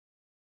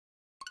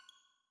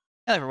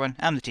Hello everyone,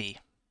 I'm the T.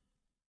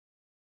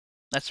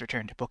 Let's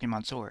return to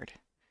Pokemon Sword.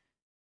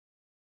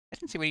 I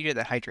didn't see when you did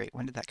that hydrate.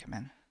 When did that come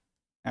in?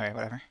 Alright,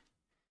 whatever.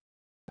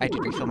 I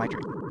did refill my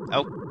drink.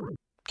 Oh,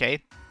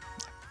 okay.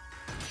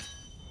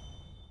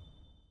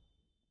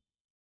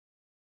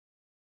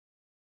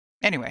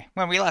 Anyway,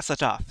 when we last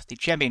left off, the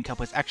Champion Cup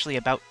was actually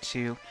about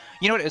to...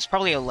 You know what, it was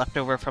probably a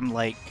leftover from,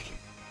 like,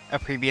 a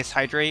previous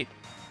hydrate.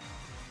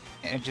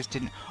 And it just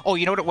didn't... Oh,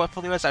 you know what it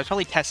probably was? I was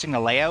probably testing a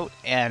layout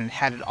and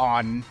had it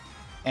on,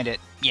 and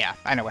it... Yeah,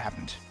 I know what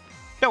happened.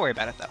 Don't worry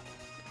about it, though.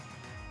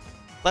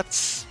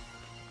 Let's...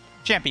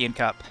 Champion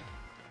Cup.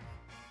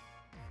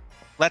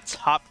 Let's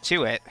hop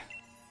to it.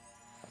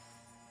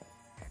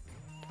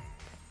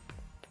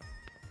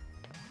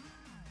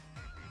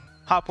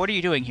 Hop, what are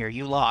you doing here?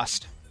 You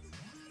lost.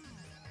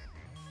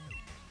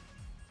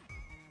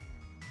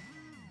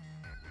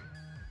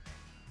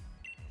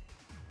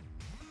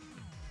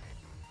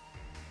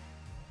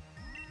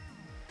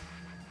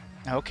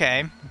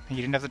 Okay, you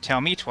didn't have to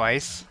tell me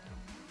twice.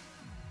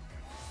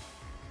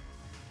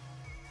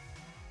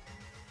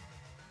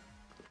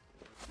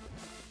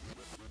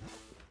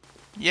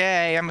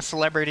 Yay, I'm a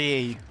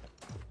celebrity!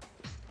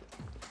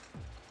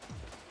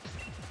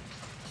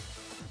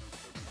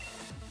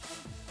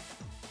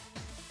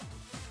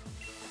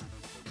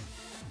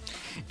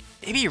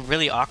 It'd be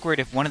really awkward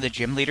if one of the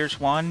gym leaders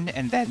won,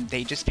 and then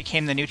they just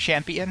became the new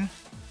champion.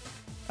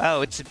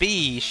 Oh, it's a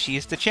bee.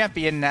 She's the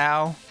champion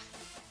now.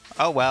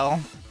 Oh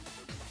well.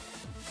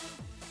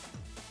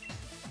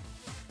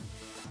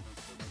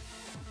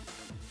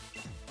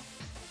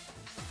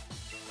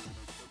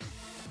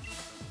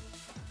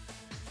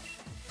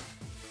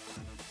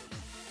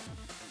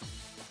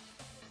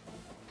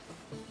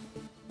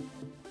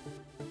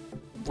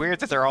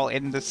 Weird that they're all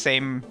in the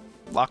same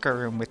locker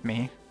room with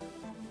me.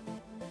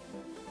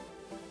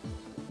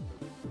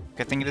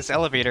 Good thing this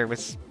elevator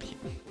was...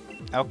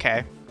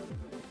 Okay.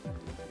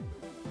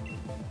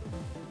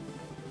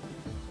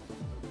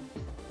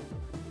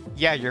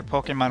 Yeah, your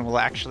Pokemon will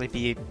actually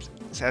be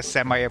a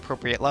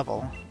semi-appropriate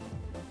level.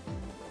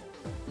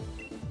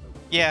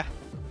 Yeah.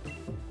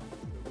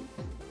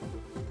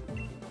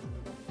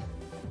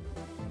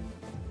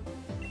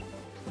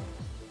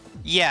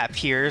 Yeah,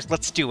 Piers,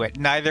 let's do it.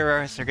 Neither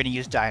of us are going to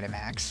use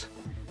Dynamax.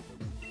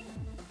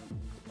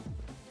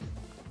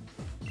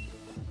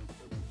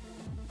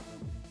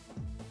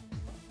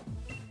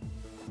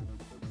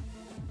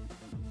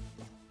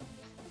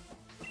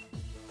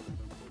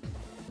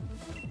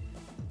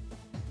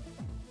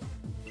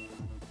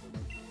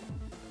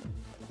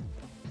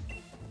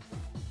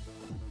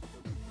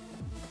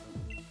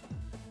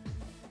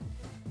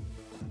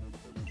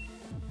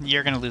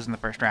 You're going to lose in the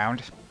first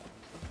round.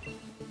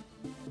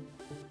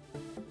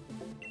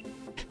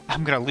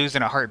 I'm gonna lose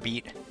in a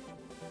heartbeat.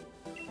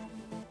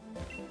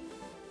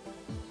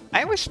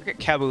 I always forget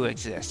Kabu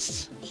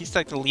exists. He's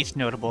like the least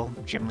notable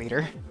gym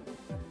leader.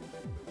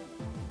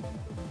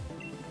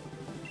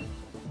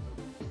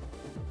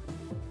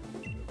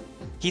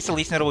 He's the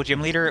least notable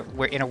gym leader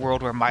in a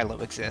world where Milo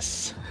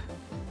exists.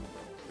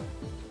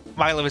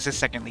 Milo is the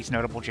second least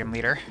notable gym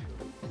leader.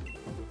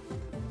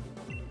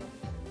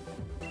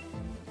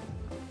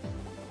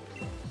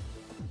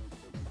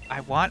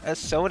 I want a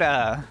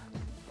soda.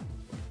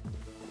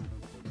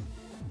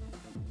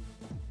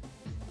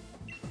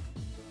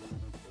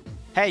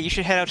 Hey, you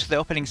should head out to the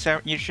opening.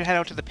 You should head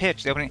out to the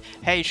pitch. The opening.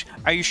 Hey,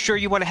 are you sure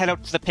you want to head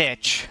out to the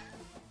pitch?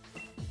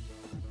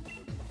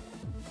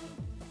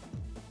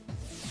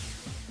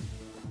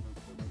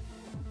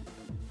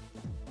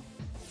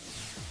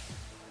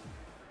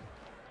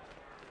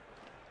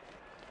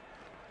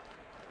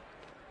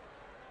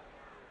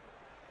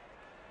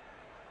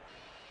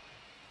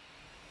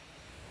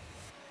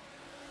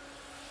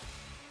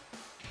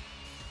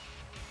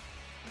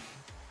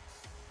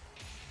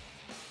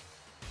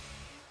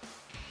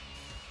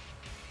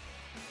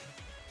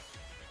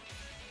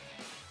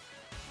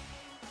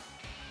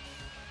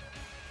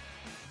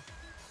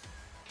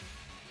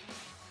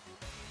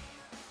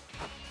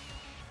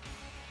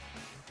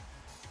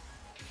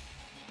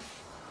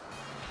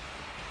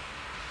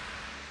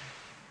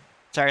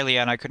 Sorry,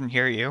 Leon, I couldn't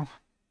hear you.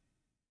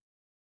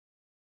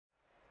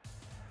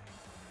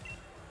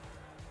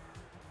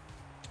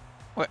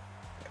 What?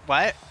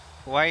 What?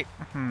 Why?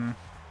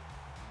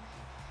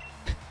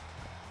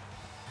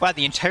 Wow,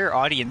 the entire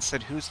audience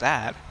said, "Who's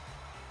that?"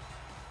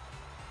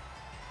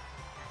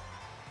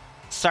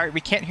 Sorry,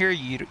 we can't hear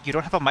you. You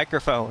don't have a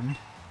microphone.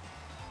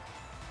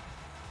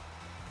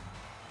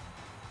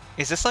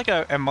 Is this like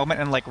a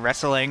moment in like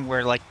wrestling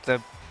where like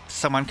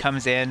someone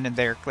comes in and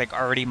they're like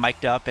already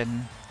mic'd up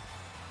and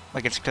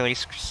like it's clearly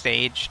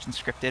staged and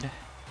scripted?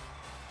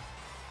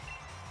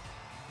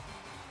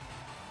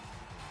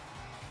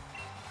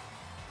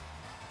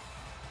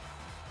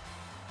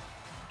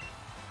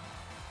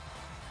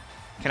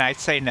 Can I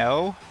say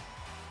no?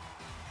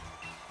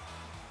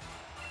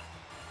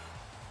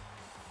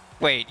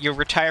 Wait, you'll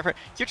retire?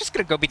 You're just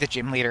gonna go be the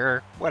gym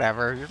leader?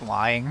 Whatever, you're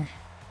lying.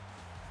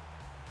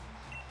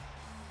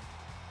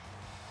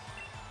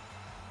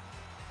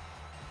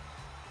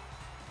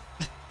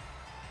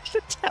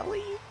 the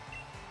telly.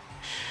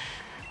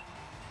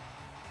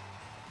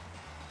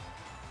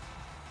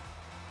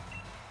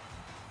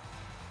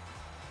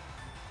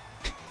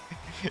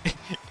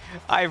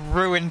 I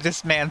ruined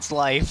this man's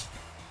life.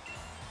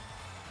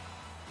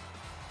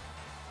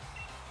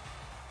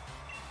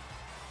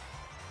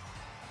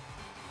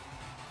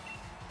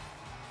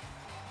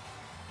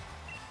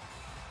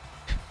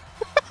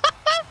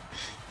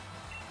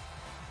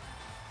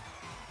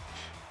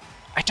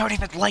 I don't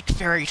even like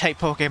fairy-type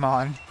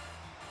Pokémon.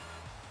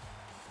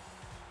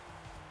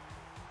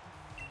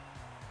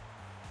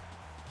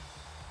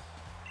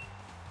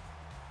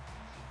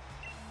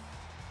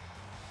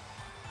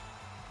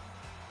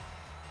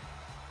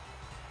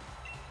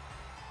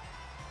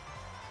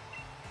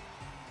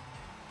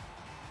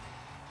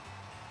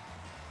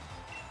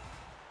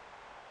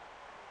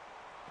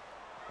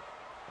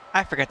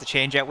 I forgot to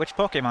change out which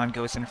Pokémon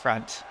goes in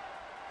front.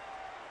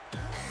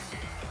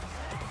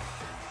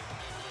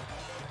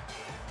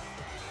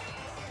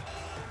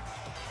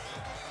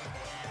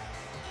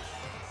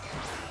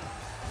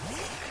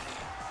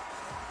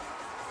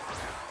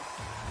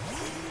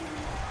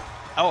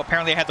 Oh,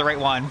 apparently I had the right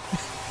one.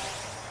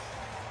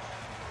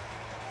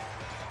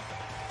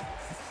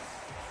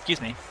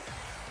 Excuse me.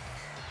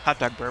 Hot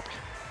dog burp.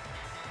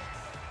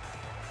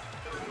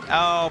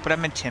 Oh, but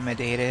I'm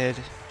intimidated.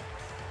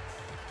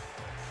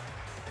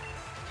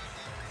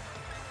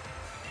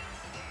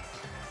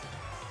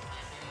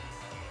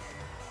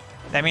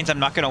 That means I'm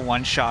not gonna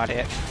one-shot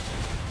it.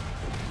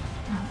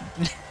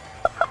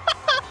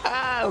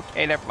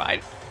 Okay, never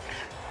mind.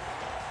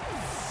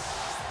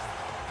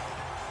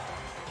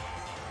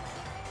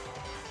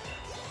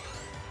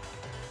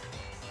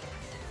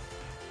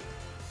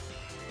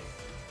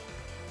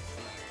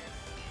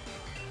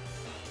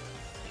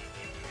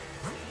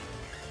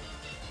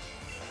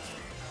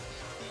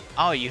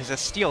 I'll use a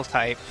steel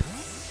type.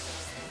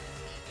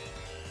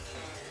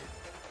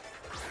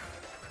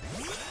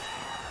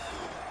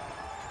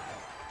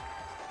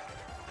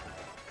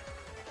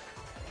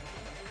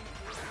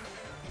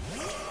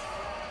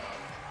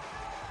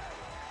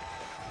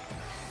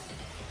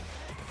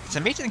 It's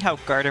amazing how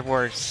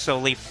Gardevoir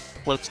slowly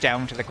floats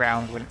down to the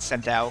ground when it's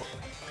sent out.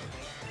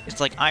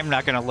 It's like, I'm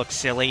not gonna look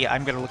silly,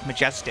 I'm gonna look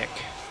majestic.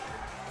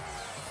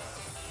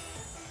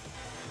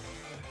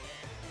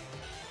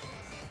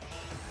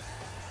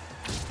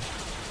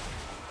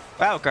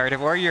 Wow,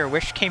 Gardevoir, your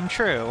wish came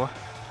true.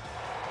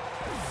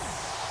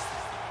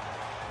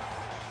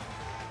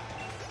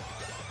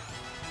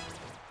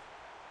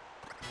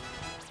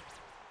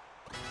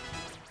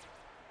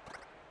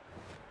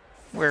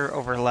 We're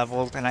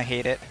over-leveled, and I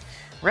hate it.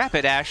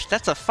 Rapidash,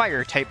 that's a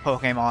fire-type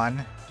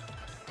Pokémon.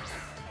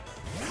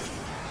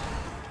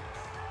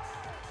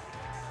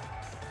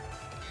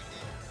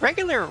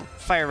 Regular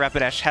Fire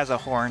Rapidash has a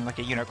horn, like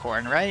a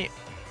unicorn, right?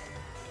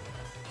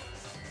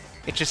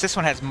 It's just this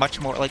one has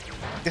much more, like,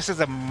 this is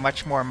a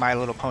much more My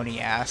Little Pony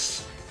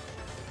ass.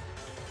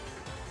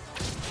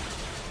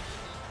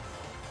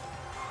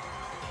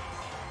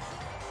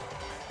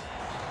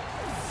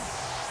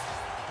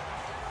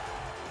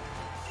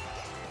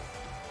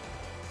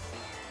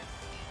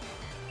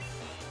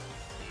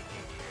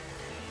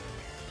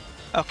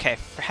 Okay,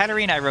 for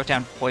Hatterene I wrote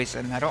down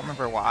Poison. I don't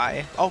remember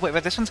why. Oh wait,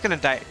 but this one's gonna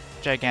die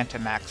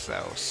Gigantamax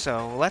though,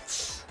 so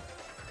let's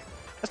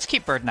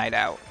keep Bird Knight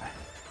out.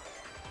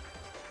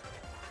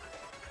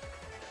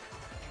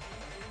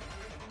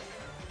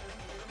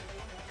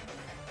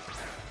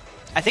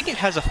 I think it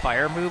has a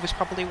fire move is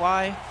probably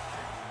why.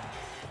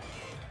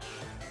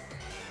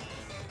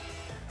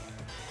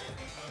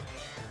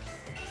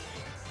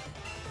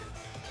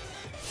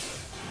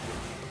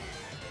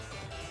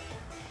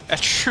 A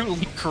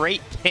truly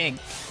great pink.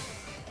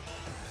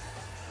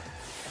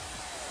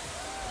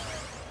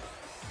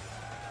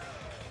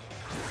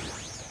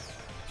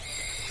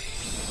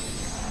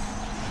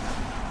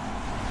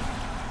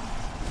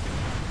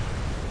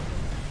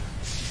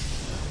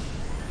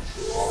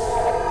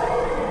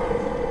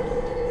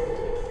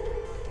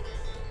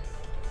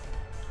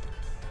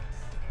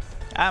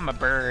 I'm a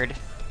bird.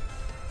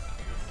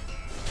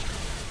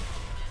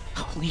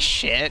 Holy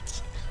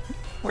shit.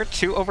 We're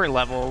too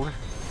over-leveled.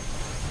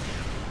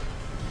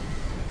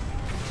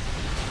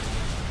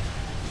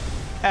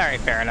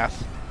 Alright, fair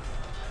enough.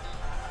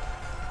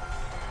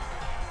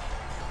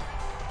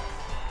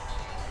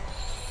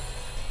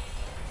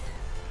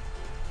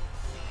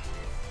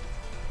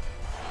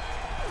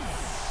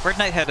 Bird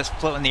Knight had us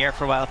float in the air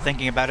for a while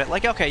thinking about it.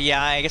 Like, okay,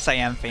 yeah, I guess I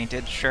am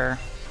fainted, sure.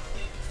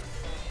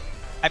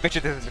 I bet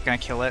you this is gonna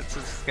kill it, so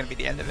this is gonna be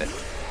the end of it.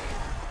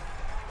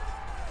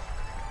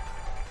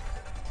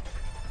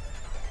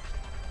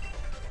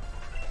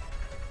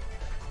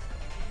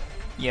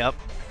 Yep.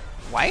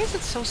 Why is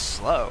it so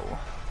slow?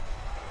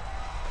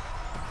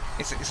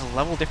 Is a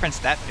level difference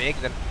that big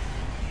that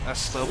a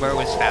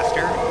Slowbro is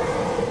faster?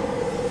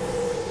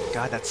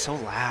 God, that's so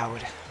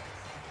loud.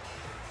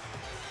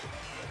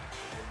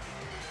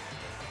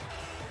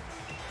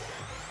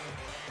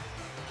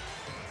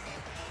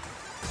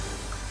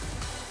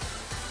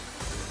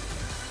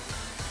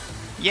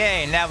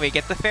 Yay, now we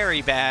get the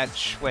fairy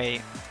badge.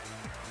 Wait.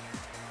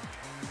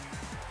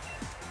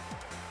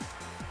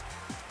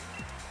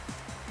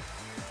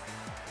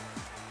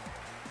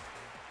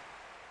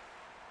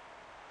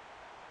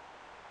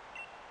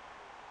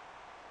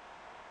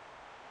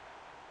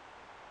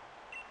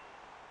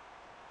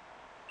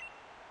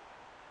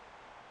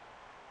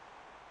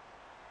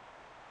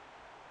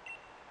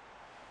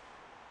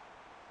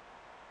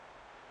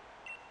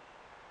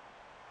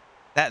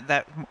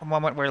 That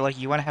moment where like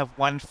you want to have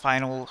one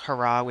final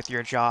hurrah with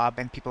your job,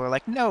 and people are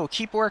like, "No,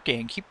 keep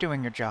working, keep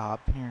doing your job."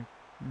 And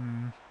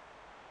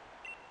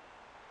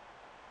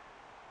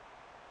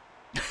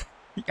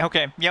you're,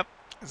 okay, yep,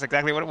 that's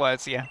exactly what it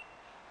was. Yeah.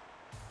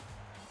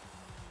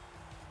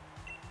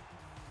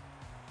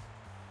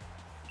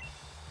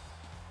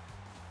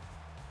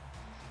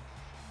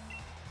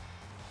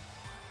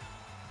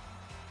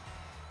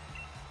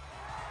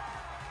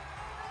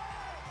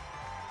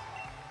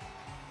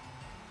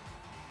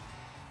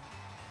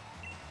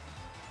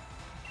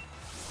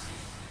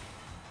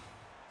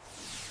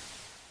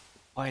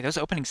 Boy, those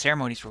opening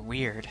ceremonies were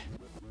weird.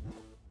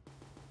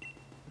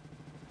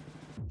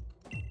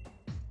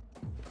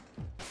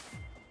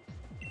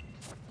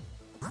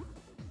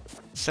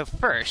 So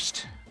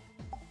first,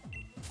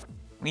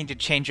 we need to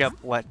change up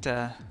what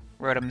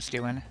Rotom's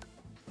doing.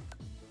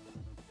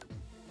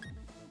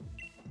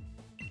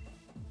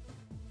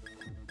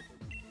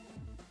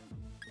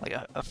 Like,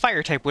 a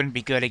fire type wouldn't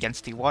be good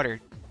against the water.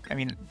 I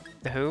mean,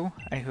 the who?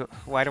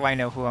 Why do I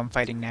know who I'm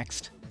fighting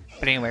next?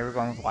 But anyway, we're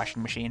going with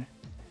washing machine.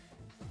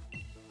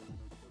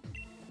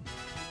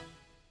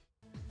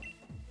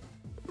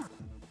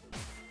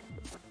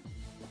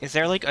 Is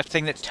there, like, a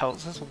thing that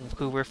tells us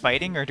who we're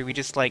fighting, or do we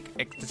just, like,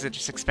 does it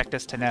just expect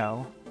us to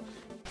know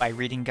by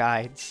reading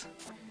guides?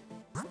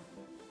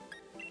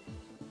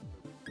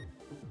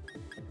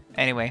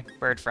 Anyway,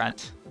 bird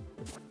front.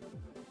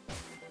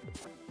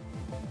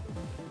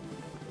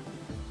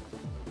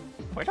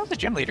 Where do all the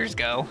gym leaders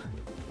go?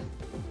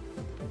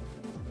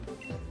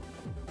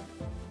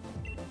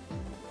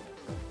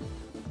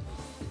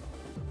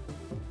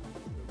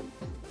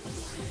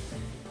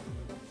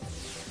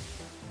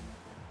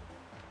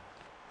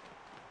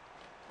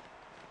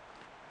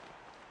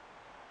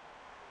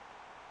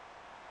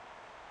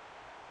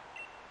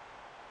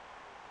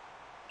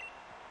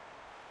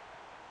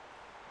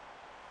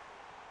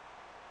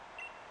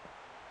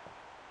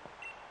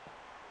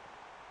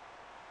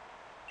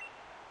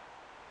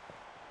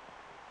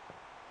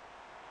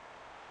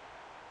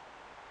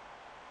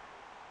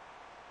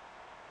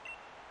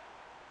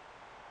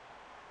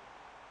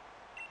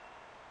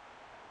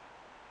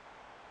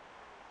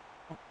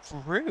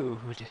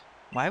 Rude.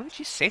 Why would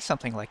you say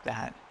something like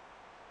that?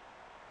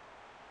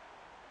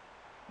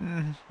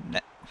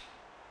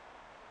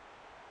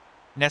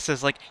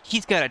 Nessa's like,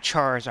 he's got a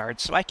Charizard,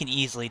 so I can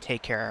easily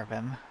take care of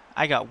him.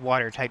 I got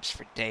water types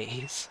for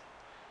days.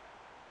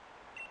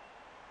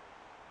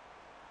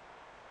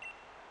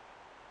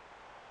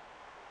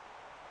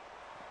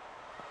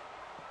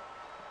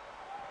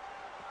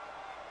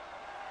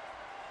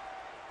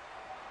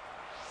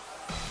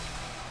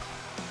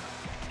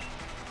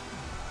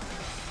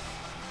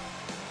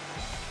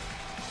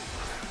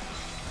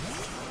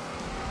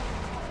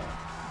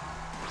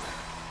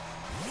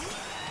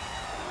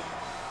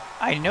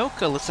 I know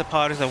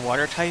Golisopod is a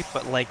water type,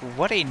 but like,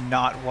 what a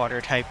not water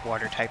type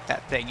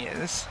that thing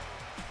is.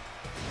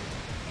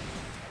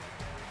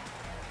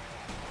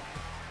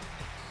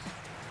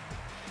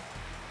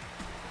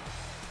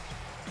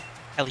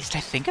 At least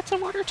I think it's a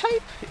water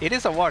type? It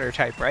is a water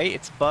type, right?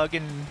 It's bug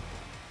and...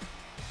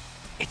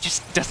 It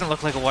just doesn't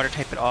look like a water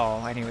type at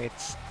all. Anyway,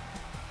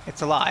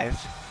 it's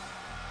alive.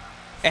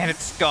 And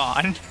it's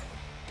gone.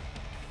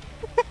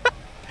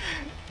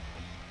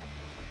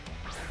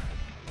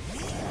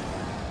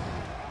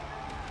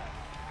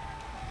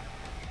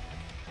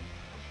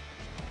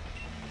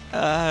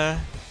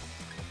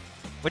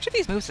 Which of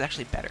these moves is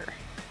actually better?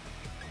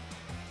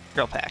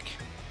 Drill Peck.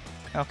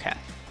 Okay.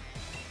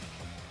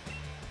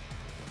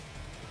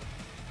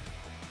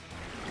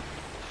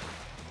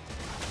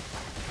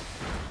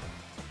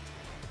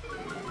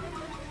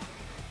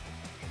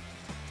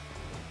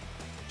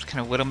 Just kind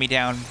of whittle me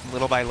down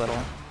little by little.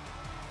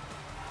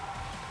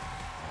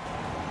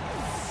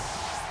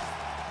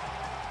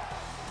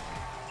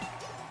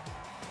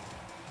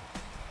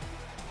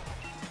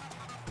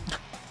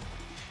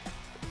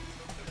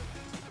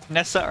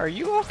 Nessa, are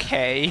you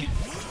okay?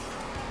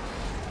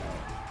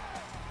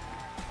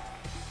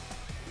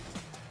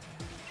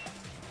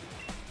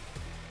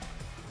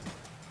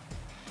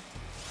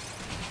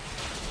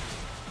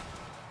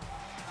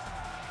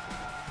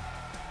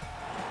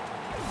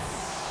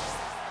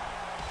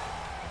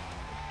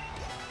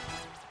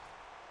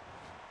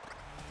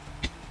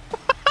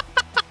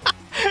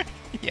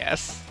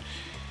 Yes.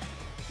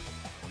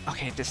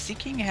 Okay, does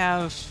Seeking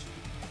have...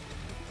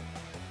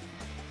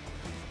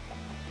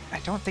 I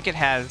don't think it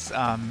has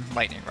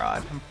Lightning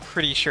Rod. I'm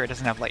pretty sure it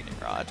doesn't have Lightning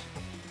Rod.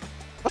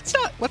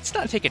 Let's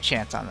not take a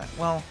chance on that.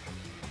 Well,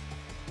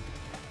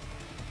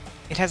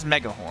 it has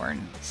Mega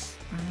Horns.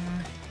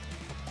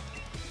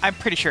 I'm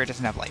pretty sure it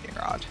doesn't have Lightning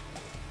Rod.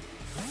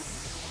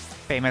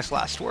 Famous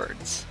last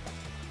words.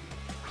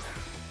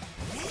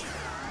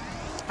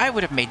 I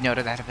would have made note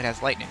of that if it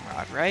has Lightning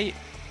Rod, right?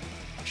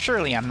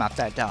 Surely I'm not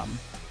that dumb.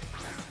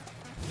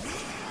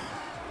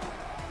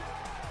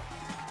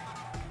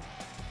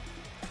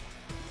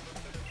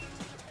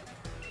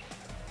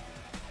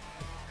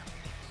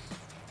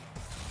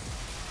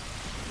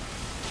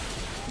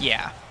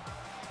 Yeah.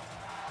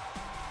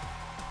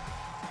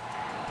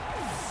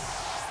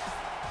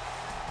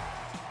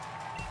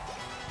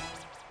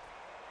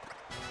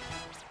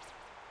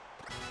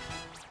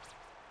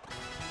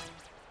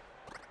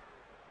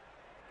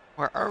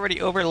 We're already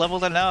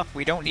over-leveled enough.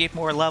 We don't need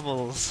more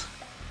levels.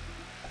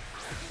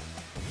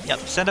 Yep,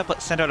 send out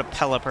a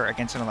Pelipper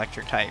against an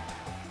electric type.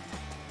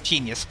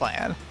 Genius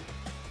plan.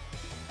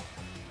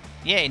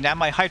 Yay, now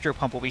my Hydro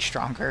Pump will be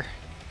stronger.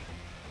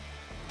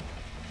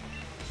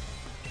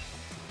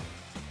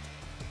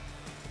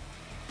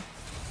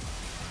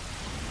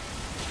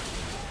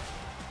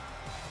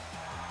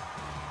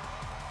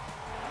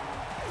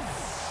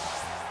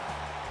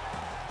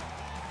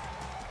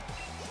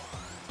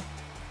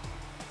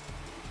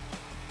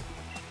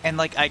 And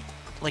like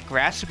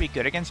Grass would be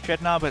good against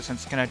Dreadnought, but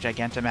since it's gonna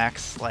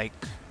Gigantamax, like,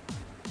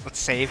 let's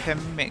save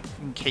him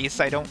in case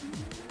I don't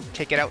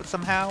take it out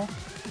somehow.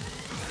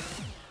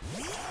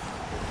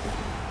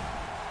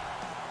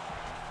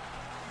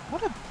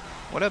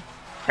 What a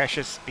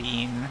precious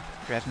bean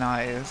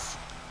Dreadnought is.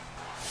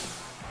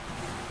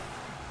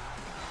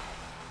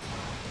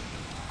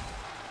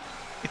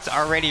 It's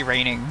already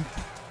raining.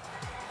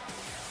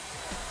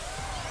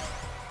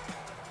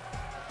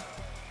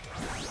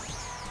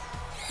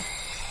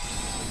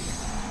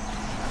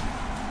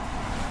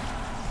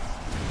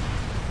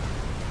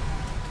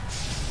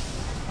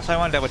 So I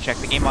want to double check,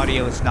 the game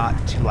audio is not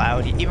too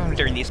loud. Even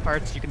during these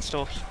parts, you can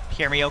still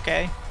hear me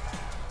okay.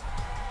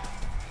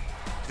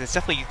 It's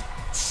definitely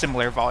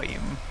similar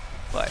volume,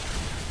 but...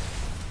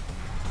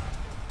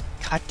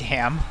 God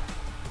damn.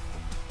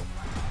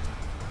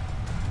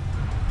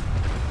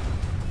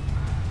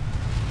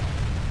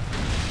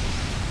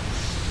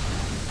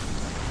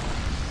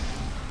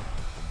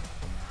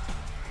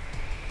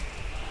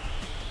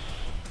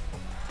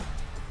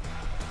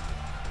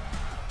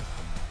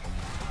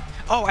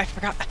 Oh, I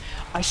forgot.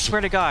 I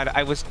swear to God,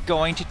 I was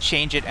going to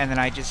change it and then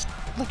I just,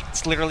 like,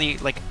 it's literally,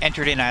 like,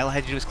 entered in. All I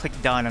had to do was click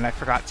done and I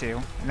forgot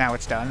to. Now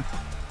it's done.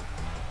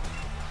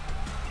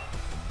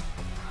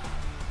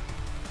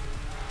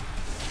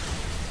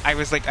 I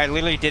was like, I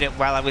literally did it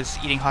while I was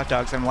eating hot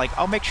dogs. I'm like,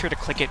 I'll make sure to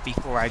click it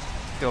before I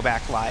go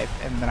back live,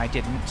 and then I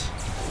didn't.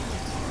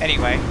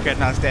 Anyway,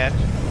 Dreadnought's dead.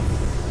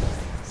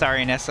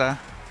 Sorry, Nessa.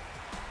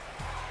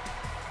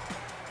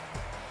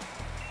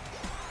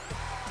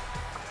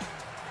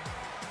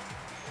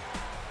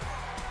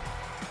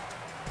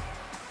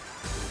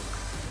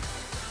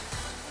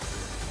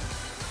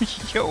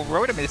 Yo,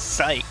 Rotom is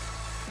psych.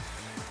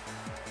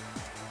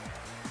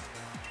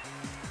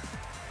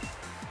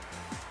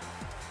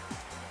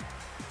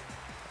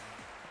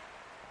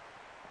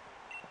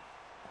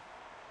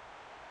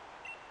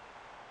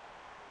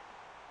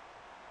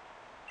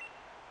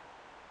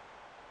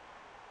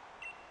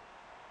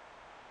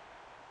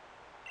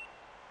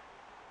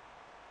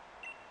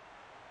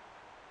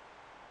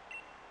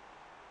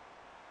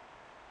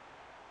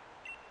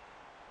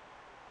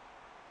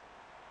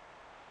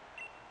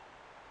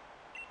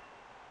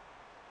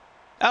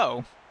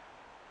 Oh.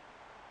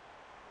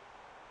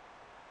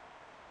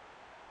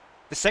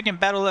 The second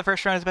battle of the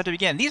first round is about to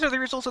begin. These are the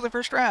results of the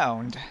first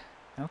round.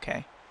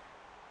 Okay.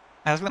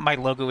 I was like, my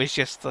logo is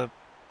just the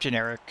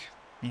generic.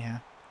 Yeah.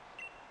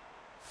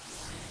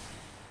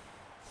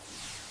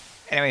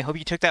 Anyway, hope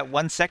you took that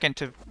 1 second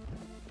to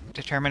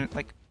determine,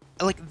 like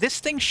this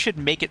thing should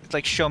make it,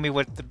 like, show me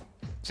what the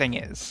thing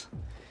is.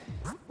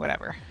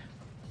 Whatever.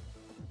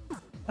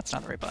 That's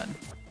not the right button.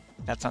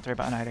 That's not the right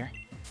button either.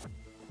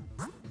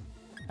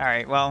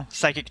 Alright, well,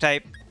 Psychic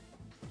type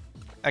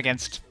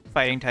against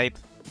Fighting type.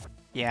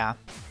 Yeah.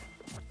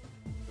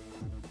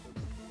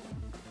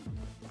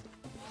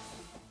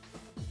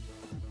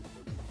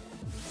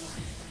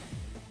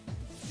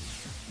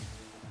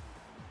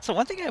 So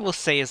one thing I will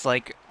say is,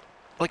 like,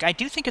 I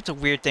do think it's a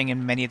weird thing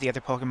in many of the other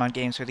Pokemon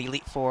games where the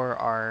Elite Four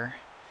are...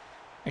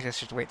 I guess I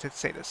should wait to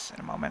say this in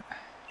a moment.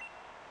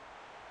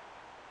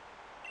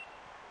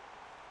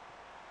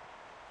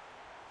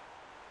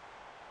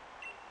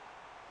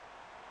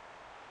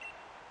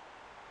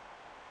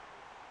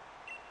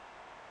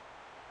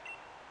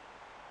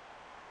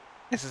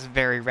 This is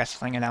very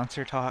wrestling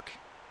announcer talk.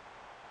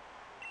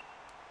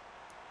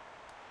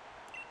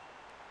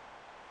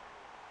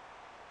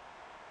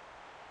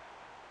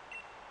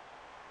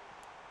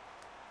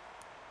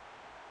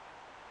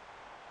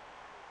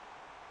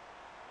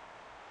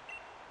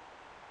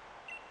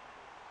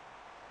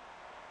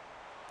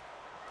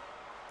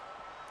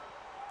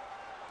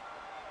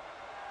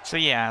 So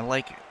yeah,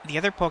 like, the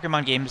other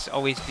Pokemon games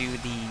always do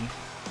the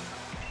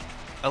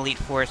Elite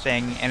Four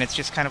thing, and it's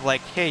just kind of like,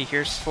 hey,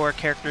 here's 4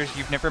 characters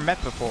you've never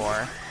met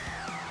before.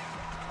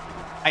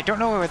 I don't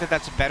know whether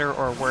that's better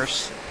or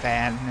worse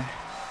than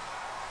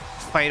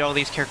fight all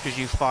these characters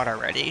you fought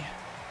already.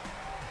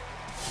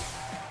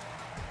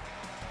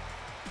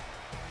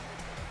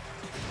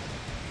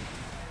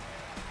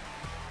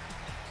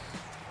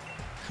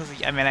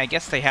 Because, I mean, I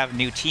guess they have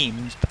new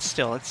teams, but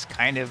still, it's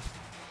kind of...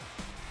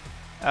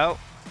 Oh,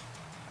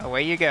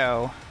 away you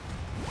go.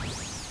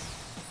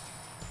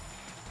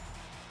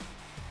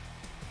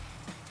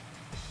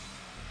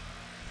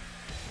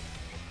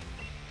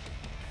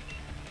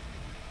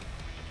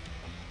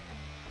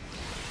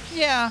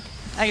 Yeah,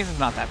 I guess it's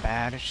not that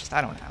bad. It's just,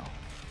 I don't know.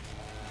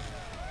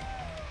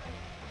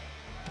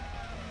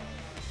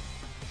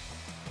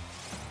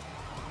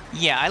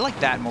 Yeah, I like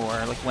that more.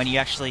 Like, when you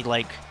actually,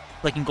 like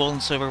in Gold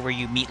and Silver where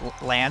you meet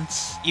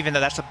Lance, even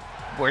though that's a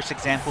worse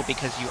example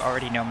because you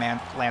already know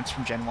Lance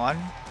from Gen 1.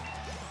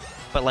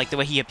 But, like, the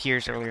way he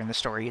appears earlier in the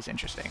story is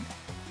interesting.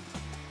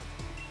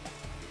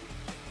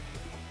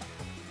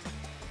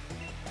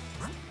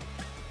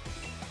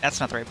 That's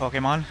not the right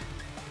Pokemon.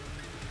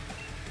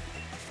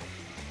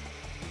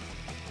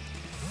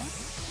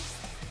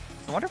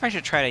 I wonder if I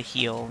should try to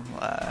heal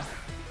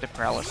the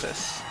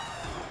paralysis.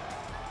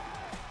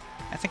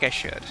 I think I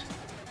should.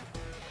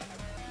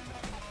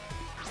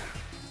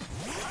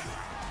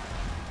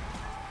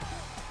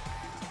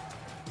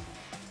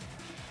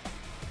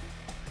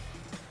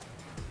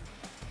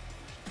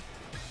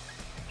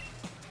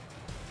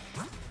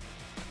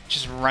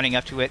 Just running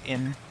up to it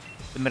in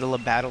the middle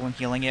of battle and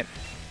healing it.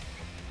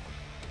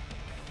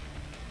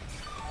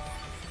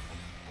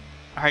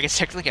 Or I guess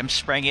technically I'm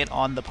spraying it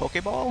on the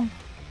Pokeball.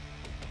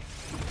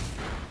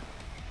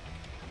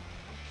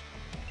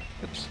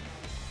 Oops.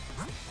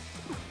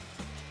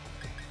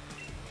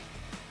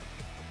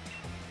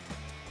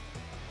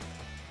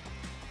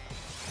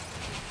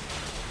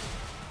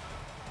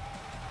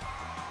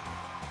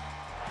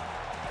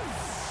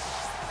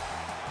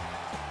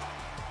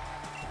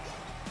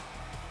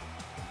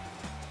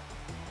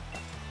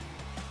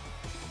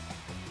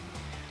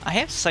 I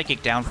have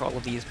Psychic down for all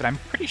of these, but I'm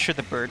pretty sure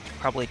the bird could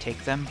probably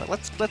take them, but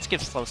let's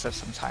give Slowstiff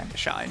some time to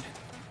shine.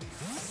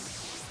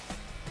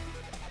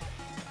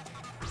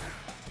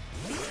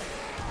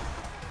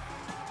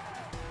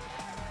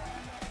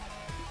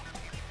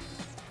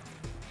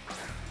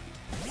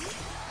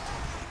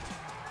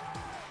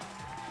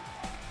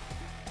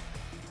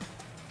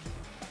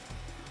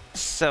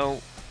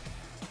 So,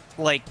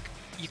 like,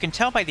 you can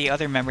tell by the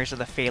other members of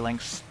the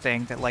Phalanx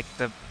thing that, like,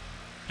 the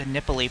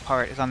nipply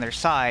part is on their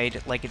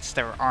side, like it's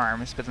their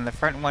arms, but then the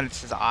front one,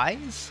 it's his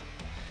eyes?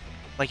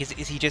 Like, is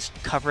he just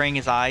covering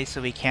his eyes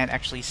so he can't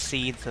actually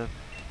see the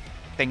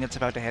thing that's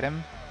about to hit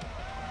him?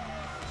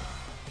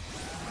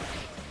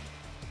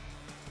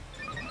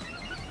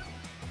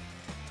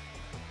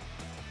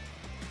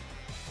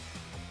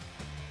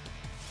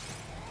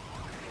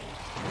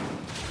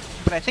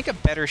 But I think a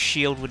better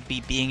shield would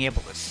be being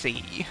able to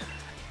see.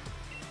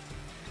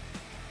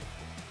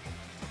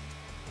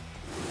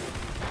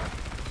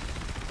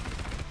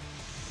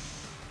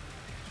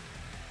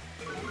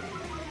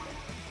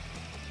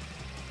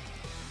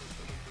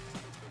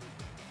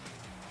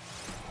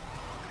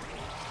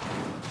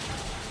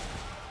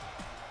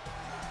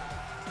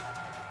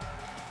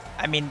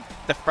 I mean,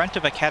 the front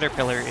of a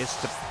caterpillar is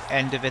the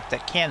end of it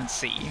that can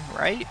see,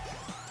 right?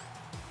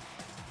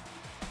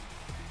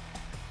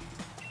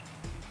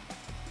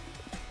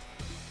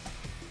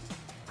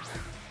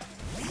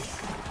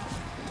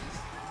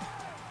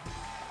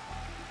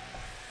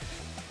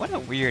 What a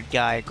weird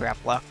guy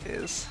Grapploct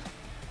is.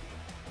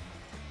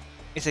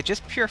 Is it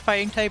just pure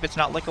fighting type? It's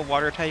not like a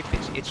water type,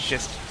 it's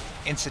just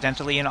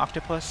incidentally an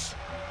octopus?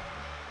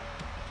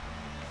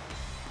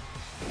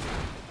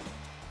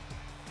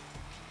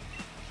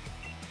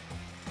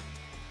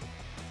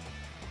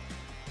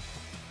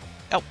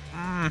 Oh,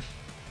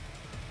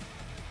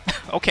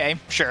 okay,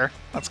 sure.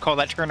 Let's call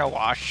that turn a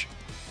wash.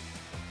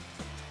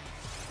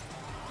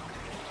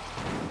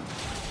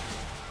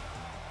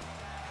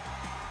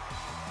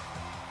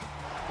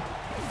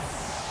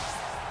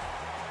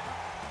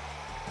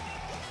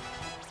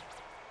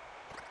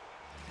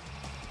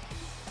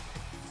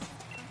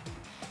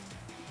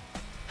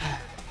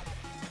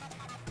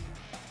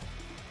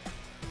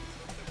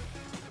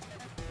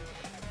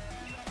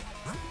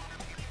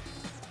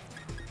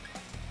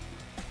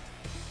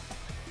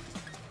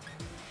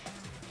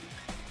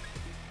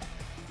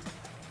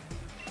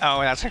 Oh,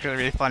 that's actually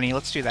really funny.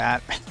 Let's do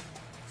that.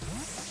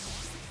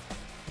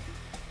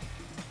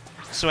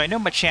 So I know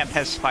Machamp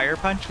has Fire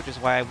Punch, which is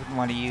why I wouldn't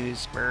want to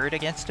use Bird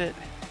against it.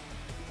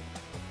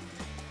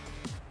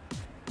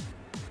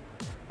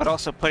 But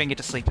also putting it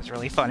to sleep is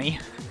really funny,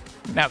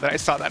 now that I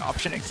saw that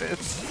option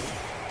exists.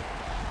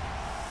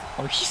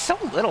 Oh, he's so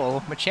little.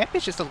 Machamp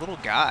is just a little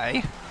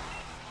guy.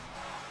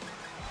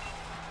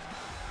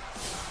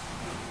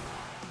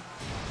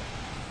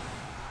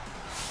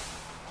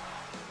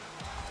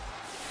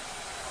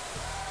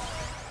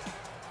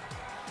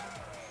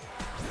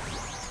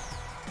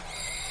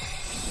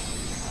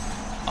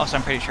 Also,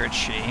 I'm pretty sure it's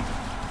she.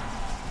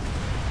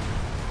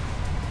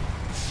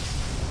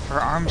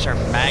 Her arms are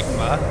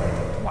magma.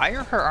 Why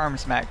are her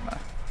arms magma?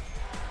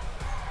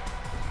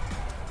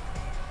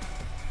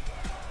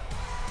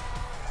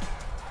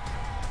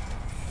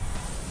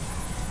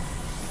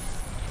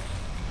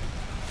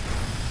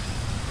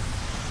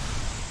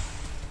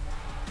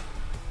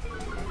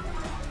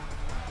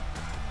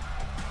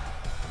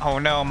 Oh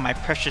no, my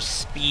precious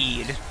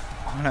speed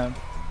on a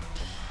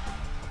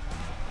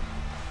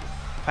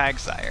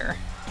Quagsire.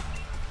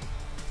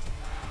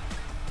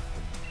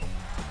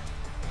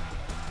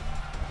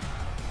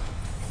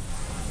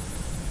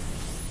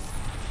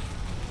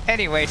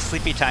 Anyway,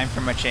 sleepy time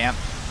for Machamp.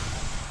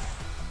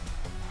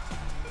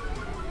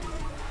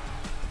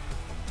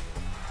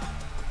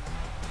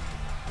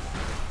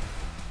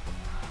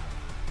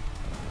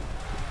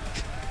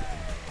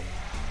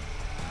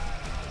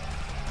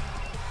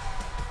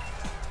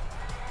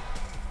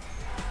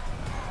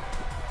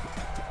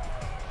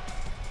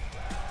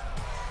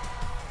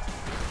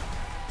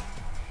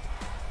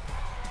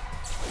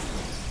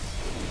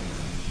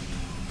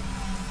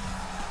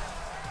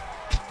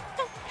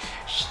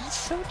 She's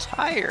so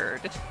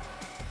tired.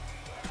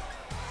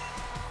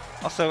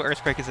 Also,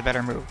 Earthquake is a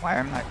better move. Why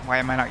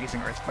am I not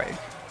using Earthquake?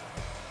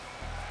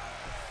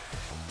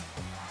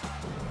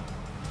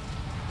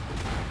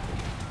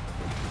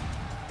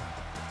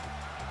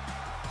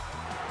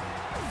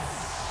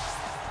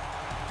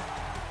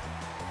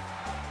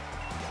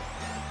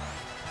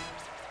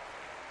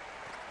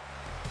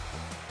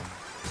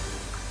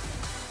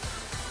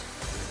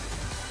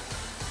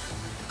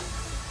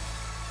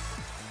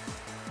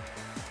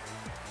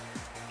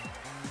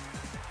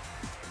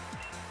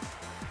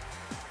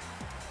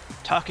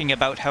 Talking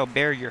about how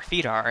bare your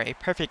feet are, a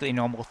perfectly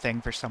normal thing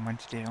for someone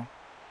to do.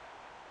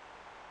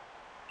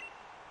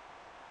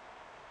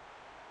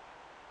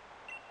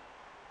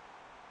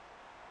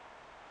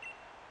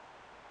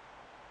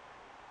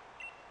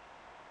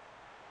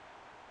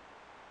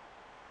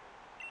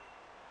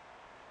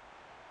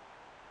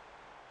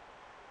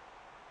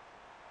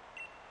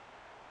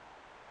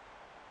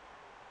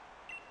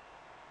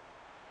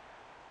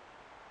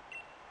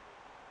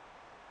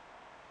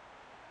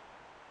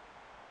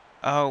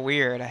 Oh,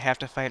 weird. I have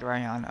to fight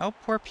Raihan. Oh,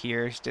 poor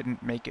Piers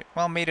didn't make it.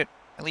 Well, made it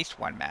at least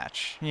one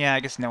match. Yeah,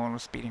 I guess no one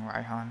was beating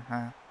Raihan,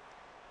 huh?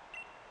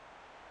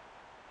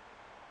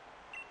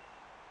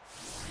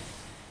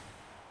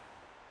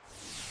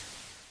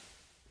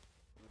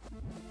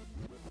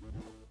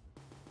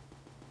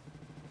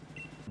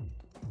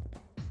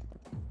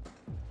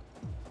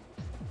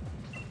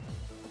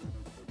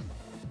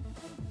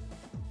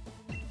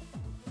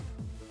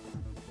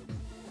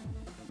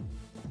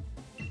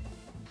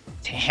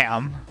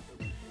 Damn.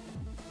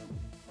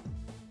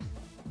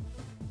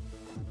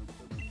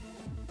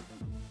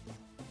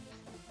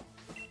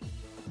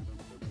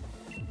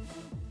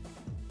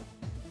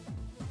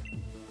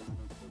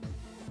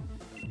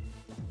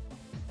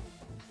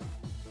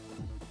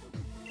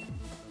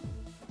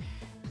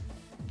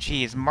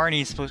 Jeez,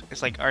 Marnie's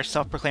is like our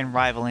self-proclaimed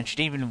rival, and she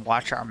didn't even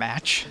watch our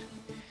match.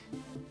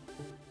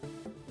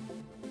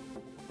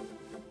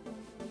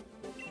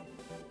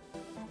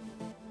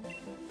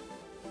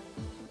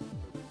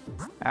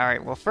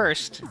 Alright, well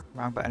first,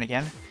 wrong button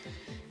again.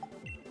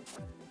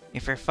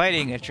 If you're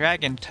fighting a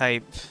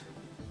dragon-type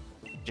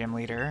gym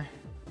leader,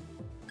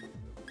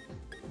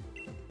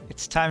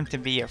 it's time to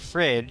be a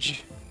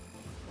fridge.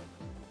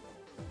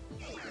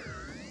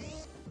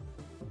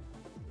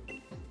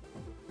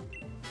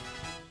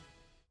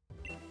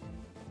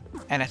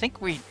 And I think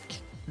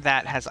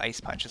that has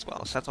Ice Punch as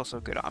well, so that's also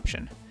a good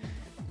option.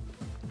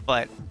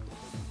 But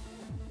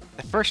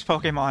the first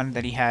Pokemon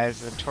that he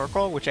has is a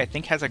Torkoal, which I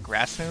think has a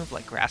grass move,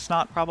 like Grass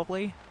Knot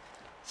probably.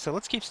 So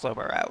let's keep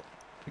Slowbro out.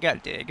 We gotta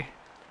dig.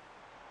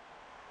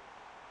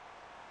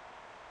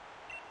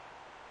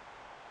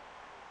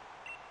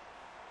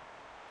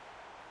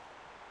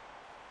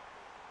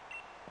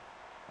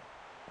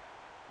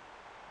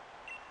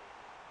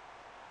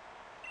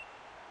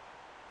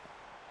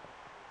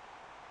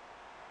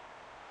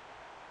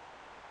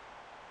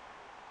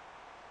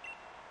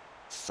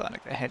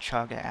 Sonic the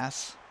Hedgehog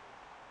ass.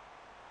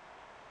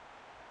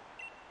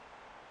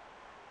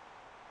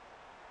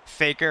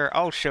 Faker,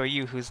 I'll show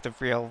you who's the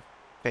real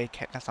fake.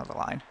 That's not the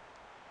line.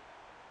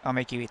 I'll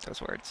make you eat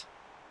those words.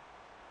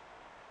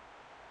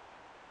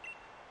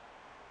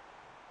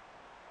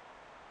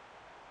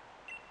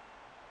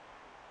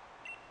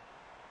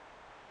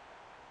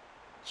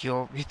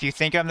 If you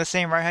think I'm the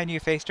same Raihan you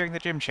faced during the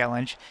gym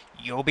challenge,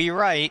 you'll be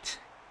right.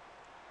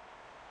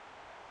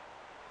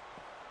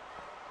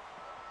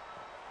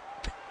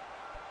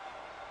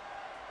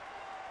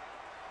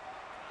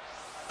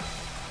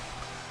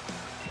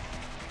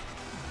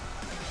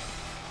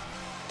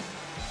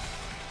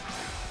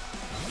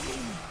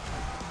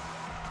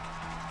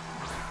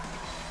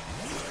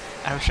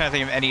 I was trying to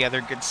think of any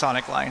other good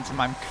Sonic lines, and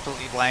I'm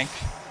completely blank.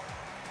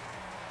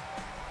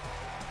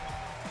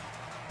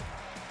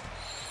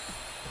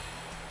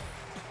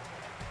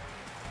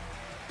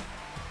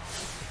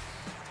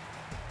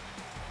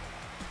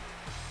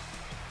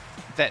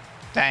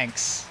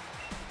 Thanks.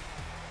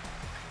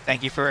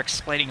 Thank you for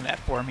explaining that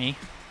for me.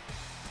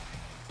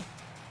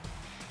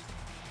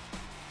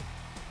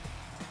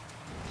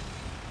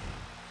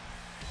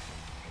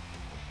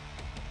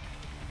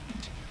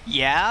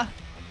 Yeah?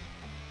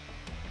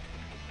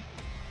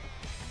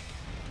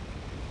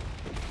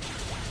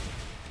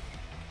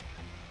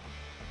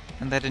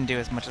 And that didn't do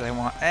as much as I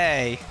want.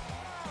 Hey!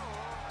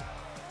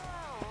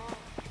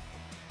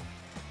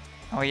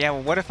 Oh yeah,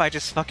 well what if I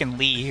just fucking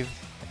leave?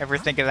 Ever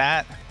think of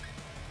that?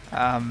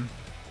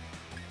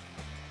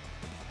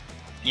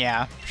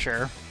 Yeah,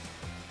 sure.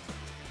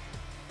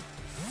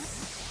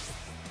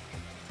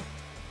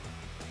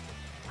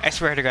 I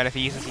swear to God, if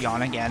he uses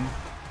Yawn again.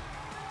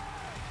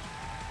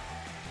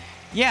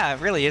 Yeah,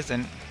 it really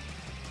isn't.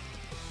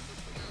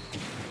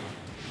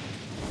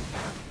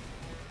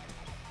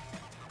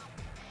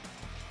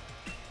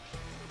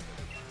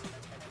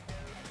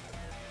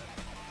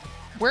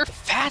 We're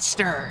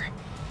faster!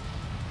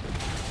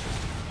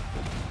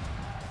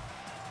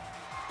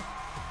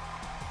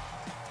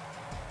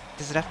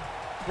 Does it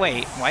have...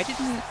 Wait, why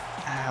didn't it...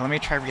 let me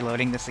try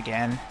reloading this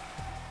again.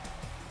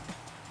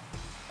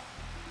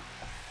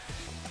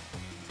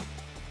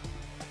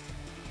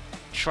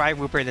 Try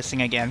Whooper this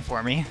thing again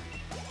for me.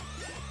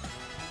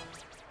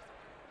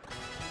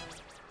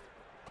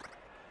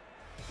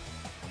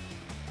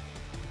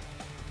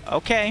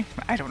 Okay,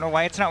 I don't know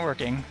why it's not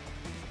working.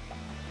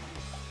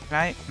 Can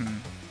I?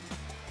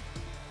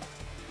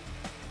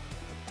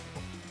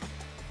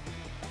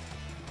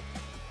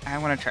 I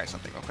want to try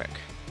something real quick.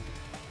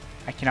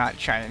 I cannot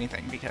try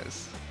anything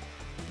because...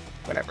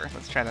 Whatever,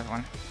 let's try this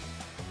one.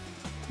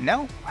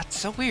 No? That's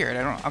so weird.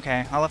 I don't...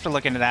 Okay, I'll have to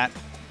look into that.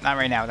 Not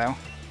right now, though.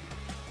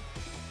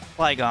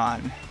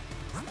 Flygon.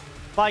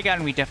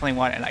 Flygon we definitely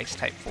want an Ice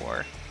type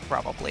for,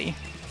 probably.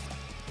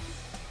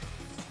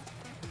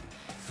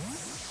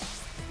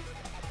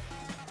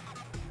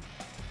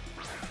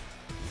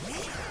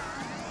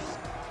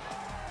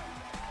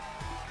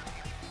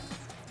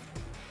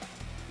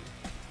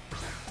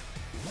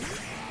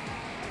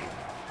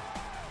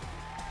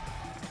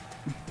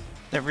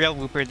 The real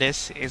Whooper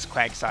this is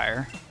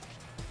Quagsire.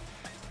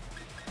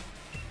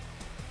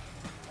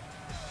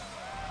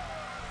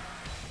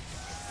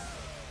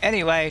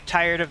 Anyway,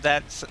 tired of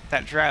that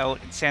drought.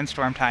 It's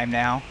sandstorm time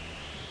now.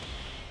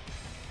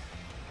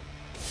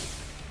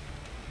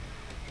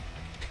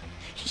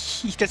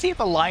 Does he have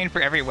a line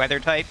for every weather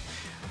type?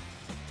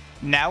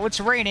 Now it's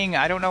raining.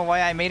 I don't know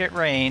why I made it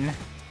rain.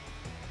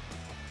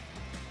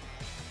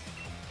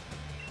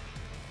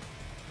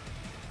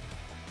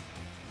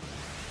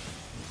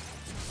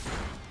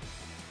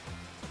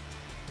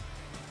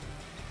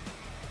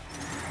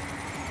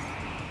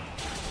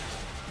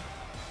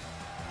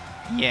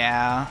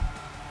 Yeah.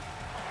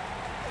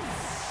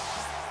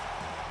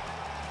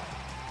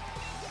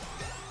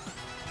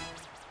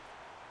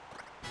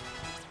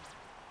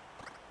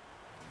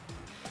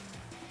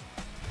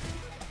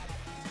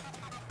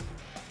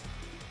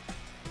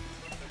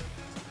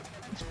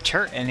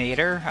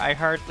 Turtonator? I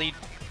hardly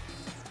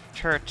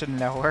turret to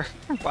know her.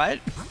 What?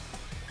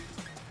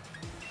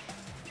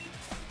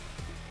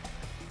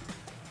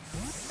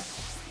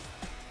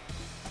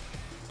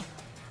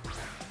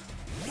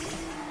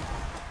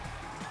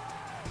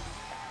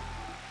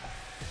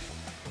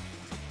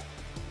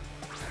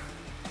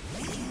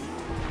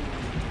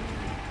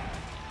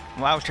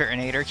 Wow,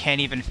 Turtonator can't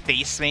even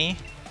face me.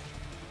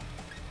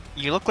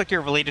 You look like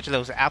you're related to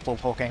those apple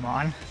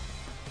Pokémon.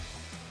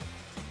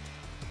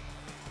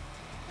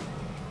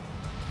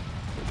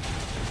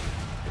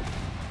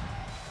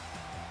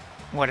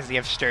 What, does he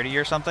have sturdy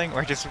or something?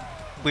 Or just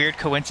weird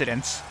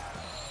coincidence?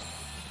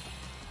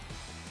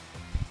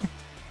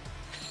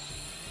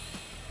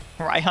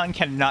 Raihan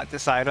cannot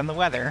decide on the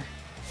weather.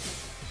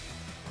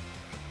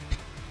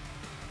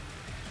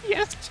 He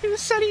has 2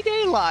 sunny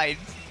day lines!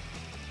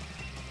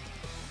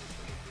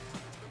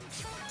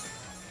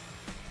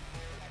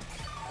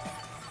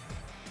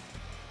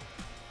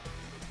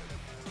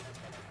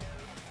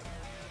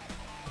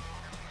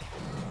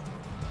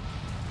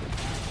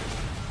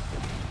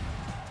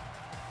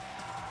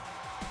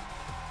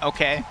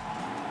 Okay.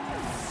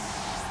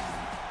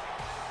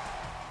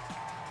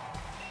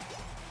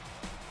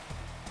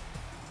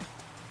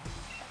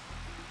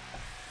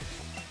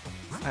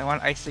 I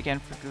want ice again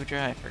for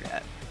Gudra, I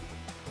forget.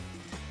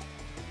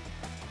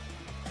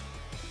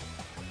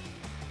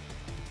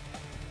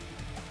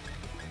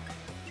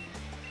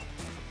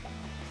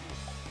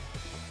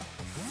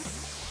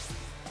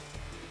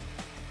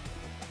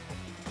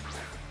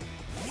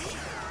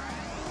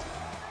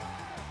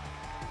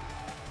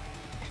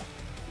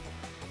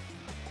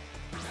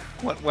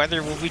 What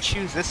weather will we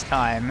choose this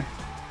time?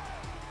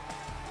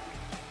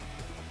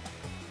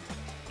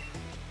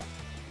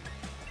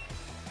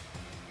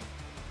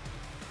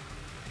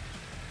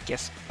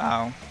 Guess...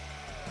 oh.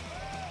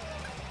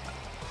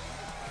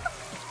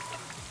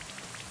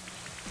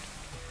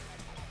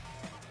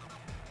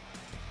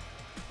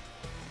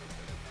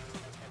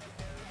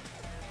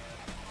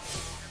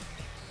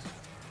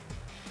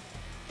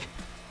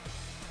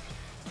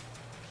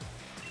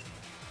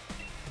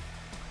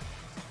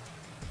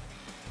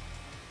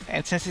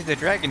 And since he's a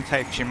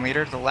Dragon-type gym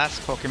leader, the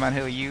last Pokemon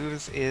he'll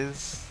use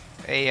is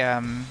a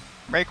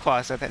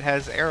Rayquaza that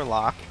has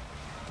Airlock.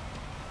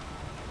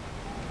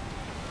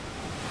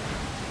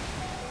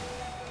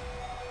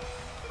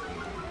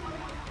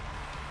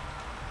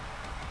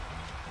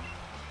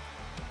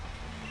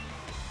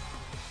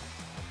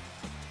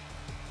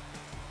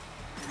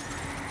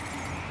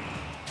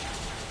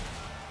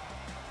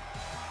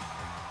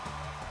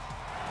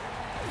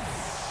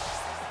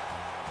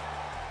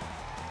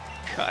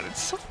 God,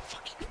 it's so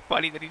fucking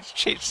funny that he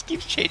just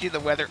keeps changing the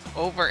weather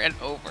over and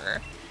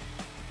over.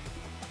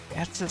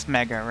 That's his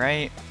Mega,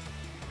 right?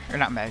 Or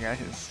not Mega,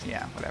 his...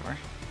 yeah, whatever.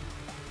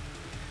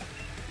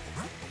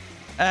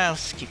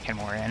 Let's keep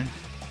Kenmore in.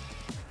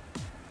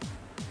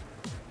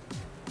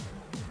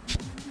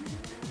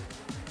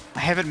 I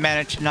haven't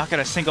managed to knock out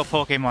a single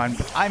Pokemon,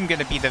 but I'm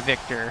gonna be the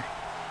victor.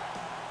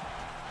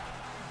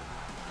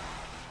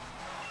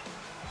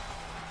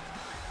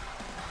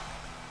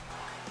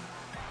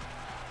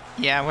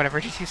 Yeah, whatever,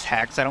 just use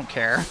hacks, I don't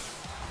care.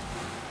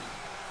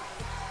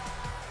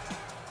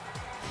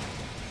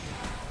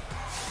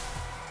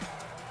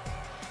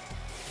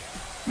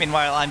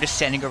 Meanwhile, I'm just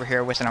standing over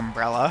here with an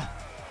umbrella.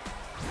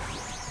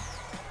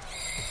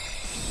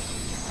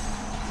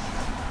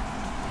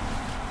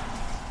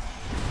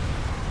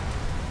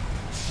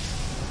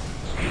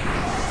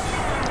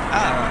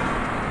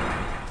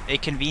 Oh. A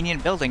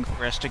convenient building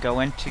for us to go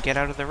in to get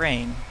out of the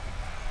rain.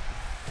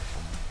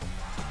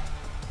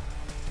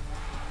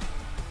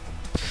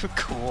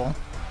 Cool.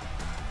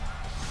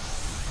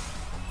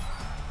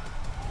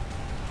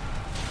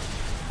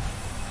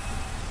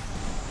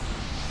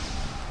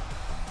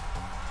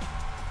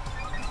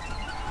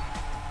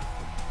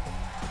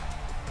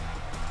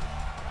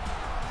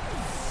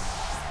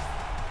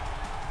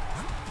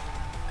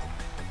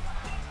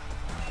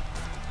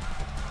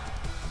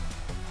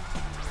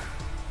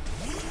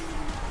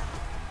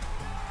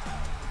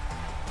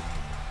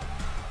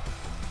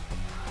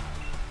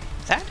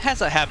 That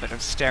has a habit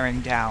of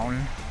staring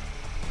down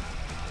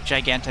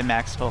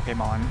Gigantamax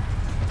Pokemon.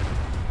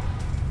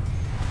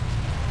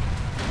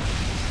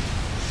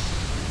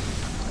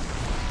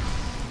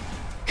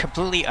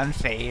 Completely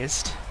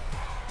unfazed.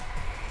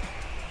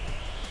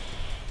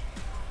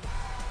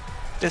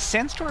 Does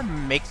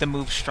Sandstorm make the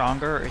move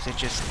stronger, or is it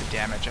just the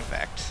damage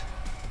effect?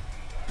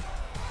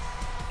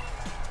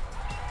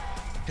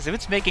 Because if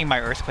it's making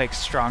my Earthquake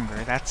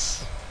stronger,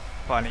 that's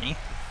funny.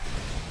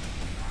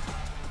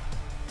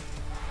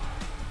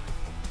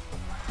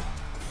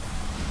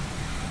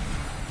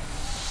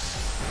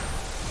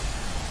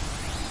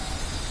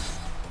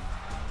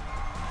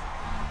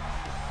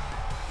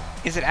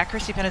 Is it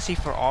accuracy penalty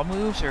for all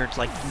moves, or it's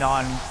like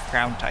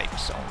non-ground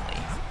types only?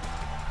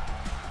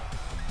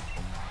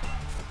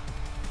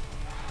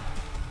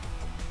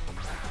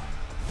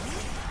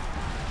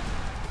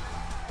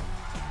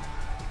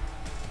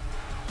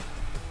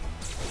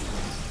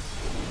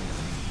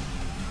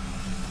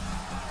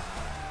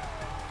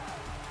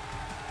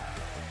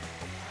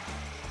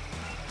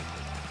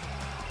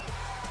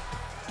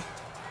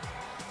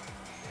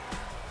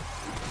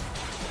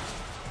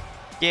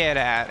 Get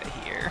out of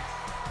here.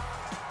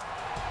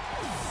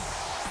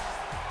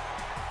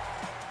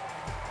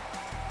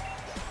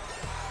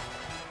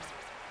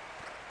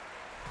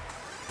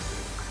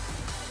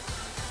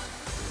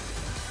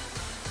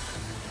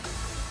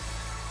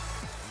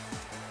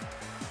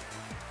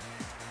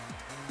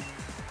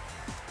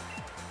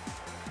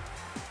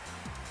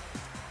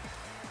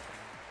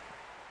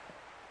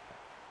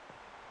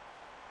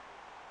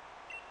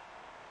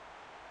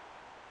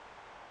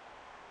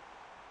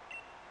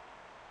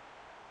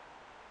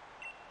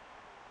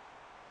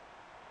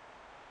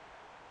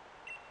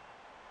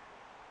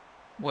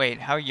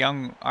 Wait, how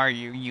young are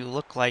you? You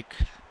look like...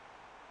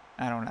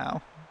 I don't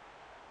know.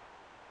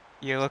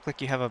 You look like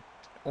you have a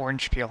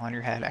orange peel on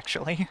your head,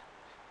 actually.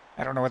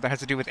 I don't know what that has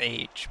to do with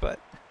age, but...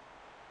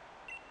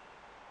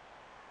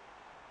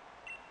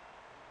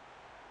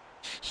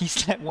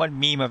 He's that one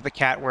meme of the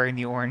cat wearing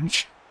the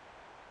orange.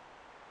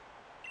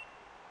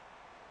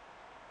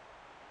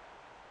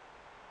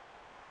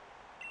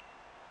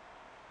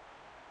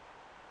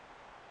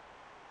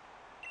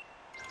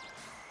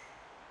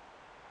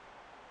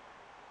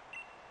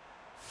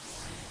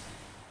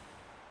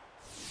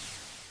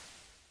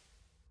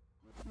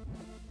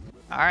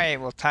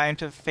 Alright, well, time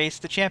to face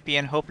the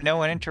champion. Hope no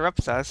one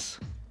interrupts us.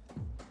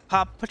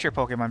 Hop, put your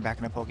Pokemon back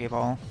in the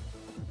Pokeball.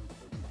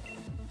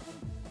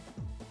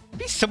 It'd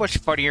be so much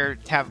funnier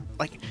to have,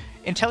 like,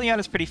 Inteleon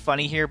is pretty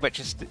funny here, but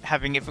just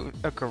having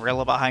a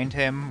gorilla behind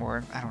him,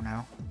 or, I don't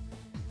know.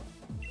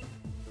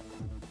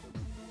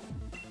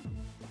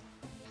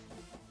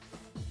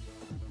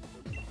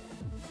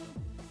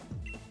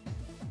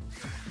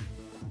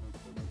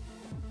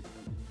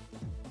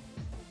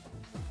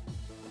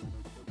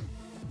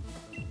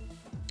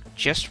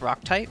 Just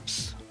rock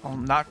types? Oh,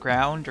 not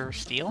ground or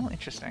steel?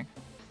 Interesting.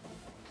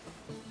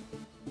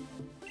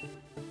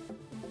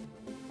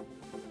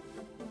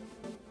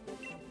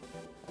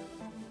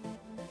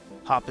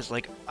 Hop is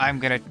like, I'm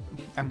gonna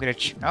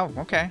oh,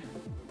 okay.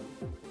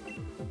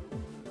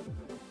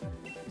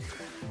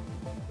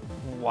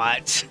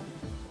 What?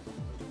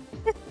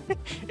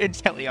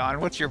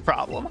 Inteleon, what's your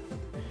problem?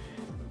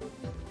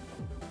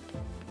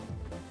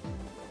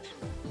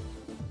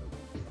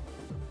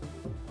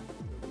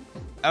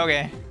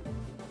 Okay.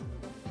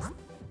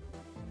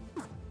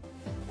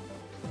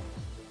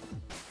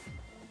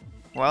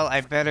 Well,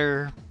 I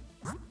better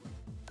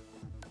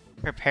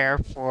prepare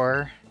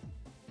for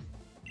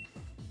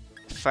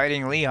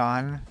fighting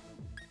Leon.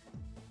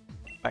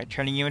 By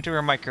turning you into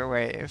a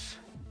microwave.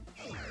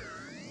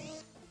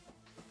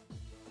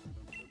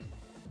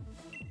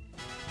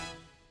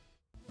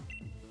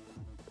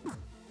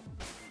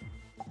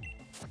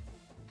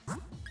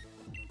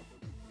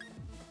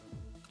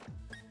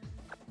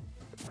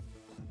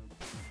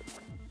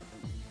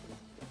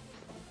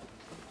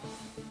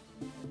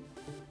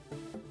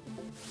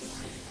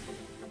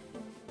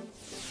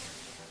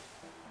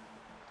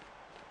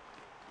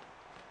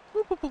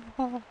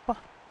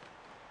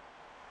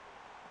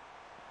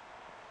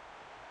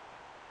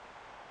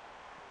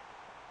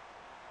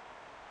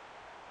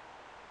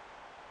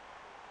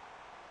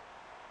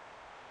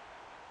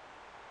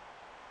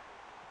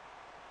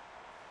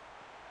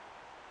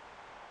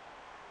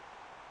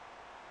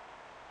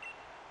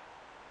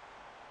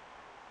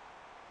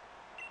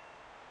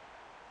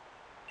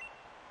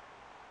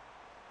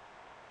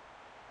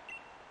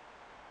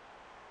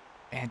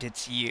 And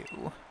it's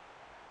you.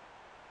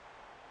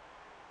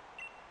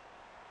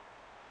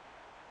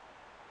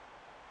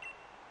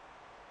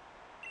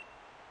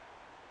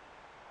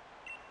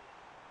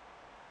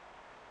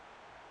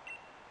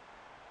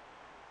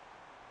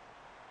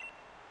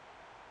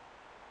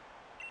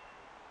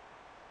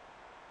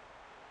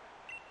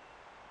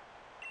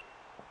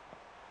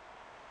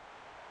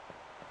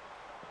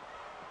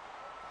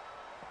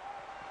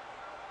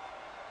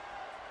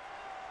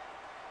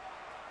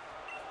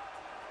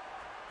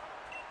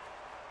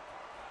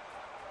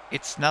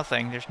 It's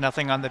nothing. There's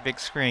nothing on the big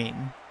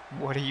screen.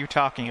 What are you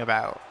talking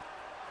about?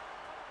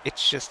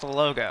 It's just a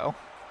logo.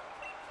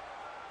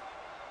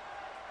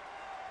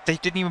 They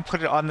didn't even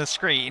put it on the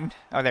screen.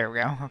 Oh, there we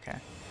go. Okay.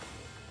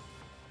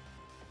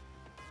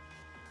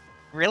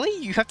 Really?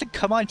 You have to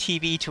come on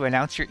TV to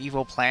announce your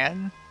evil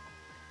plan?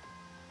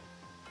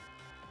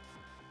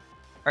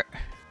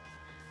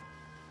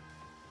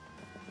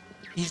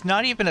 He's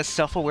not even a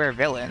self-aware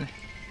villain.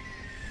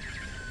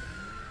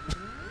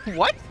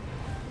 What?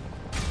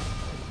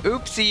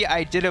 Oopsie,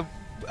 I did a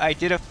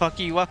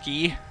fucky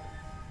wucky.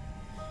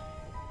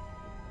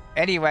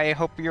 Anyway,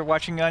 hope you're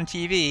watching on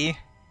TV.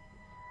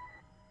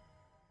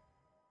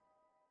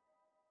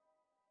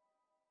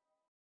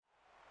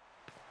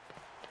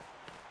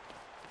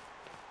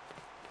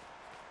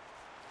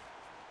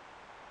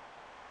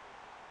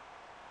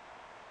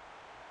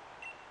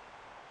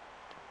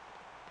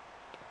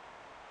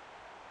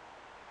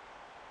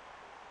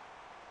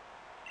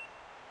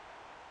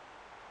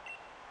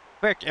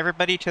 Quick,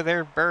 everybody to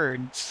their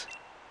birds.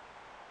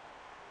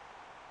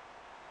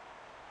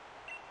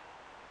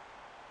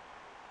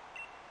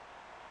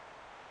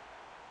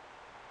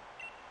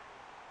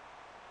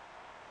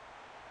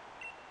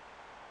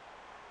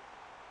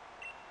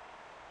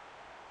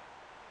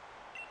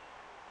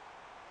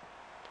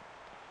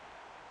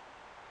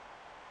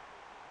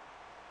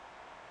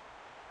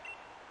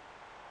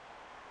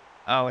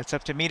 Oh, it's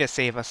up to me to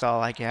save us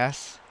all, I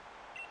guess.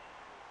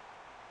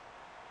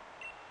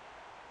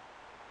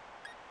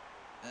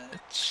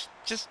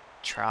 Just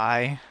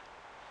try.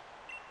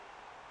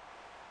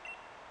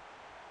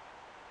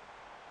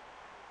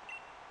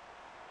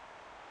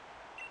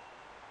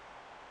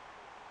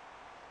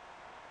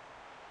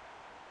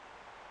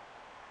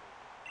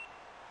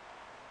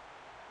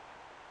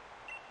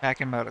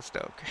 Back in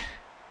Motostoke.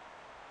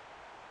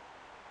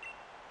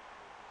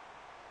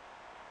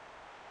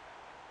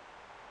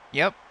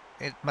 Yep,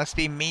 it must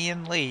be me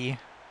and Lee.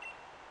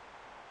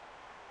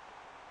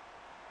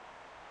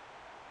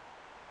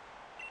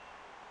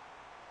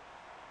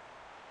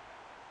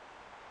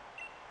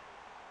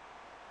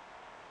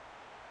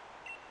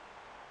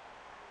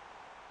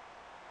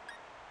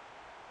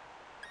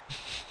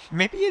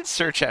 Maybe it's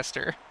Sir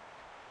Chester.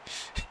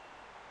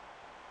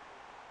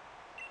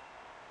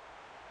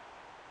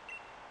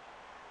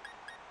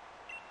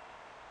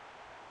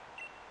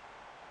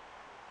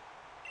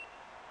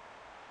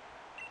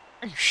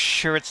 Are you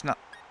sure it's not?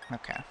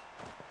 Okay.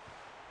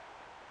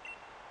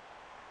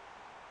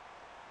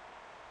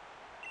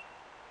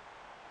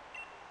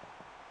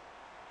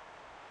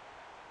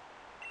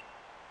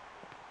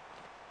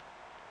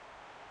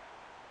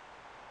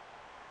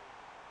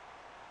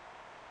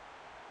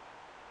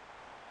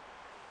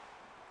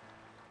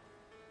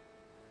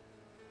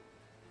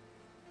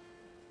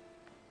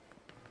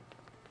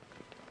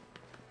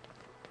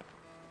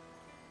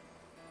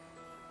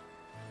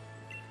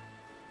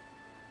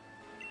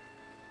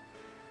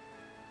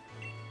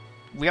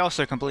 We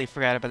also completely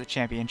forgot about the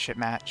championship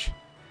match.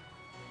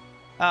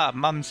 Ah,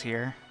 Mum's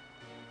here.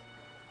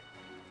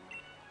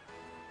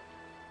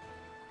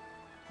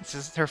 This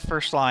is her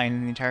first line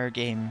in the entire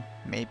game,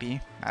 maybe.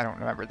 I don't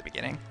remember the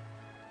beginning.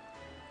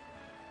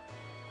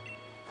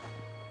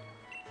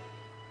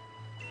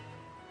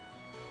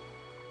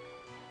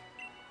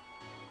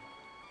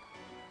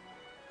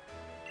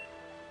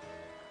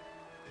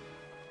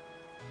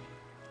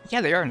 Yeah,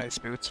 they are nice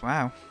boots,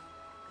 wow.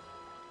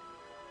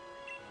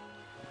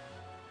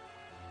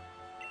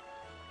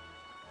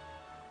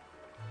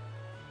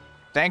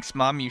 Thanks,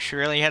 Mom. You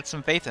surely had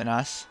some faith in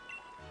us.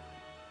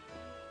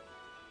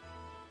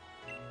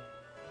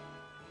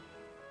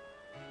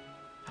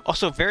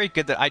 Also, very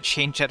good that I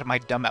changed out of my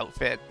dumb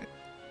outfit.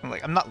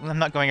 I'm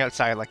not going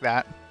outside like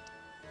that.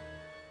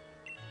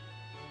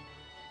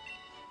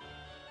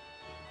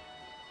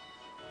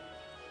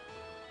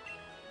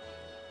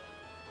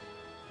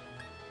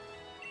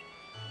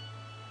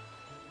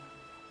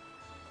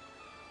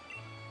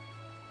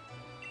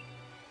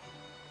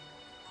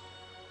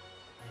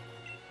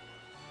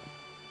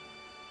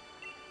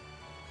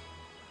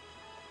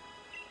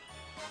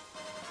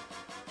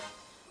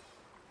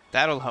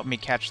 That'll help me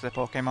catch the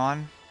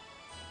Pokémon.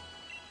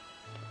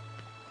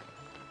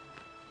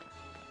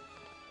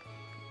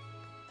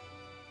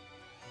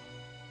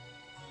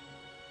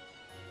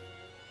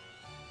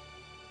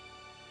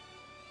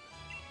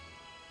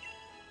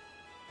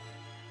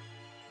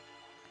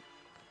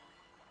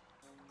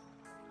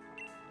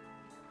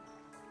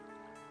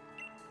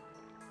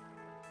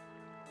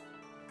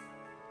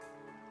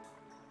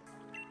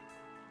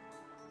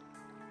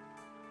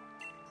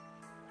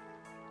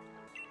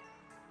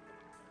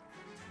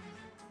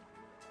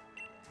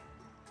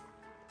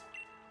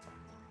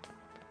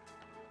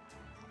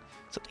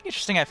 Something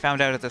interesting I found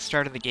out at the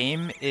start of the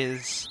game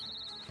is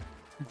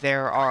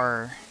there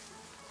are,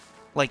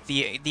 like,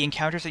 the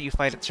encounters that you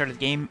fight at the start of the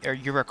game,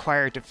 you're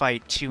required to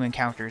fight 2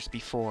 encounters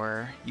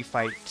before you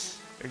fight,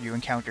 or you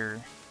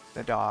encounter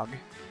the dog.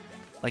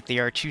 Like, they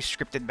are 2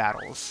 scripted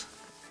battles.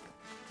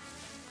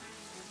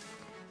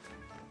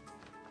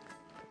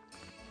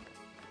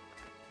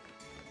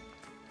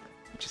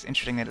 Which is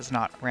interesting that it's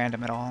not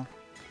random at all.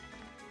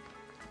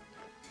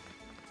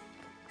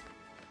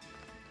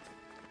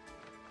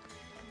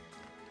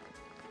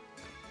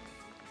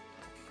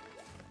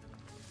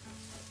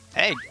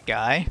 Hey,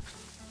 guy.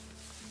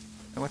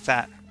 What's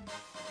that?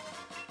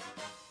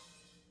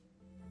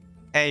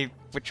 Hey,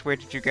 which way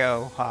did you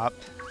go, Hop?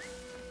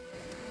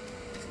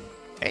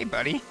 Hey,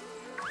 buddy.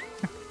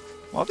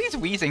 Well, these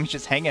Weezings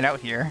just hanging out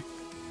here.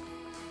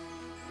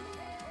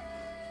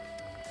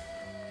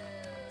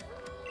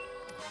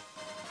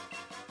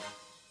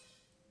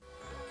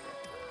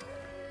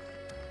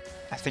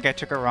 I think I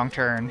took a wrong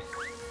turn.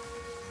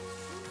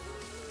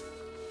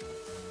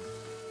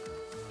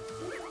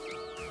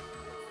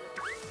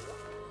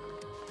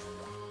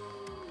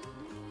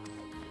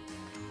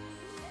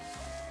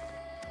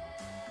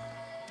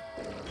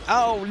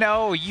 Oh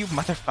no, you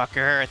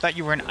motherfucker! I thought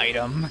you were an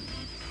item.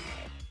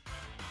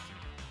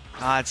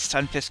 God,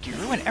 Stunfisk, you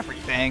ruin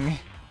everything.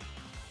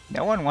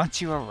 No one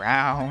wants you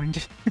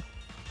around.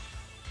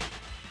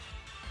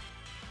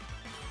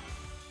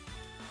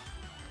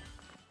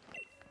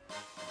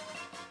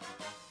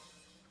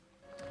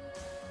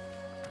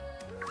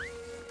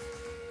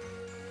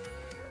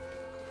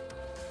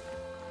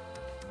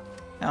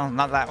 No,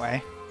 not that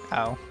way.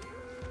 Oh.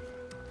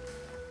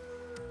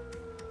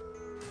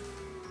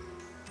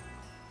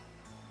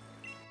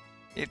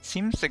 It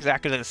seems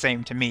exactly the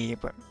same to me,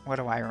 but what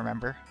do I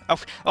remember? Oh,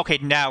 okay,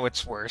 now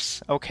it's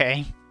worse.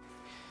 Okay.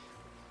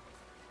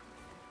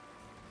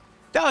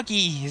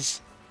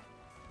 Doggies!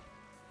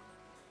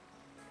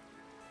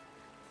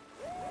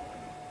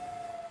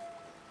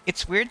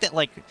 It's weird that,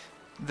 like,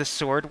 the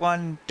sword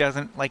one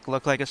doesn't, like,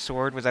 look like a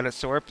sword without a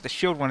sword, but the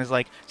shield one is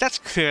like, that's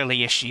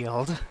clearly a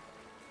shield.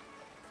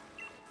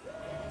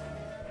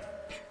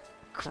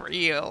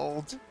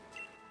 Creeled.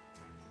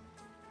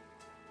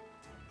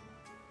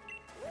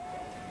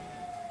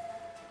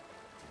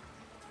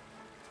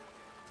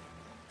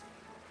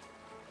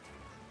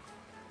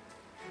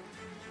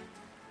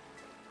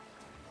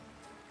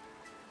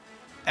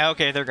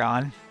 Okay, they're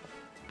gone.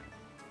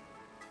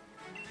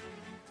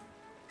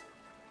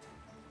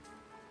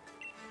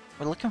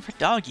 We're looking for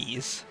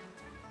doggies.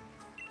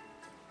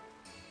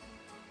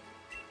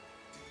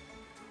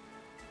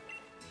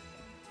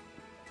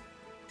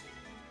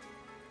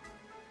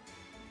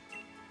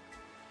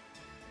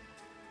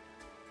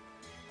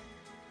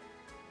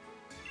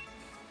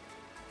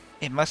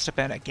 It must have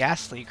been a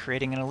Ghastly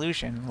creating an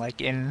illusion, like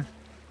in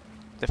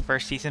the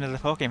first season of the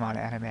Pokémon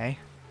anime.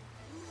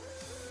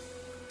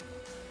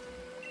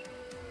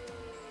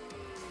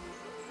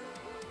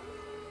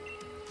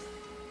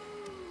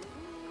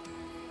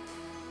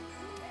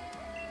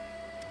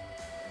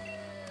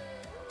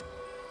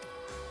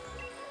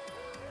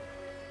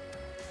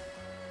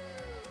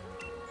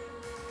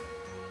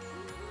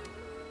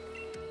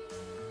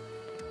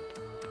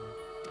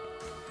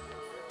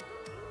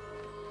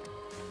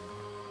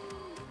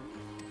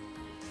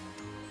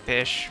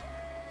 Fish.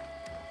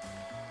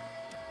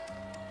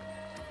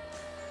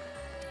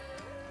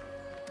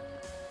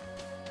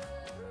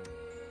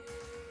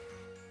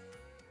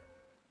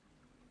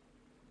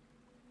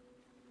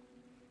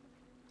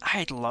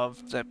 I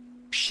love the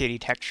shitty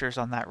textures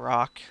on that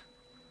rock.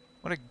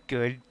 What a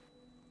good,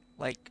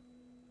 like...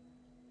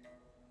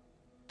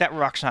 That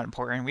rock's not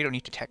important, we don't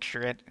need to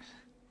texture it.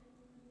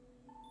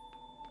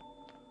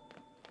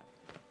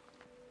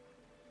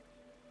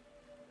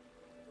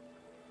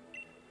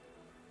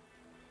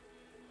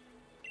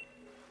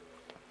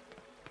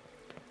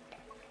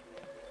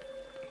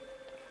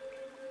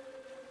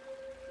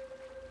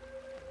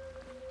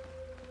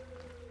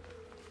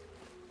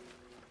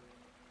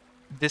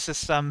 This is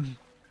some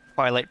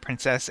Twilight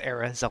Princess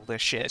era Zelda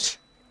shit.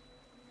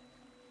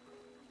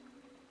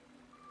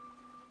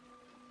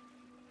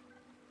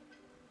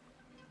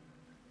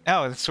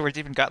 Oh, the sword's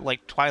even got,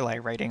 like,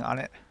 Twilight writing on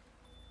it.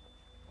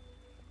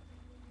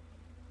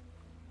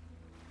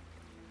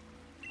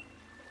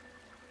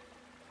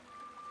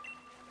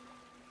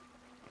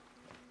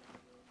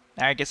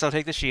 I guess I'll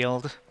take the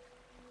shield.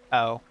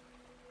 Oh.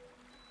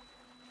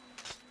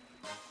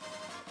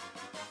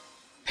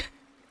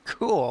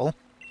 Cool.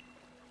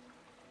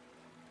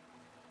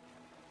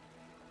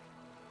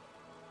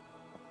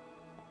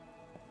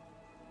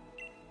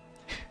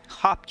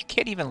 Hop, you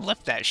can't even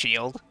lift that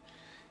shield.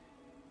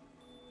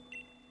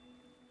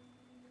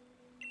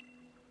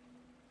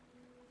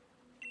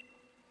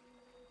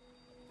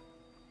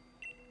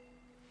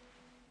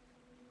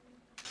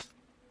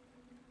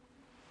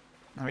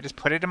 Let me just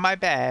put it in my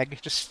bag.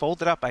 Just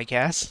fold it up, I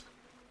guess.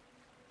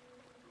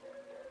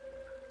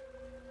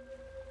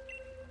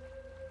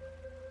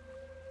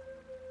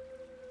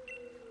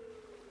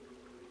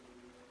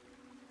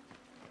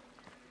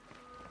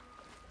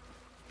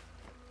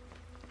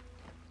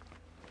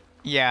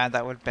 Yeah,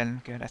 that would have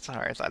been good. I thought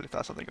I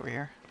thought something over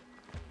here.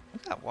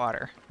 Look at that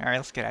water. Alright,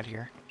 let's get out of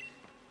here.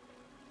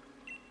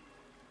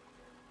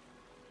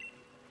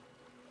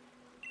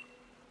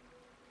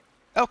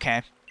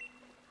 Okay.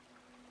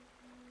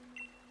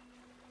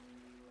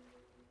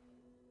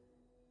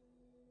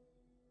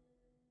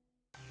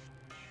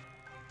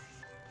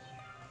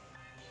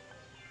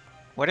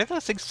 What are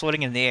those things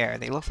floating in the air?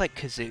 They look like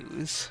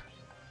kazoos.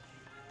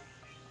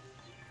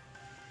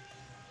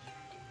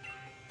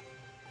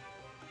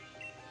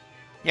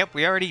 Yep,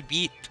 we already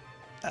beat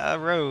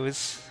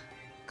Rose.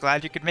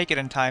 Glad you could make it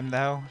in time,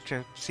 though,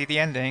 to see the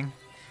ending.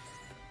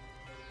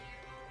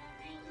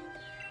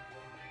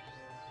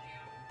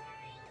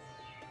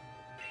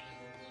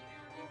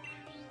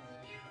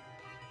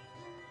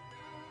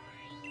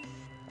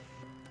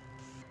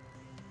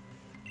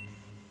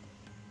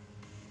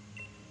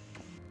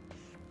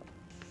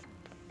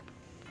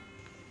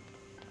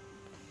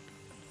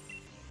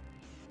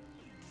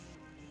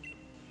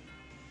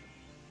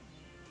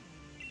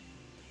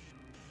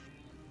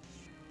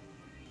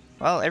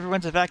 Well,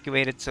 everyone's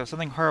evacuated, so if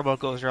something horrible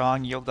goes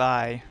wrong, you'll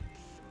die.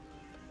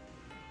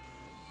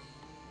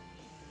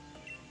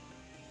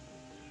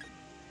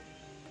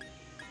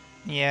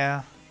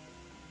 Yeah.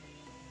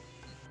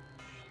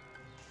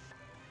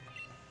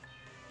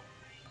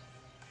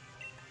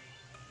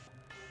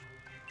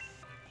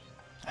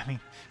 I mean,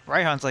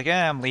 Raihan's like,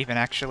 I'm leaving,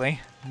 actually.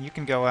 You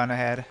can go on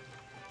ahead.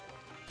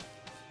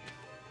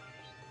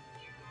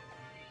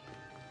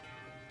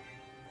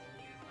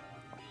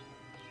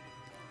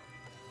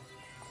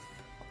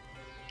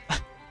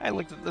 I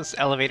looked at this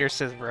elevator,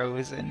 says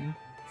Rose in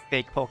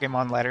fake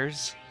Pokemon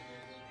letters.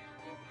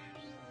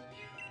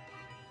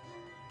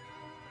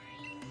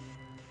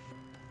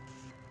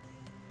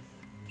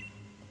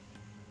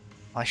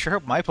 Well, I sure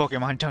hope my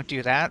Pokemon don't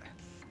do that.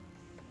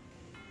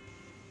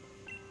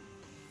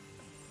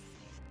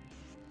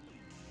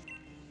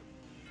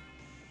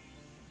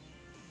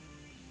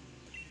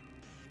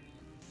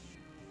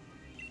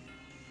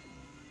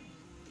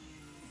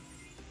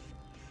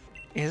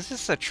 Is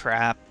this a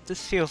trap?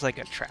 This feels like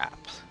a trap.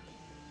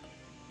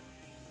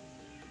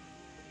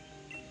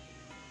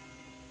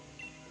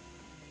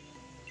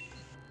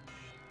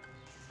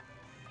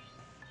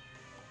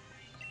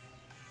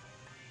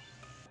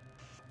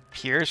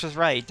 Piers was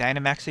right,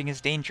 Dynamaxing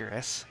is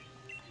dangerous.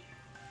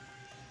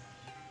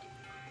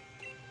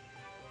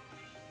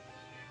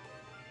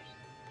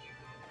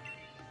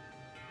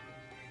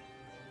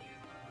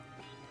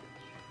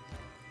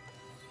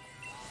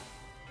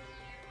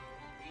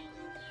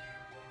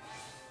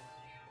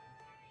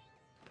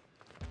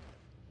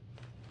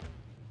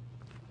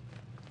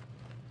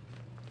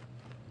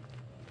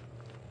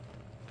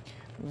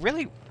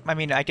 Really, I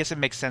mean, I guess it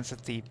makes sense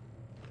that the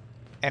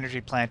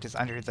energy plant is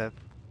under the...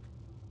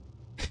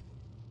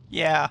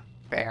 Yeah,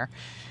 fair.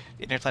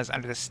 The energy plant is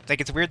under this...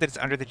 Like, it's weird that it's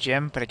under the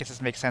gym, but I guess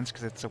this makes sense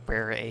because it's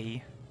where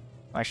a...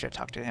 Oh, I should have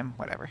talked to him,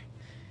 whatever.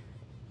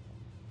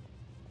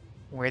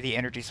 Where the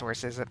energy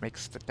source is that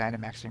makes the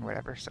Dynamaxing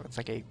whatever, so it's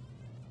like a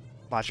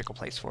logical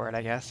place for it,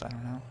 I guess. I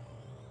don't know.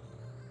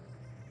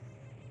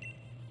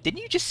 Didn't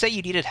you just say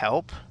you needed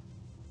help?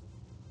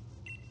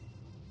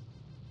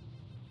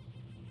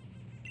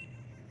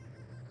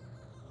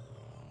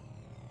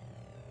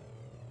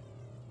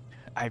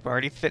 I've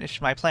already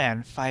finished my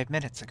plan 5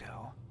 minutes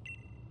ago.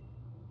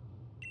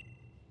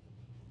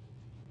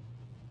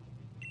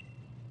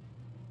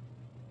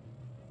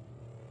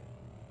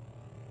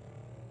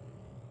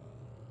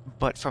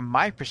 But from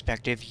my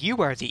perspective,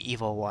 you are the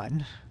evil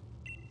one.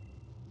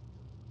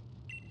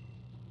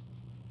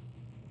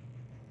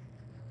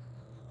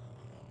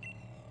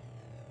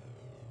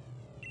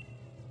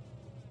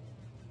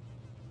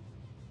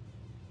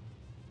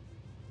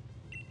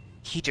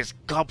 He just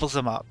gobbles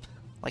them up.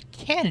 Like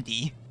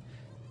candy.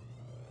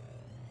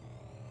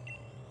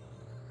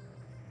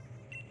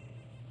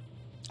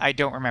 I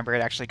don't remember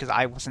it actually, because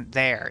I wasn't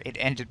there. It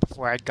ended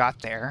before I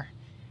got there.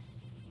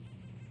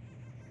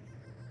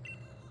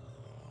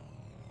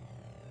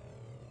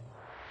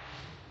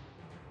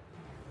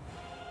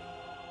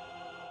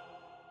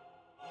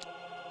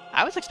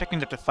 I was expecting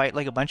them to fight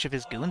like a bunch of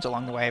his goons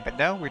along the way, but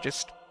no, we're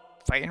just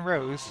fighting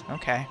Rose.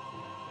 Okay.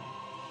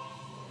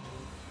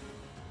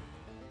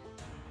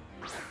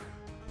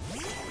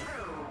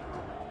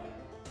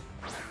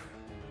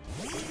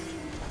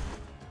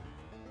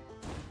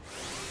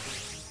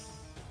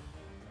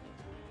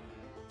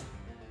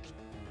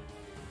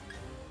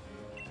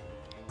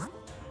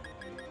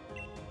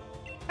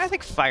 I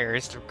think fire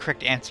is the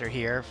correct answer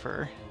here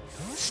for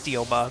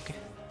Steel Bug.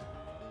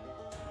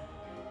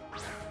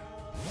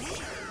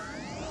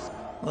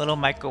 Little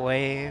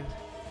microwave.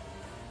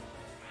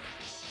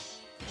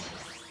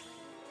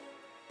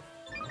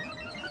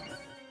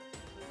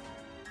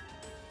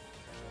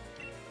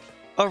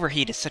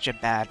 Overheat is such a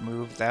bad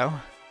move, though.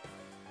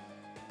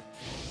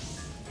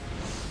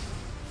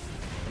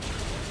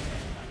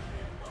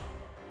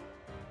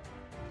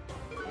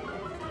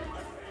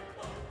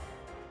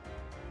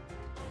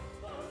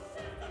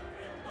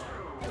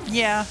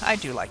 Yeah, I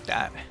do like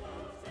that.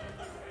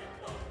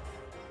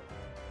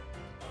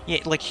 Yeah,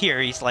 like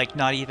here, he's like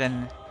not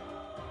even...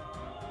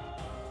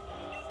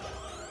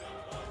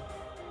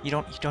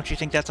 Don't you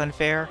think that's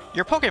unfair?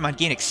 Your Pokemon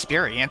gain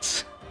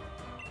experience.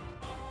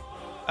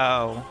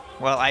 Oh,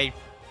 well, I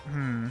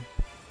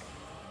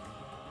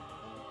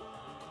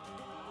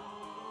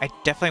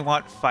definitely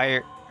want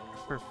fire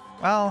for...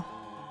 Well...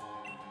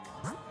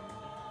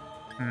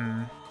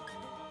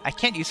 I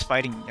can't use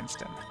fighting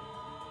against him.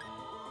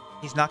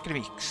 He's not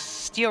going to be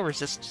steel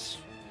resist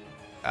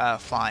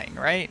flying,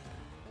 right?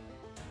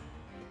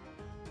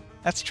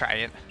 Let's try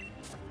it.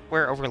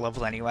 We're over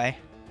leveled anyway.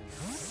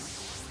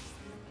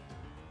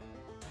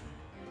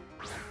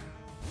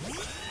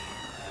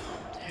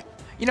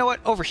 You know what?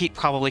 Overheat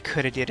probably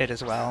could have did it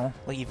as well,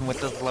 like even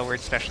with the lowered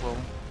special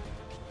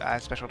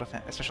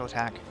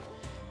attack.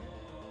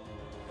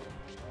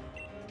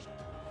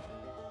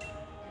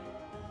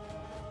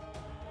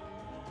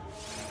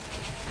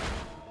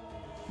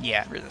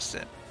 Yeah, resist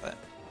it, but...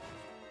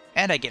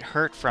 And I get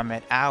hurt from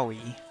it,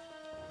 owie.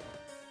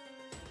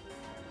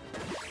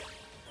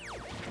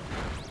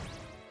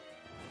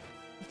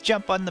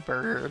 Jump on the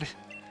bird.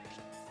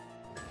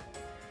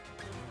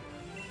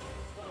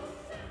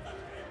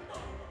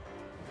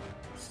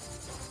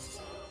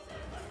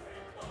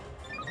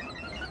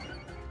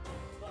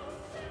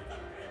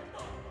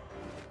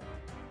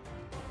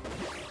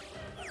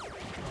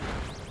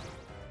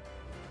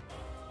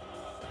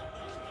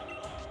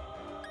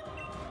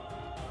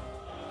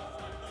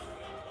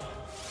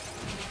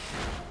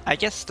 I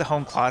guess the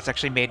home claws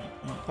actually made...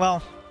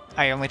 Well,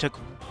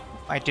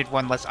 I did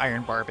one less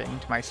iron barbing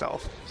to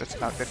myself. That's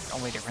about the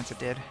only difference it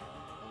did.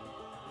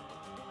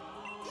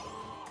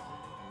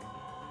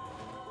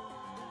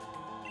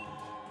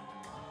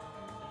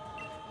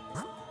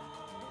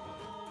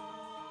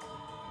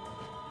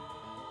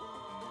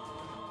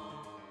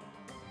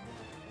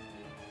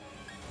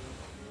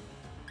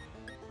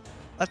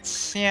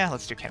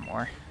 Let's do 10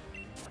 more.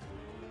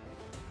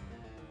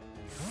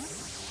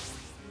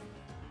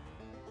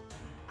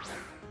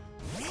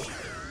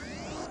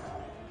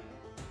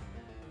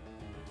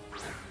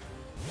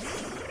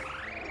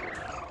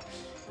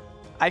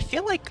 I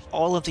feel like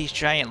all of these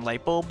giant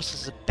light bulbs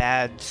is a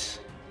bad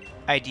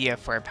idea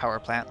for a power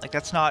plant. Like,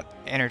 that's not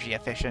energy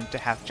efficient to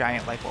have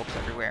giant light bulbs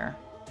everywhere.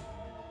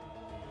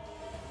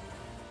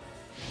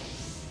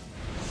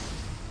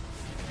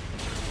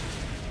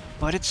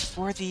 But it's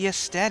for the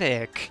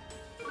aesthetic.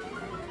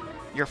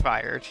 You're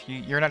fired.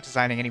 You're not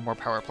designing any more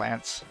power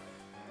plants.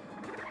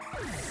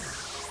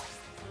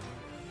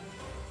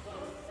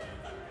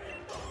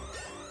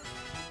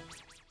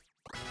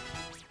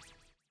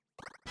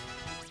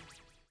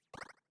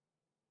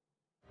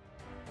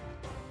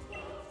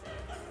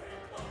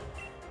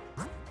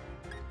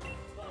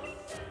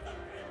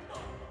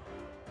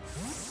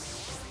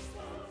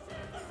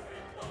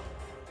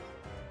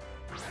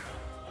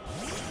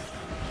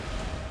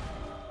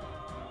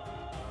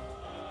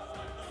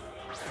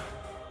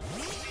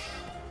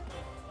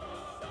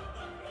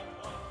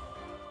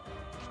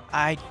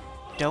 I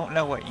don't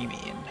know what you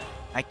mean.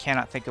 I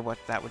cannot think of what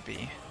that would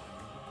be.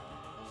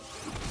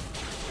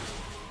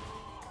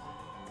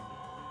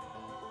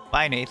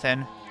 Bye,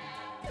 Nathan.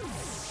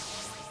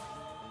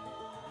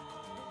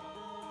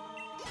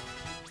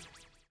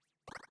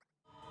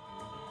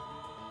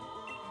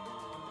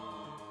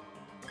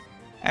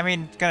 I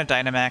mean, it's gonna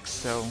Dynamax,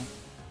 so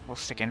we'll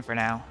stick in for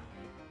now.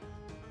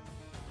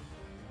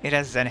 It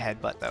has Zen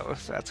Headbutt, though,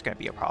 so that's gonna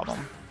be a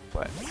problem,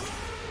 but...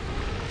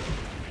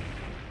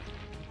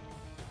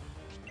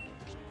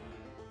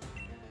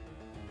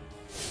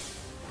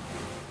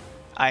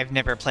 I've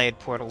never played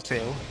Portal 2.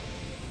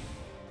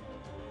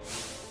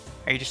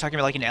 Are you just talking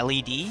about like an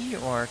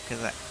LED, or because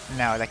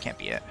no, that can't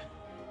be it.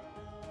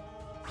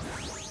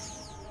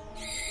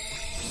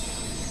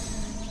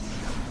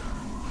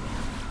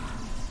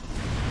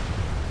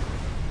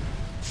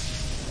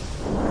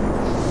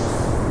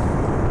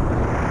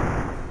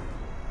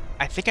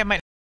 I think I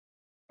might.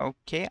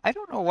 Okay, I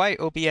don't know why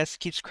OBS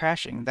keeps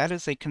crashing. That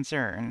is a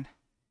concern,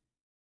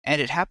 and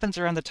it happens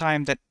around the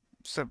time that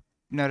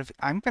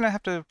I'm gonna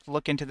have to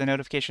look into the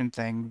notification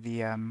thing.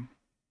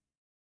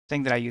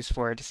 thing that I use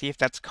for it to see if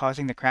that's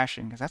causing the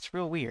crashing, because that's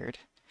real weird.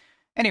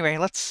 Anyway,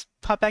 let's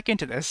pop back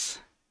into this.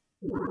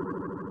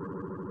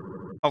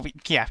 Oh,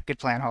 yeah, good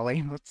plan,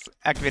 Holly. Let's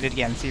activate it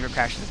again, see if it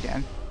crashes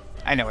again.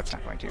 I know it's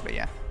not going to, but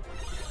yeah.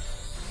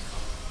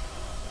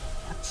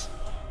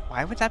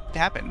 Why would that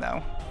happen,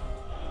 though?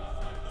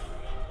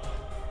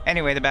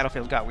 Anyway, the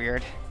battlefield got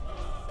weird.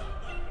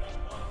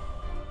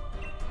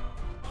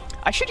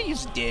 I should have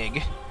used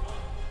Dig.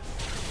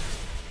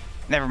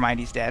 Never mind,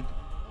 he's dead.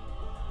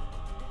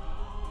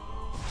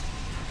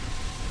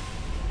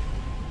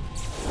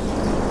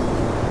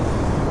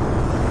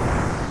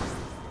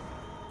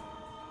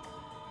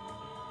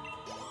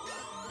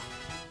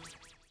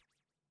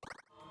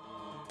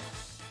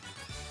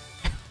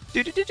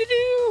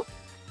 Do-do-do-do-do!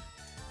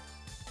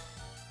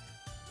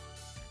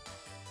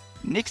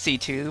 Nixie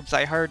tubes,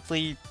 I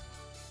hardly...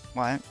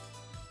 What?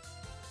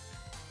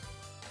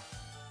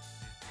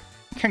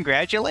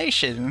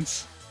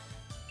 Congratulations!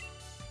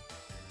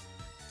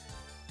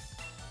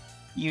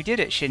 You did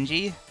it,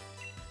 Shinji.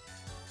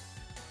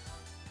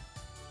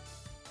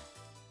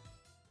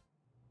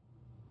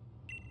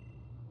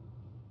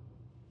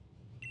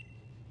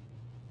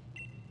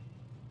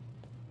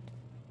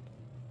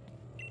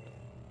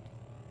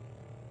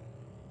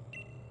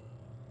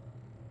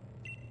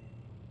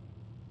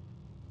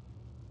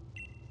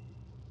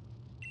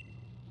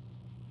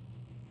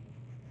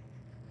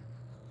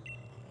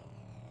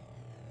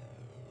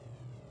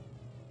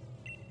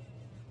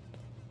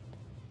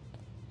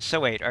 So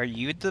wait, are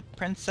you the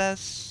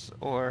princess,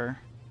 or...?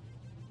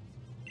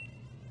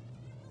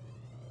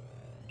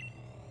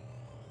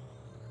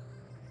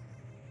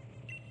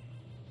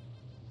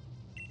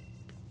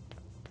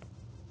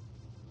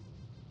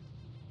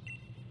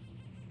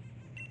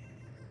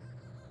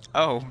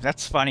 Oh,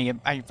 that's funny.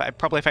 I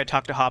probably, if I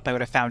talked to Hop, I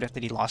would have found out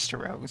that he lost to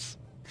Rose.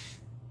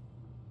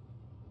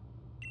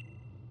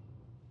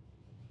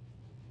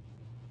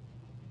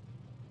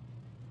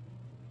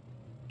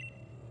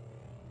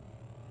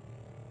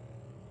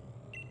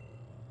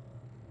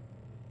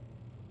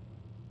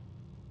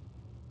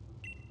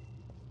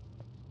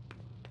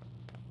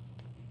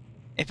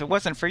 If it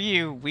wasn't for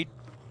you, we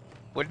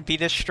wouldn't be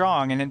this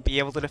strong and be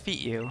able to defeat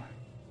you.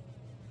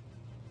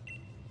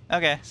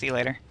 Okay, see you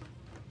later.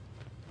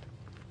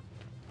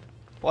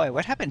 Boy,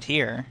 what happened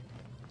here?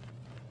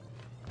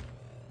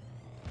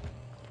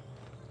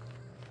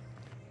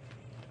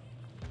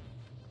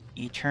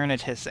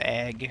 Eternatus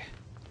egg.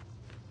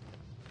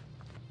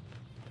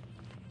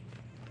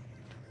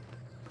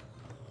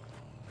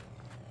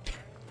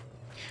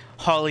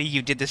 Holly,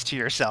 you did this to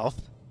yourself.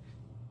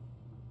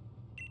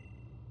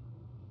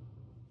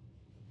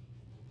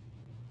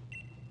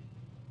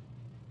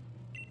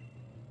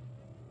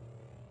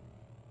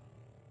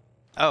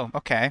 Oh,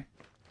 okay.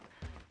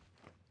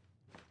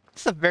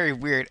 This is a very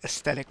weird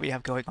aesthetic we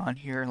have going on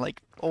here,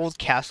 like old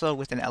castle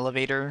with an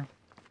elevator.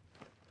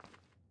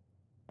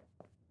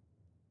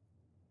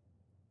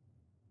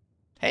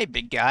 Hey,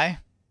 big guy.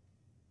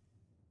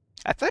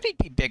 I thought he'd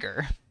be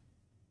bigger.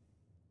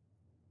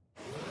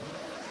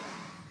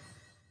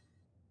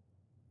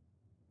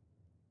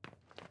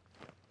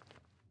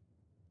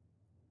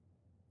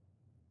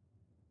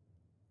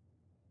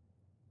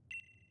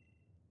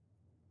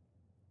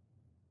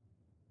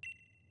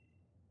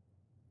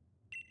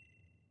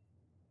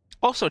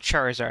 Also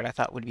Charizard I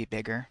thought would be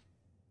bigger.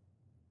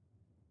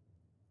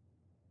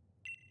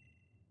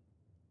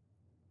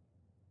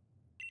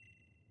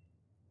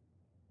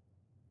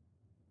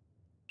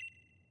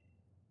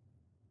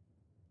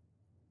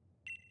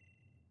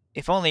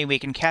 If only we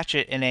can catch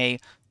it in a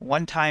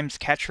 1x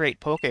catch rate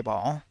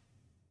Pokeball.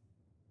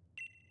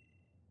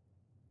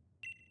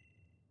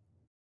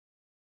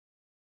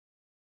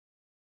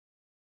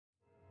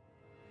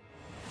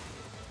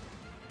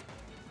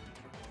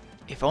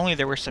 If only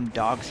there were some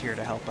dogs here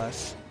to help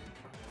us.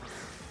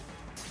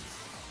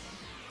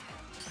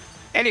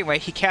 Anyway,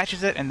 he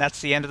catches it, and that's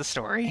the end of the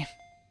story.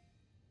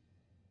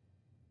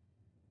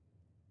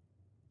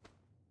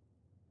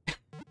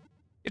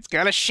 It's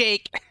gonna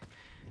shake!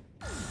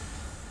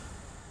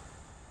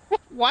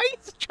 Why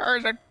is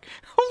Charizard...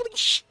 Holy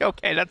shit!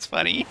 Okay, that's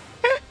funny.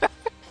 The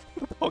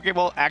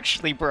Pokeball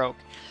actually broke.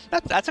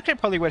 That's actually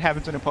probably what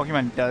happens when a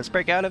Pokemon does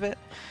break out of it,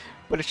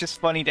 but it's just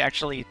funny to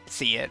actually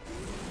see it.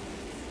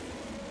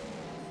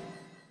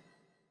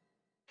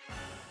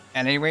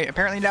 And anyway,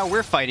 apparently now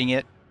we're fighting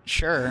it.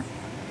 Sure.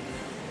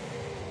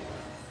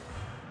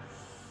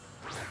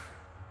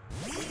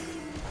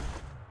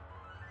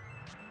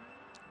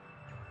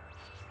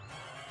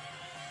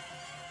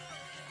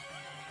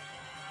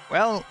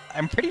 Well,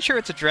 I'm pretty sure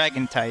it's a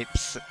dragon type.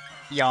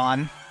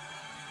 Yawn.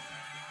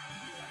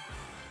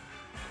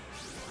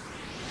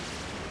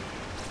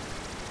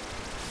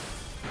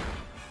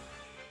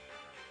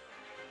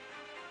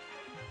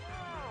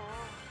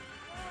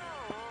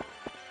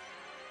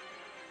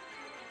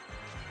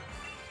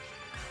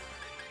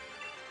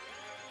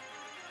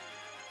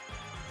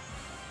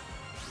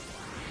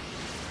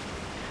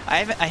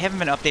 I haven't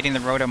been updating the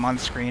Rotom on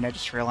screen, I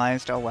just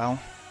realized. Oh well.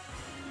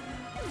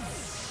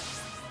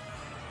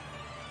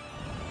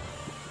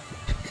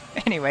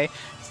 Anyway,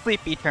 sleep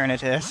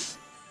Eternatus.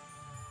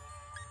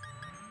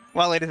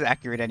 Well, it is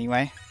accurate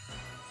anyway.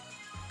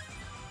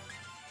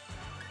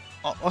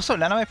 Also,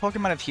 none of my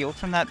Pokemon have healed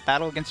from that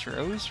battle against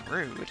Rose?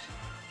 Rude.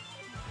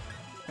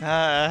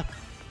 I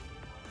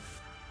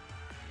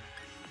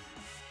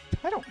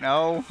don't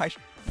know. I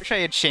wish I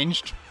had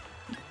changed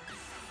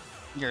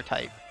your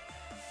type.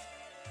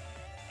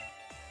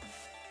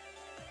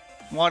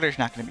 Water's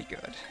not going to be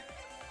good.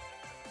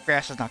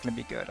 Grass is not going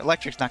to be good.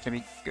 Electric's not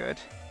going to be good.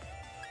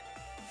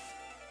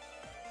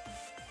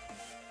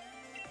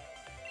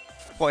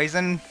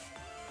 Poison.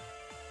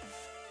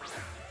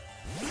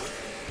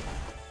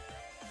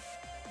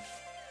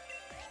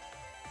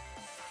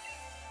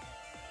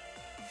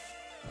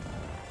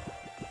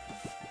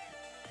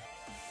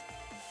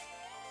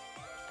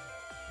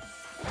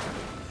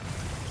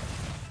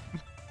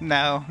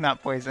 No,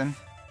 not poison.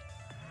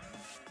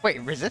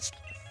 Wait, resist?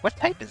 What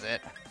type is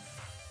it?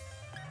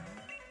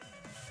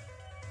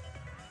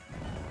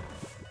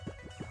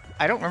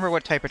 I don't remember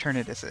what type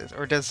Eternatus is.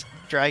 Or does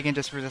Dragon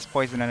just resist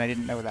poison and I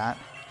didn't know that?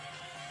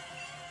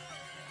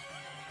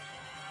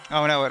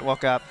 Oh no, it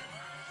woke up.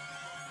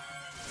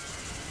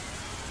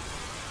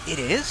 It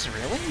is?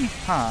 Really?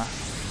 Huh.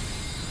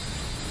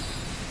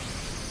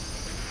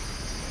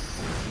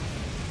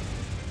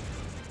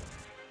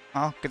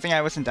 Well, good thing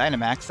I wasn't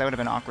Dynamax. That would have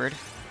been awkward.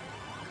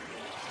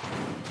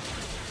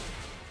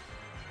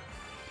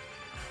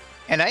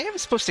 And I am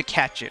supposed to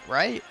catch it,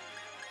 right?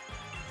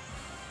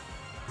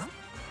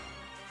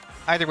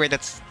 Either way,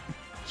 that's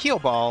Heal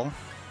Ball.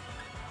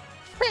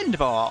 Friend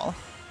Ball.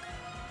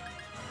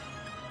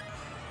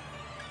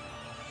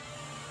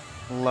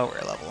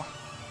 Lower level.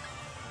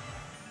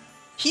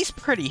 He's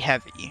pretty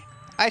heavy.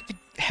 I think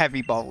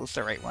Heavy Ball is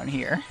the right one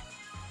here.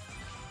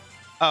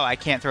 Oh, I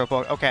can't throw a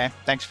ball. Okay,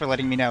 thanks for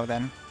letting me know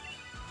then.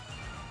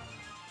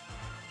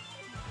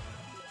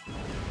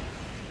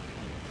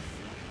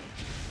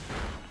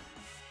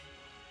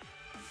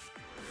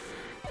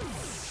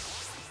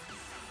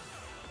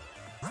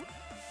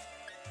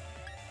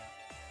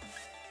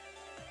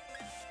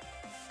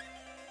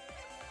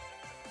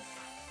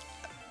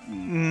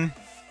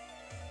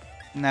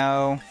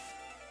 No.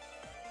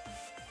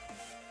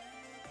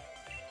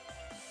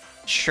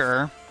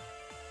 Sure.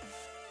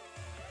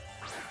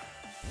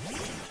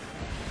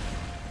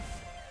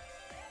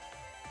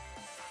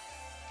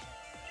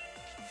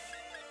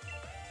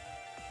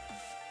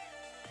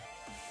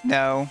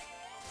 No.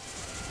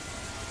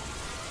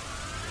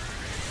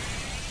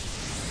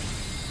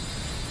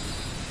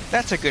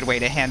 That's a good way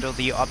to handle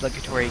the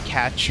obligatory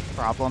catch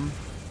problem.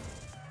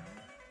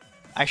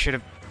 I should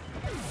have...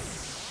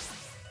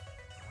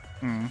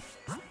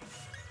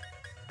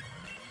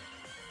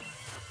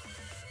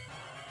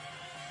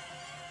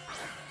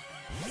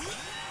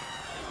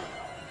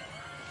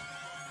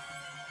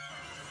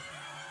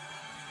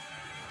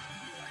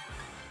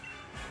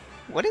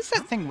 What is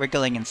that thing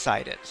wiggling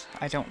inside it?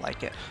 I don't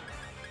like it.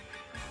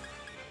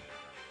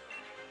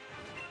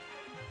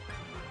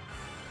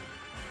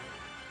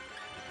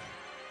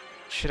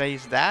 Should I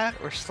use that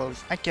or slow?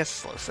 I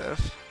guess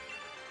Slowsive.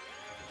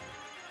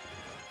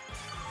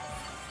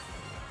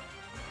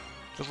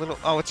 The little...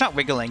 Oh, it's not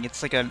wiggling.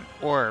 It's like an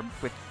orb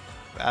with,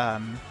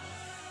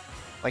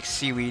 like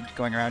seaweed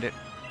going around it.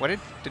 What did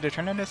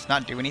Eternatus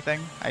not do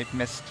anything? I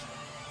missed.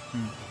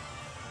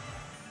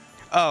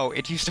 Oh,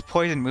 it used a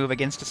poison move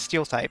against a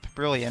steel type.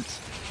 Brilliant.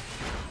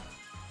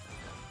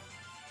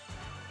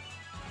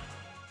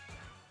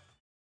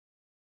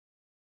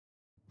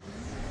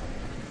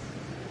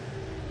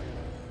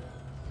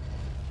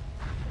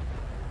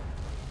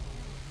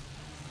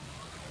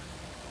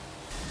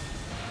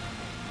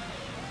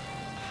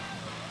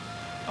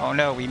 Oh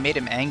no, we made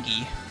him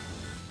angry.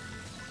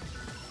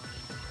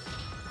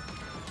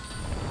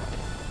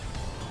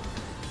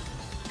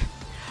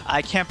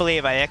 I can't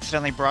believe I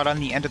accidentally brought on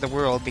the end of the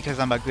world because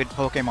I'm a good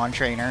Pokémon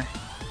trainer.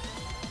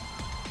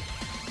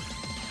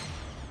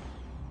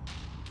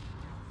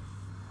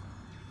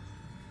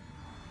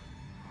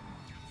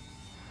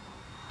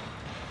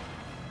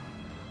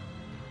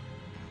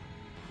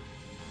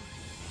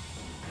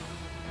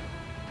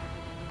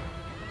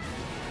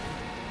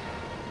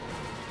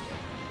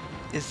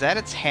 Is that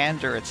its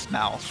hand or its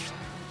mouth?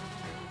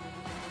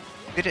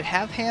 Did it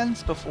have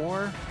hands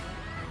before?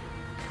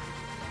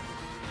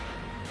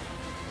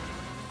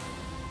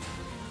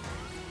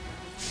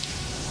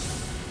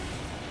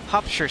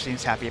 Hop sure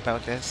seems happy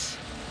about this.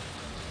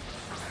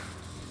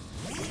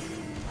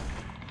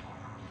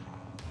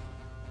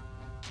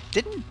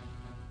 Did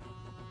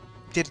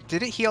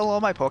it heal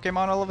all my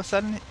Pokemon all of a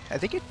sudden? I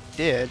think it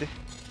did.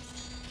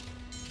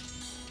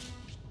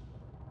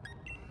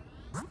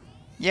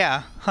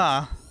 Yeah,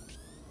 huh.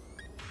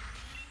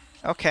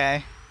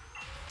 Okay.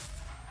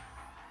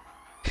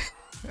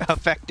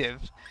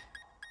 Effective.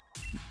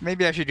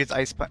 Maybe I should use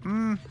Ice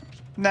Punch.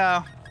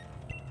 No.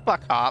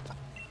 Fuck Hop.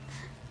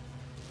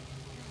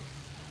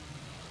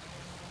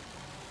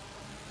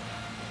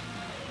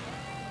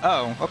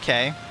 Oh,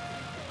 okay.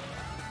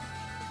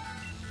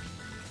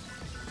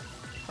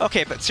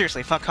 Okay, but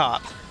seriously, fuck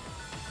Hop.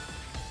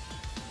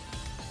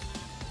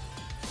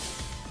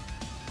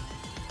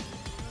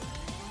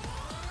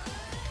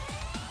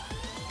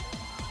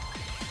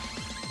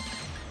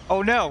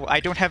 Oh no, I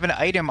don't have an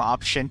item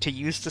option to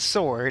use the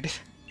sword.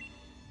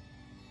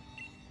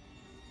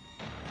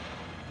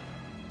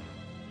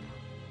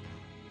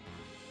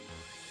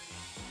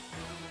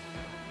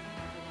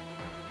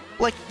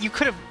 Like, you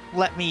could have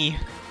let me...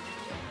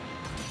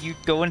 You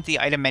go into the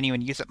item menu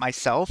and use it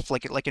myself,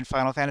 like in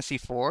Final Fantasy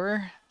IV?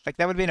 Like,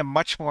 that would have been a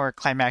much more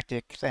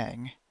climactic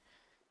thing.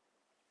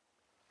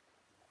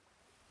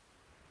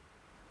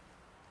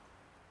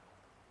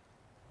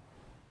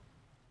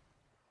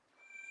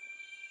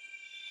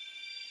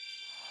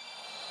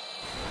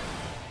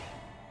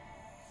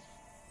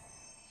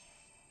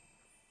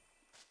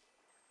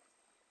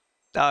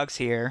 Dog's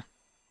here.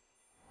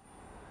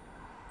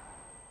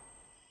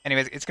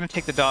 Anyways, it's gonna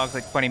take the dogs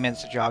like 20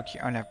 minutes to jog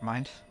here. Oh, never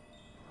mind.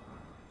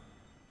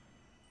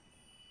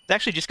 They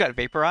actually just got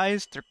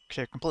vaporized.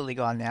 They're completely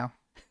gone now.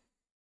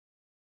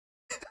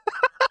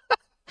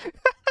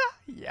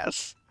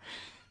 Yes.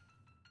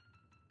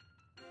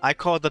 I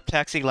called the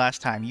taxi last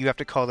time. You have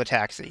to call the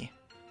taxi.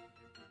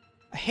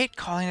 I hate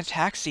calling a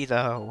taxi,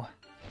 though.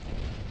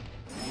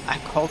 I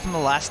called them the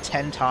last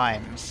 10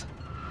 times.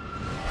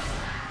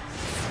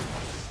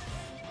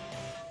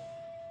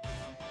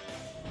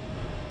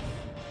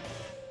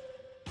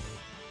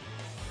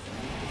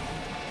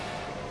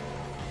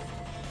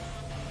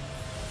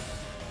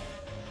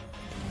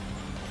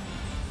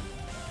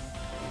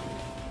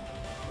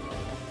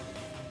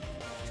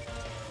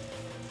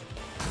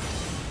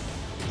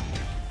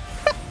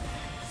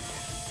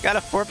 Gotta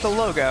fork the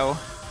logo.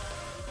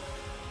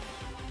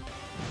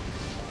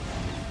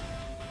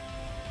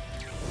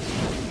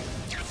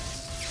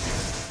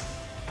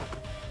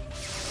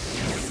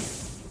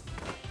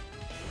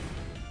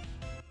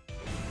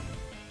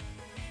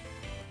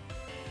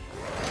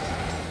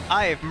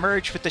 I have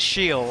merged with the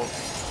shield,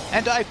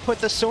 and I put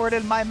the sword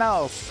in my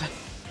mouth.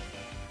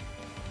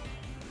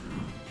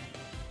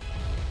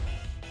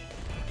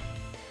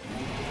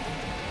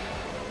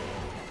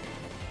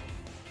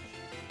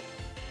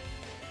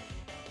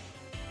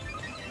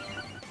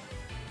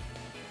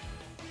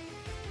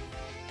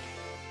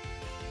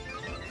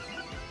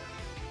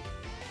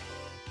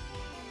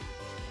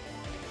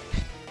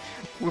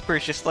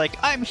 Whooper's just like,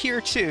 I'm here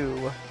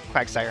too!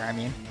 Quagsire, I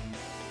mean.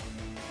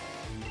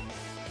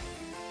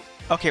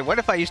 Okay, what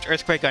if I used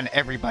Earthquake on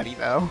everybody,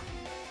 though?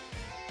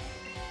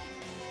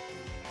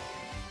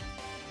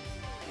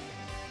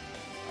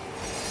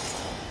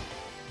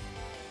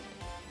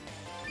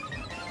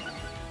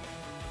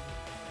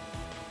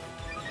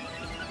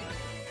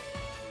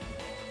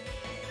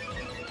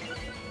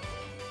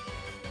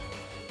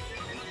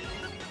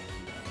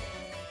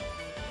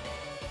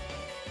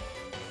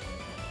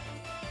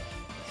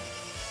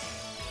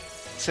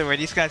 So are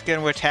these guys going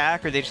to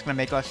attack, or are they just going to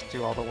make us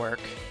do all the work?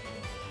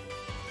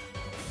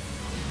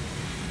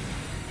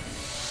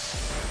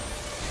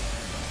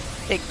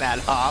 Take that,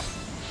 Hop.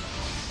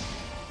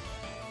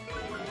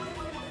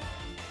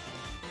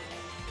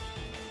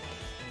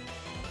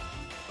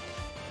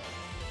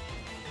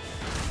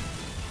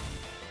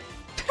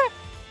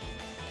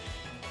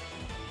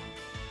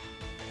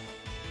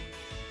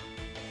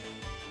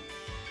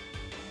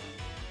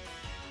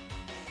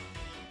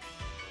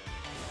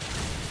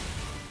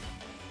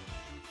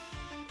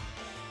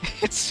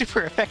 It's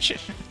super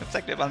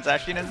effective on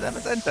Zacian and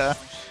Zamazenta.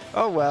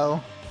 Oh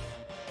well.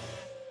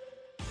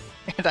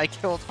 And I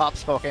killed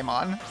Hop's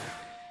Pokémon.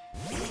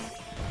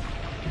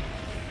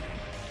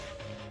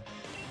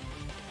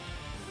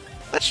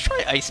 Let's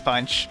try Ice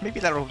Punch. Maybe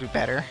that'll do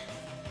better.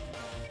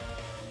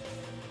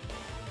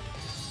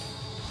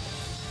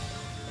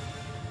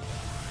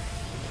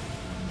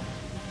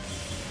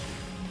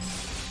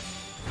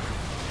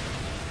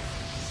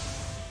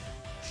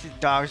 These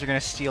dogs are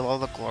gonna steal all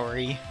the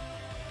glory.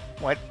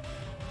 What?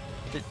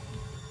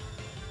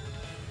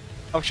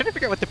 Oh, should I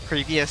figure out what the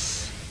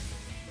previous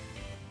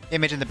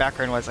image in the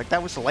background was? Like,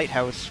 that was the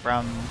lighthouse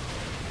from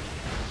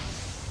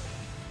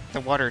the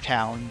water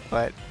town,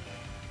 but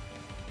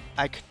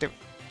I could,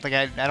 like,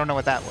 I don't know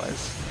what that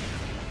was.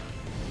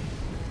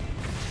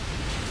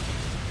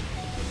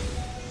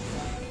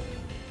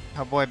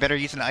 Oh boy, I better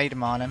use an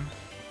item on him.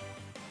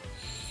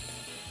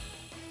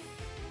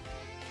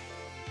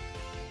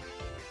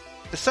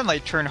 The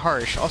sunlight turned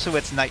harsh, also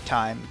it's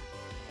nighttime.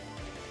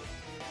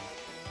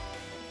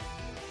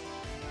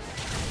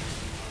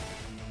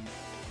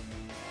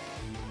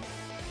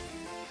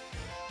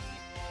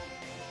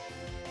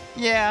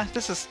 Yeah,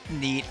 this is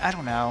neat. I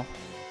don't know.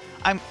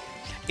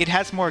 It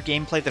has more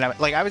gameplay than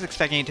I was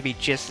expecting it to be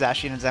just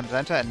Zacian and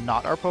Zamazenta and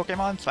not our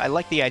Pokemon, so I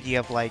like the idea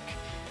of, like,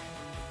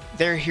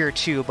 they're here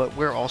too, but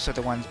we're also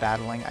the ones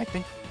battling. I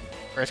think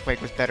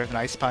Earthquake was better than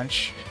Ice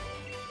Punch.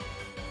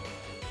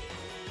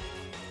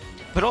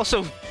 But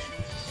also,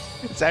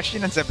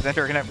 Zacian and Zamazenta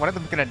are gonna, one of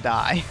them's gonna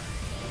die.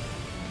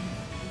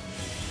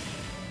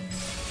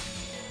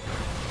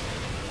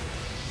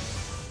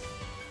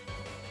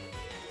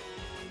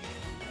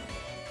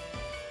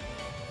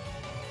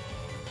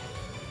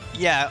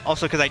 Yeah,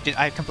 also because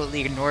I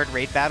completely ignored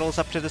raid battles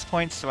up to this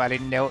point, so I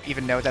didn't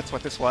even know that's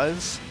what this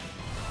was.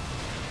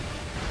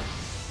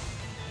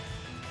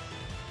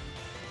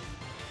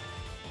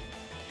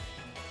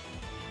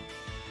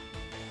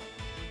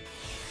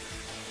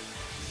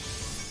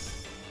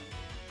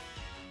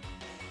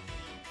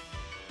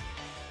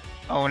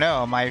 Oh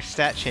no, my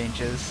stat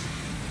changes.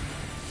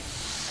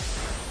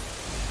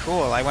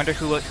 Cool, I wonder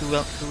who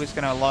is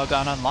gonna log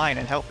on online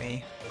and help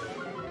me.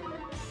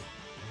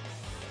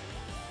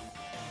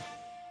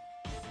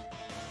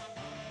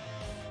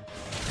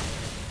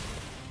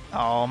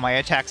 Oh, my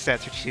attack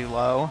stats are too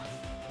low.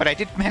 But I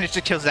did manage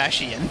to kill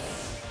Zacian.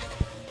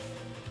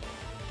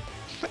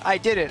 I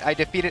did it, I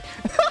defeated...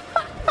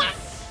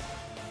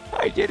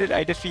 I did it,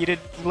 I defeated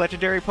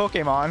legendary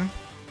Pokémon.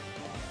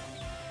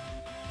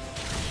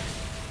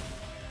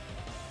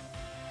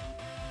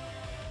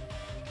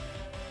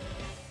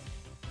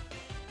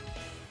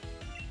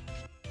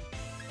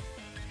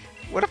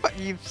 What if I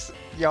use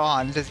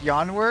Yawn? Does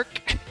Yawn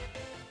work?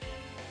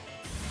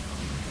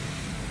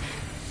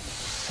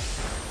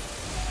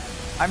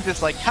 I'm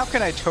just like, how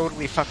can I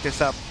totally fuck this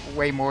up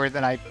way more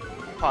than I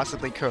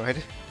possibly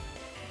could?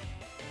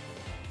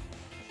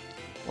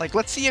 Like,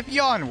 let's see if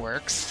Yawn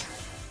works.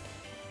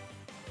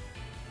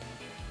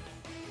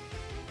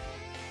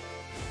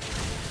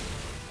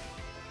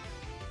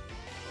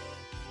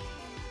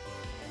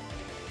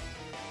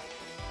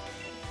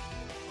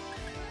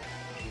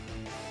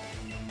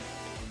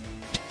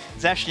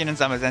 Zacian and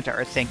Zamazenta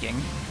are thinking.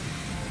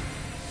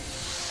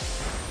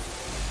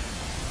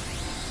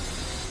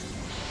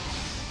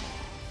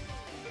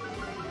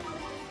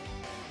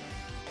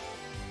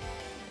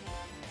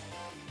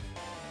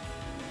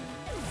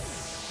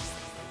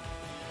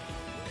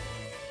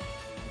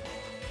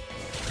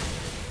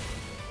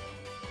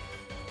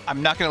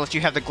 I'm not gonna let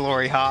you have the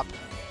glory hop.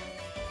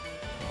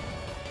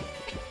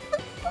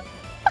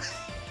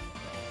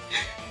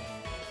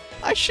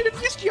 I should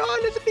have used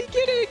Yawn at the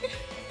beginning!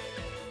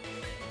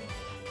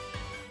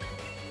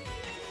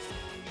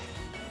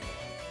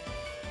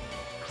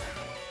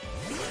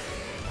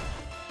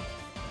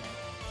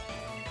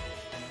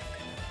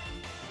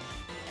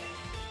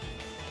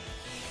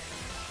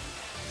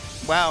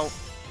 Wow.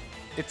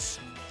 It's...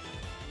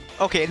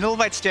 Okay, it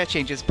nullified stat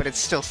changes, but it's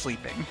still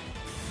sleeping.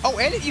 Oh,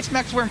 and it eats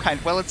max worm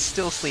kind. Well, it's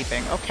still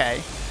sleeping.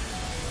 Okay.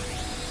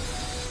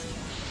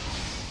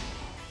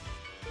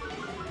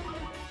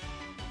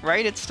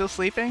 Right? It's still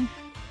sleeping?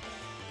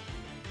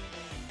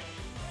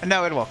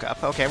 No, it woke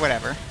up. Okay,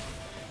 whatever.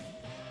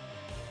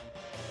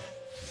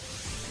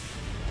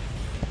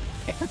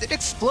 And it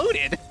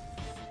exploded!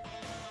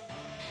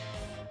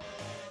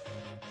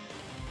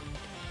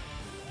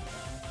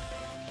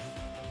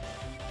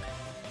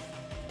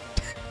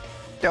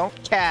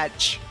 Don't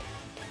catch!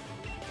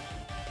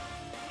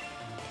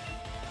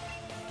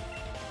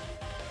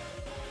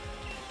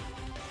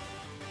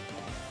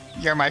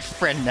 You're my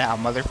friend now,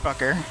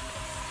 motherfucker.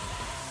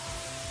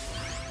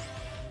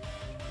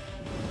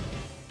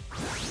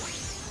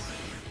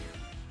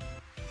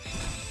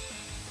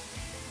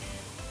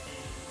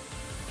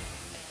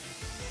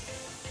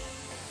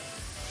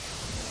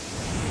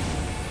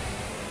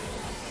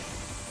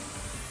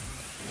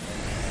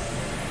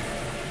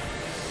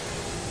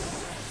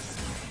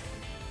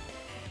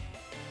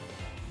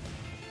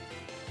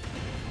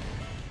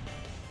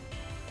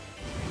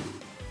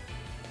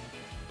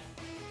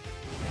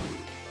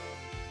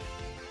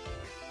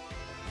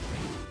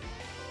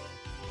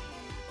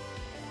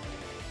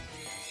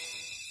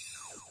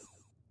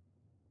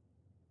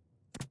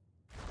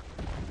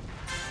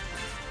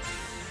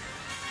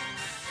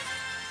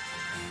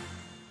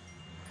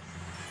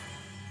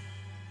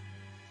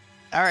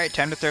 Alright,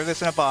 time to throw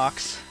this in a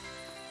box.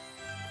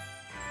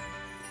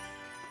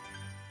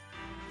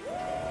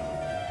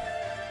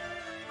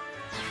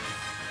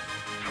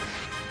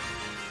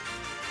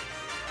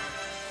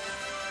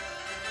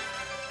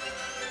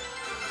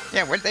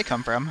 Yeah, where'd they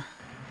come from?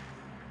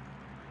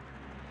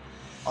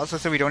 Also,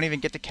 so we don't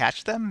even get to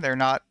catch them? They're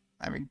not...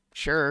 I mean,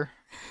 sure.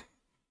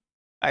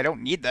 I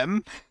don't need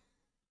them.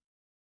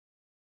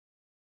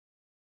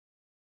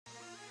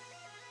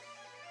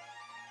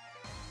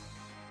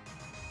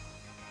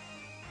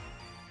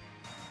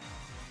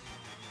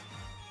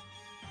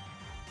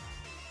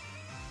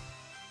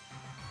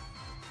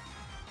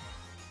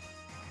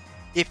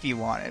 If you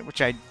want it,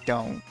 which I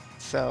don't,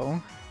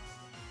 so...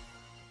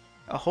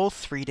 A whole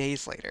 3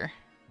 days later.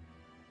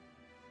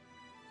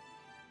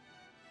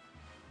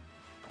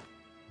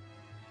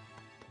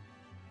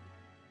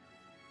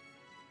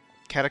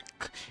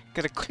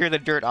 Gotta clear the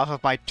dirt off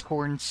of my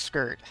torn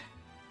skirt.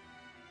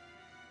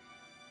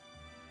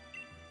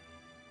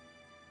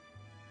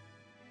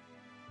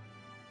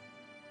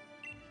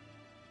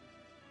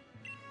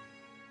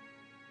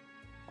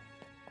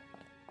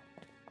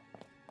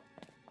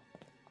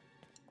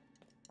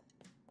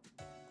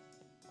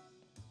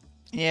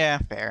 Yeah,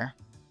 fair.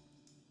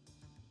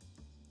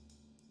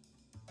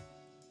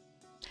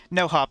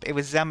 No, Hop, it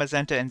was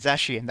Zamazenta and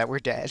Zacian that were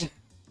dead.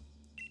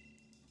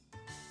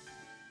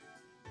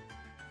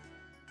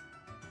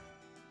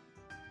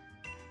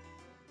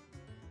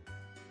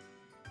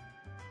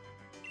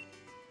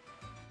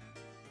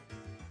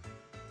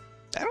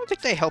 I don't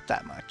think they help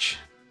that much,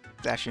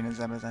 Zacian and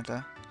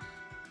Zamazenta.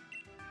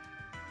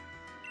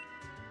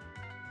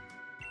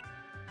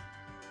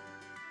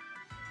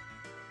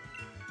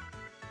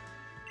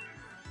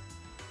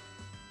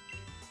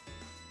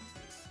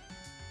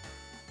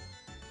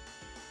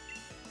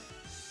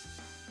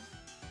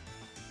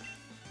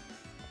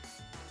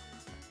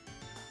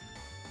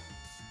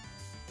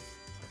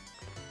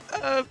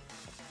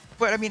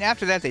 But I mean,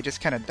 after that, they just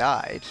kind of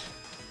died.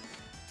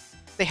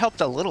 They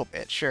helped a little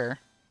bit, sure.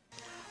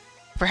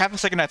 For half a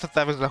second, I thought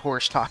that was the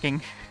horse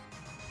talking.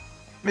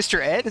 Mr.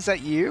 Ed, is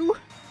that you?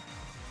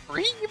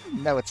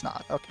 No, it's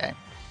not. Okay.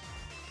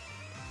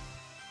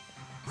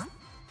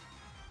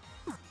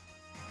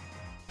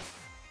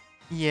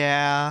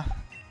 Yeah.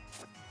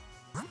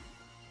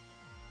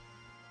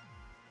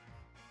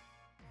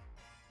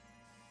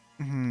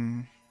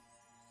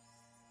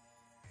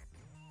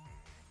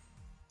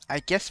 I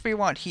guess we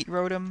want Heat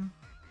Rotom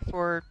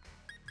for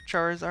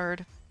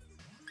Charizard.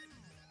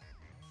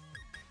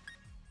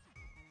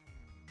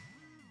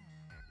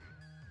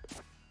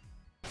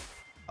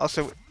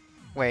 Also,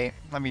 wait,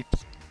 let me...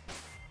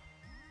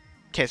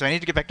 Okay, so I need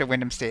to get back to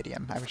Wyndham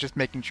Stadium. I was just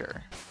making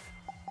sure.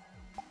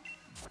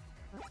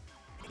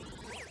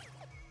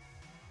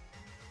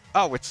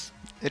 Oh,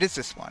 it is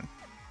this one.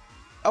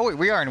 Oh wait,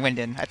 we are in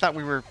Wyndham. I thought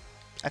we were...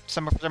 For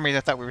some reason I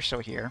thought we were still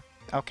here.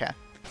 Okay.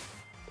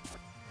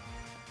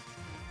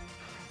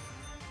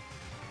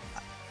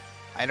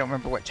 I don't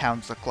remember what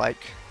towns look like.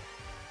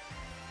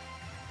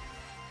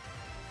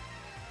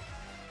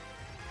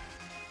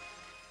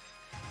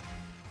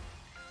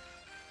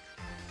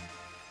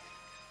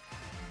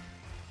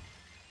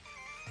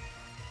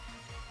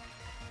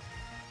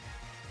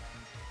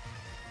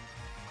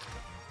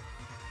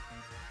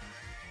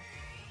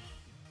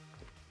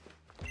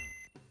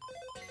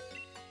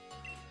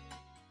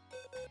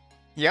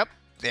 Yep,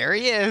 there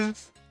he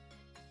is.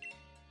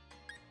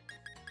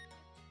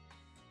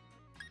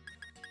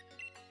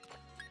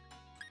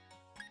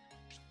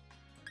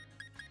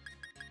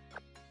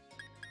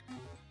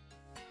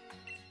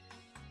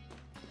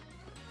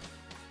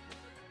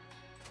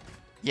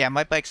 Yeah,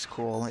 my bike's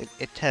cool.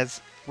 It has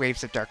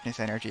waves of darkness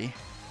energy.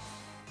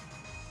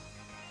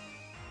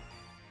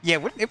 Yeah,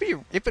 wouldn't it be...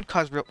 It would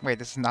cause real... Wait,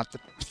 this is not the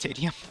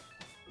stadium.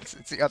 It's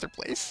the other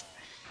place.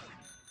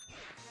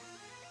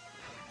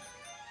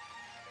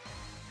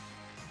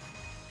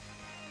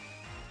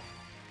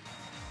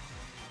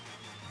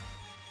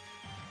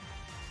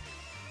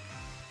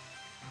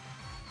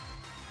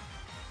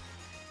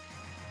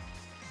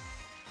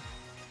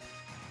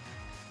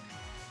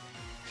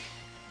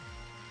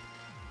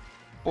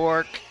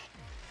 Bork.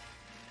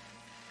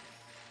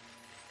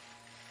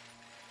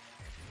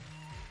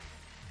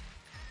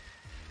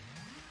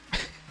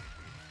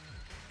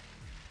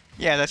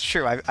 Yeah, that's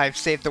true. I've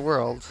saved the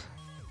world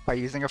by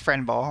using a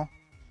friend ball.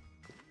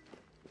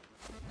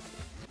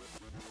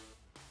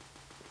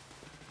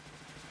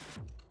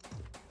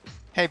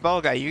 Hey,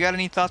 ball guy, you got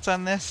any thoughts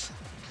on this?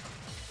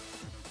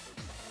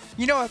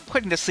 You know what?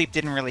 Putting to sleep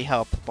didn't really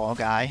help, ball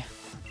guy.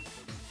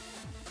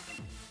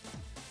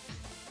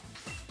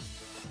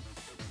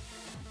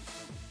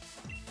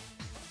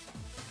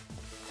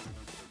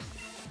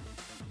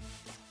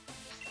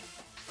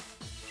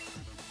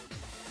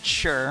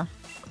 Sure.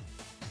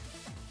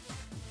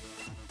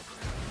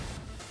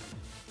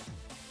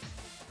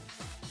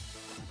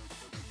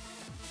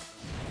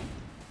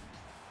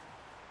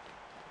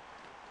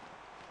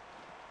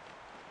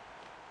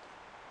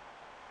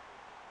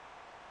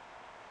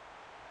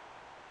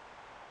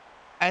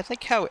 I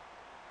like how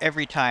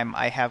every time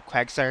I have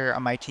Quagsire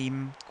on my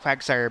team,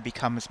 Quagsire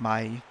becomes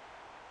my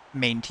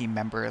main team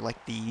member,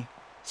 like the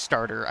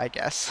starter, I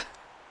guess.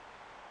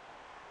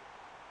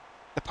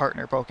 The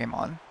partner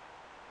Pokemon.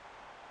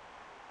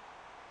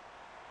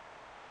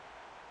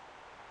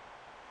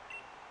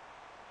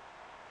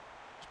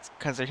 It's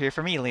because they're here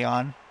for me,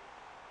 Leon.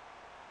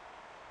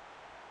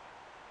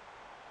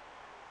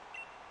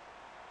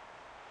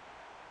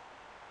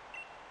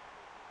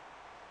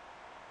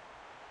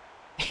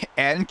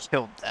 And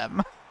killed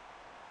them.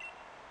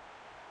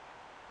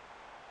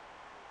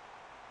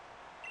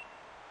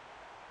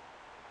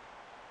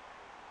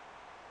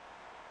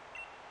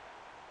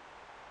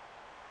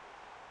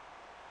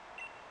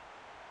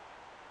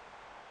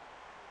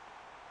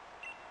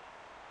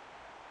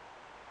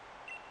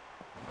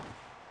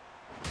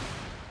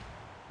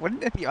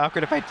 Wouldn't it be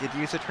awkward if I did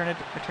use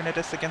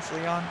Eternatus against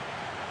Leon?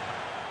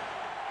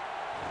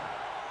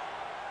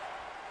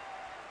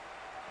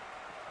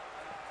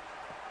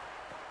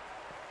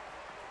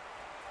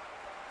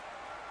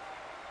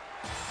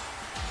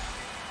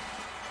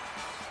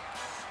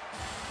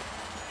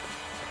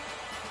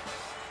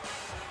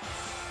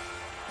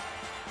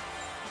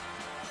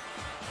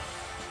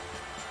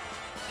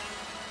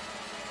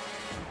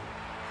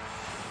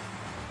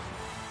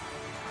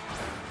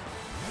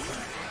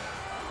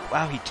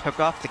 Wow, he took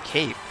off the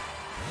cape.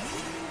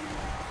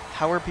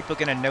 How are people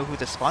gonna know who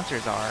the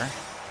sponsors are?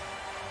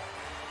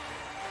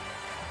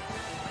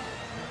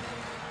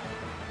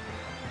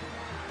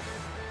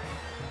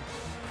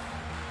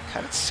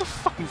 God, it's so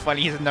fucking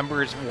funny his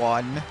number is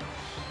 1.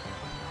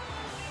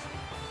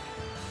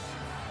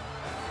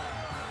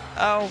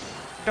 Oh,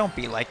 don't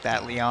be like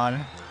that,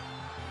 Leon.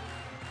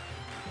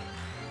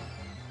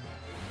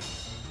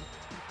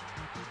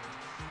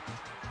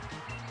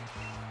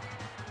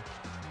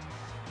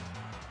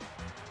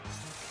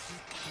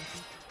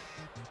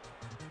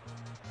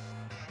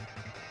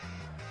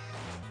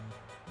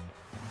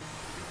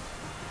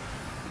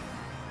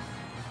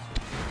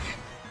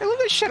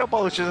 The Shadow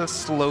Ball is just a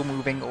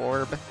slow-moving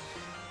orb.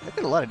 That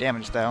did a lot of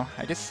damage, though.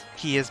 I guess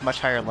he is much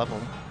higher level.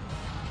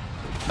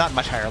 Not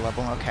much higher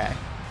level, okay.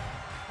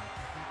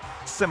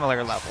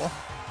 Similar level.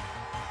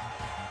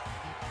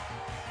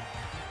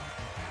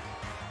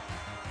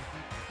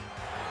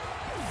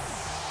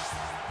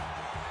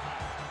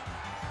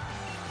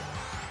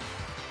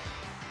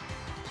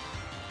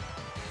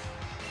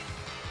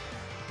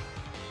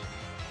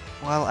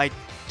 Well, I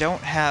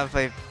don't have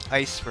a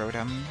Ice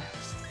Rotom,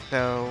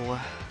 so...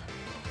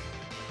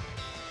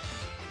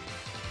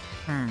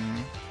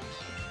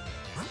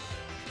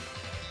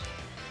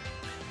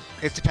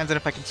 It depends on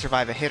if I can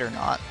survive a hit or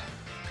not.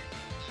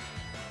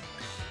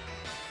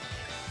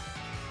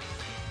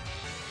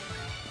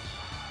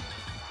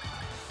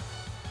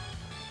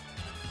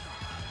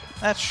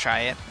 Let's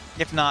try it.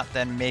 If not,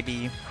 then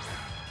maybe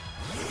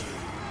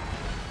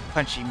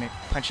Punchy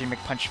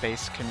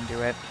McPunchface can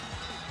do it.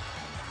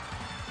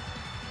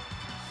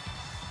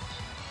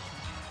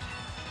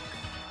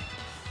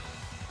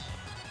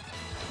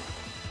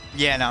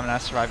 Yeah, no, I'm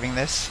not surviving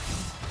this.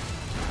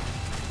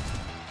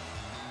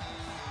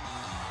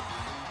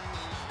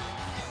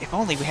 If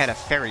only we had a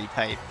fairy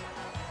type.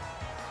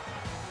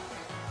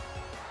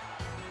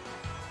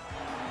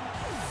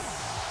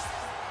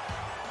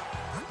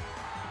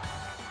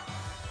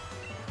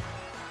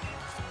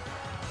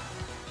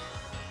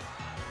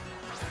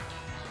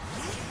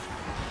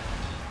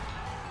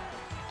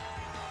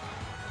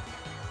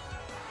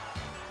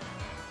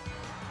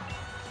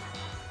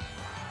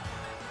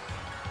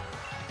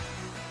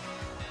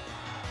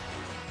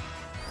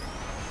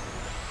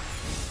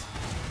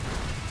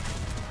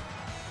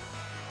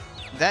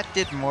 That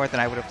did more than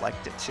I would have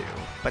liked it to,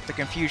 but the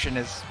confusion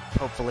is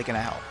hopefully going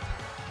to help.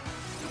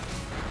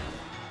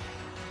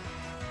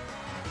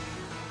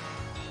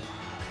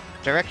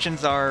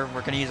 Directions are,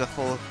 we're going to use a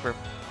full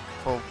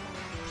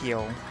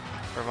heal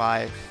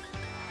revive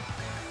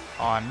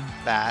on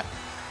that.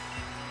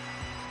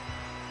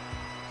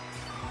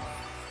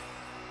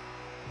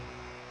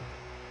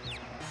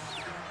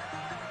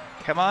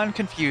 Come on,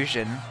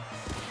 confusion.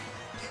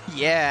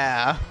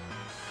 Yeah!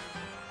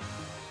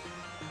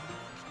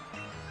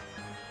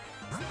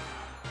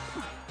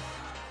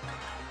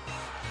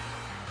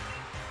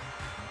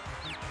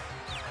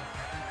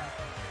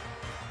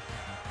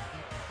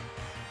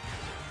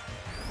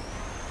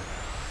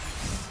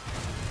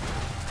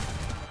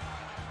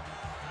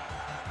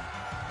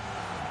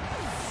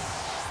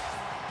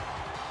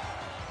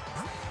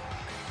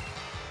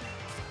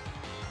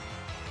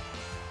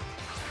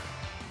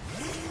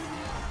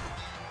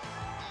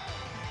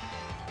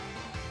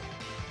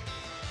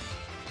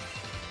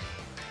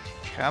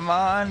 Come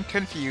on,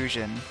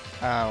 confusion.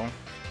 Oh.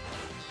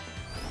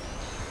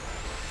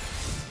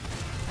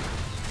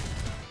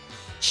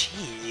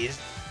 Jeez.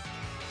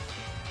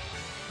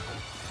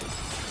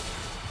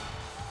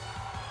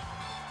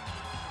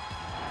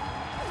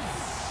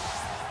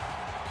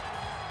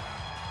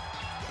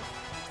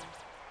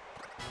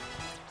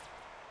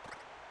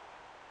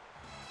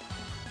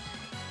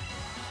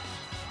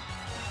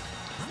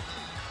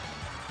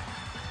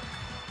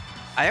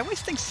 I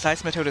always think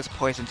Seismitoad is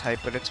poison type,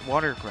 but it's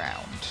water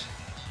ground.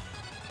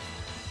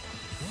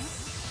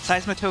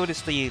 Seismitoad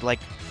is the, like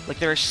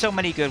there are so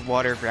many good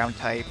water ground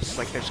types.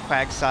 Like, there's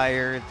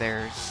Quagsire,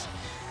 there's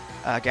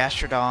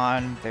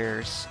Gastrodon,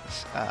 there's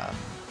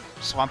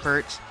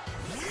Swampert,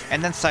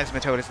 and then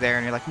Seismitoad is there,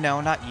 and you're like, no,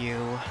 not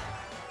you.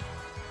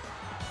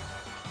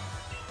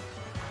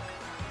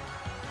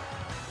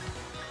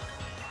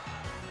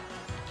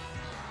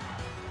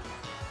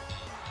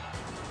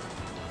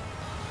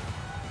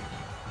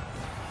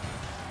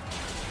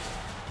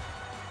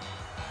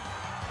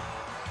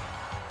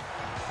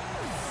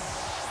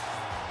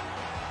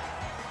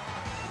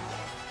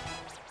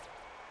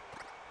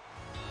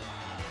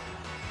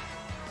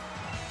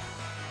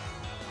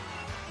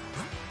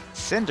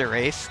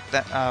 Cinderace?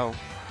 That— oh.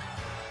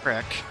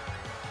 Frick.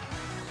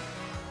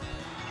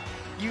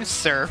 Use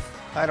Surf.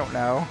 I don't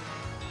know.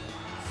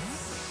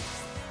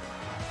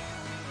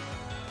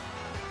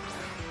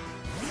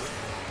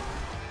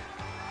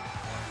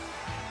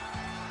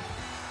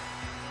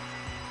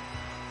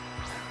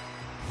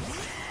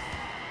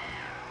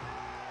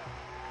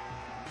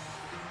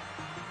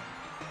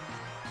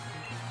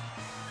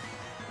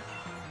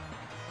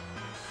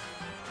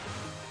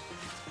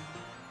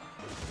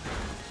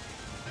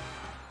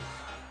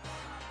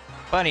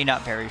 Bunny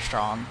not very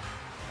strong.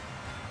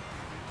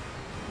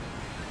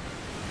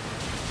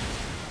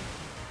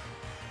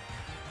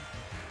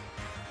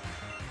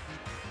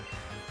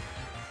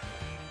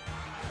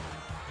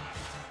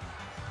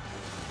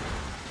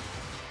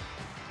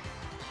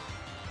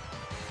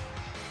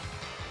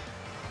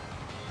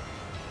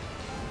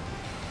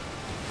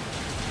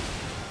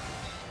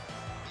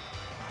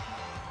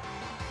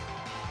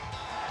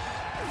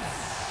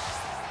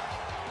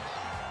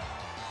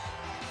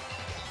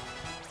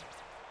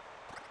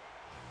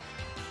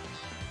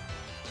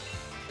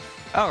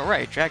 Oh,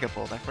 right,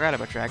 Dragapult. I forgot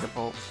about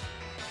Dragapult.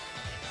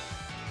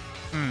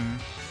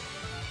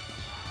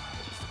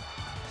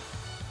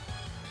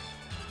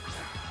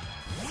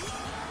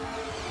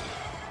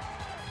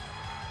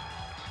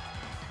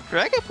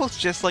 Dragapult's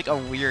just like a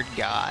weird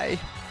guy.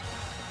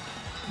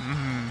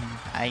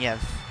 I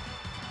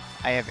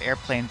have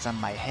airplanes on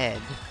my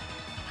head.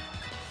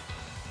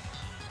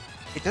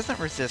 It doesn't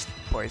resist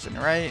poison,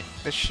 right?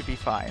 This should be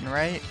fine,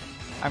 right?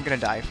 I'm gonna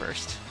die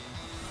first.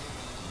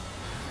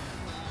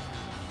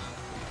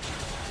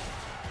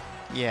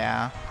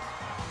 Yeah.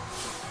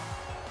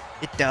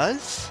 It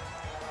does?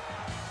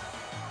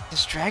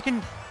 Does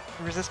dragon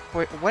resist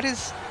poison? What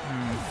is...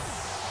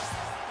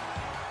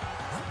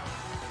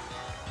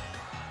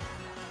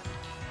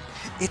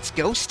 It's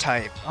ghost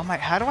type. Oh my,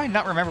 how do I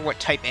not remember what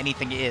type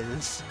anything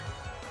is?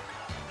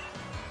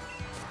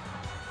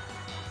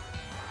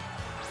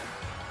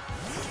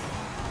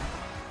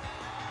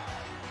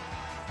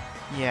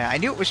 Yeah, I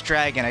knew it was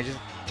dragon, I just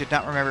did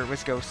not remember it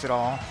was ghost at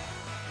all.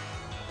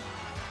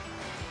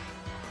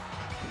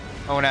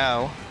 Oh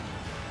no.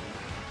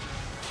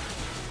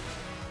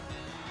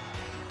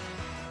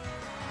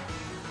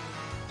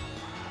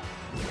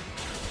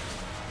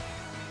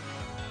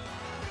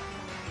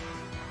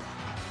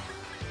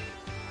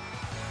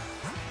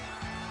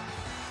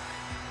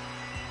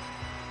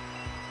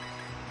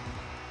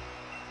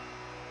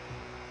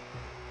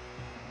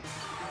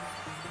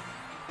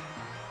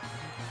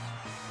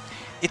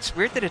 It's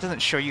weird that it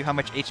doesn't show you how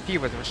much HP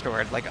was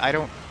restored. Like, I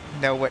don't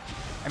know what...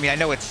 I mean, I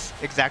know it's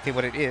exactly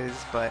what it is,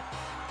 but...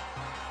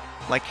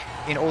 Like,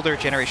 in older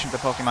generations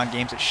of Pokemon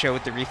games, it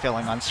showed the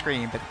refilling on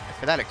screen, but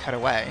for that it cut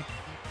away.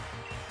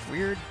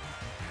 Weird...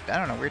 I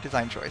don't know, weird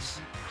design choice.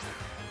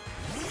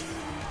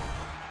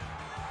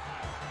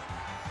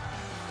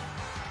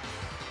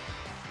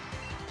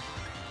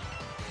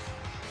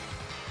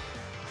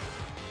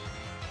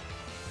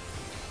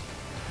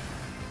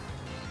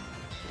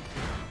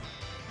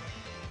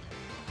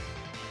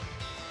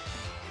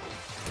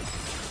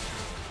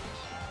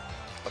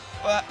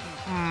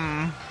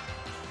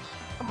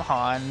 Come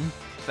on,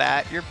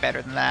 that. You're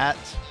better than that.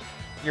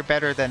 You're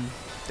better than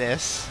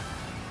this.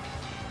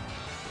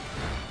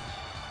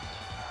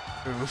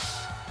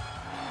 Oof.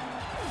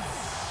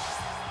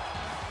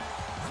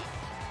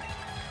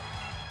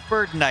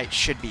 Bird Knight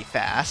should be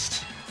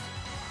fast.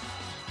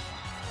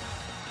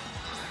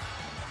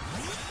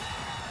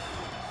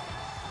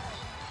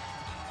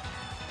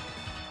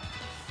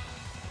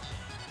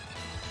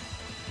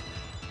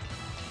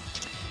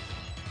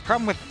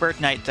 Problem with Bird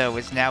Knight, though,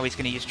 is now he's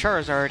going to use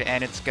Charizard,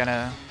 and it's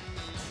gonna...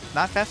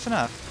 not fast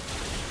enough.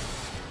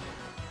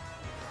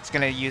 It's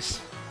going to use...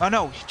 Oh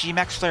no,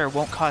 G-Max Flare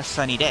won't cause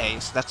Sunny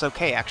Days. That's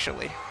okay,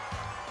 actually.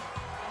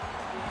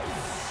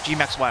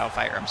 G-Max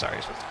Wildfire, I'm sorry,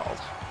 is what it's called.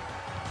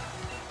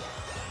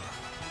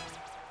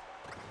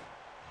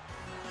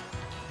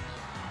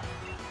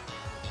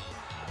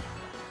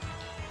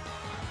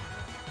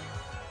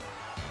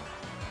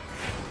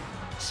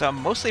 So I'm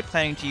mostly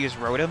planning to use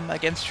Rotom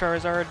against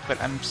Charizard,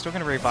 but I'm still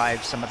going to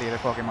revive some of the other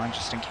Pokemon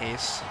just in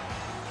case.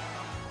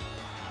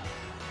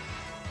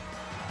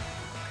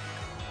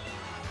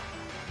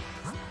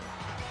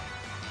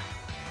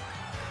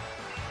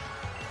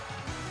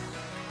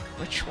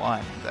 Which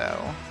one,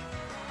 though?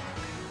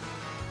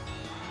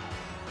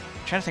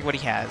 I'm trying to think what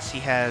he has. He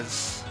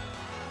has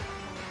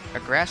a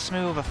Grass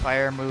move, a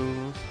Fire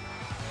move.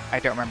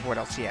 I don't remember what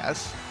else he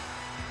has.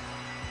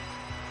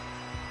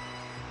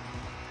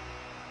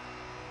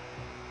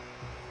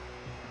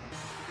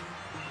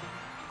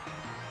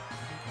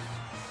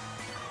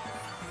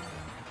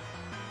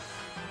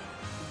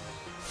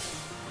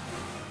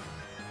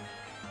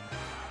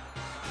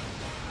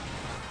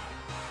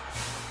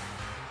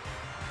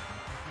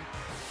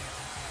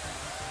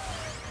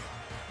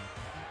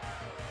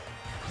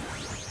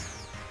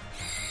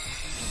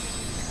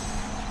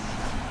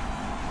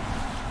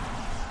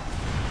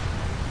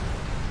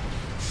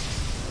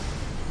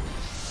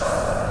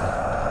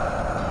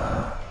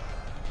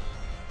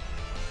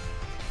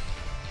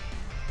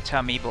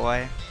 Tummy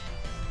boy.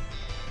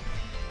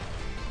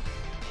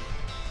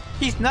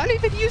 He's not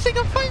even using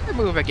a fire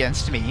move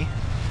against me.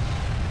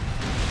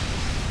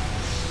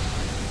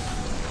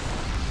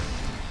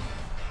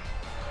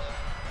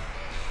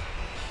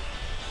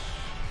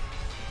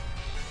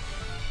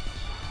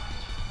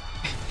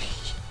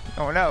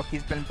 Oh no,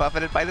 he's been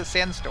buffeted by the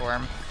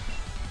sandstorm.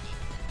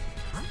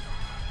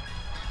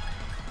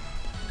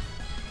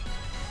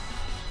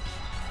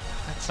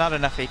 That's not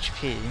enough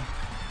HP.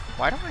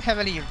 Why don't I have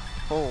any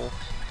full?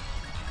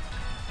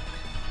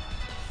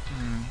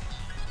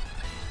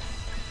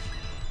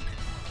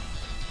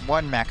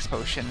 One max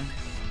potion.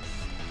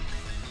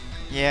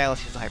 Yeah,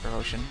 let's use the hyper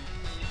potion.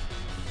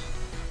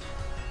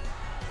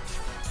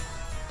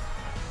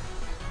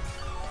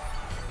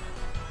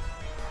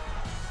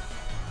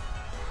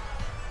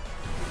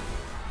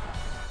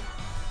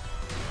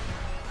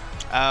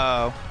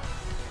 Oh.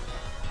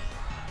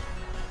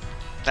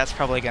 That's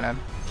probably gonna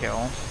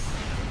kill.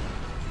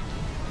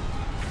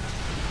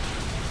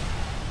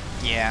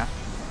 Yeah.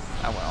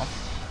 Oh well.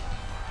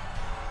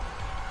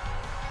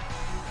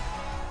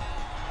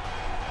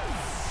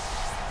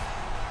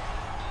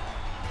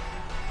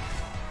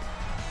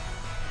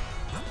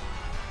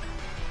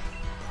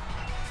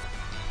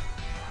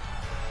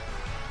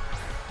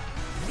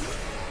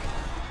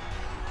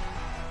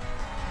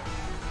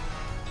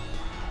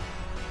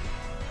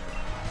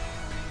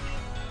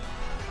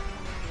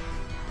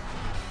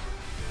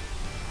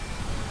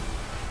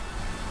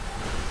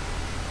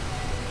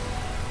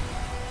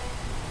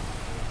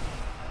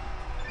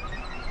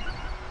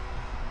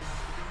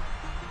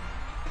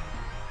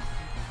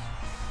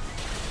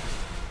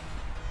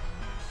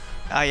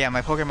 Oh yeah,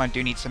 my Pokemon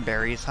do need some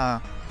berries, huh?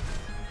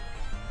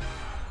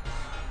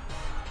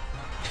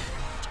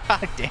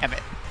 God damn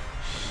it.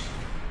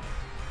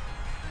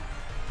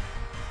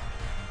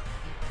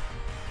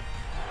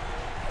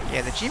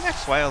 Yeah, the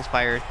G-Max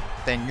Wildfire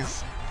thing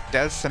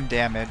does some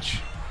damage.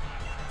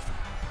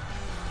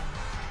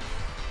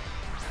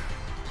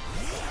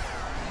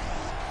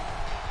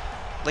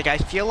 Like, I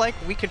feel like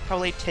we could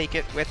probably take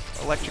it with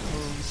electric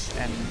moves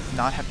and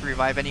not have to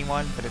revive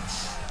anyone, but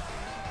it's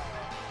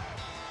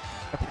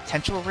a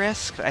potential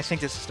risk. I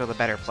think this is still the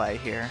better play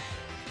here.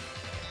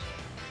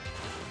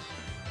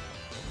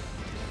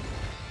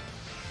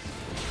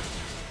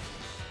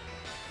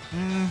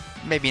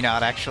 Maybe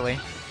not, actually.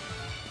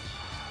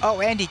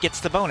 Oh, and he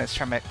gets the bonus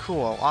from it.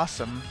 Cool,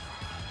 awesome.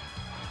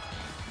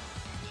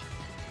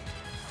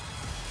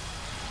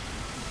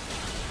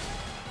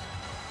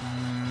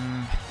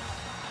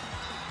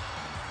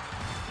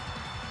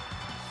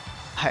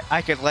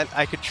 I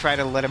could try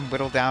to let him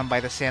whittle down by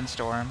the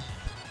sandstorm.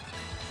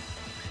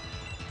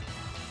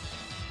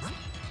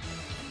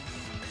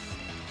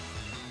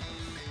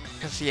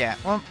 Cause yeah,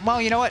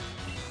 well, you know what?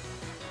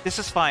 This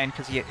is fine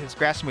because his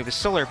grass move is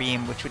Solar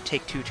Beam, which would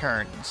take 2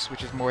 turns,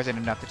 which is more than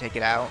enough to take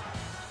it out.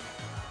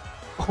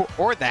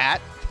 Or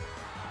that.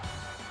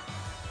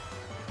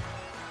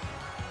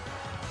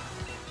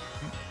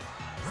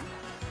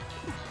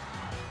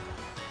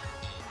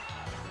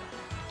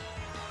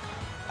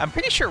 I'm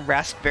pretty sure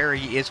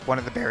Raspberry is one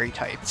of the berry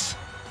types.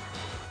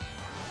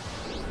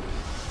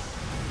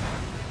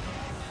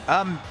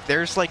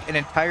 There's like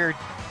another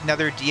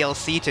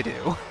DLC to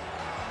do.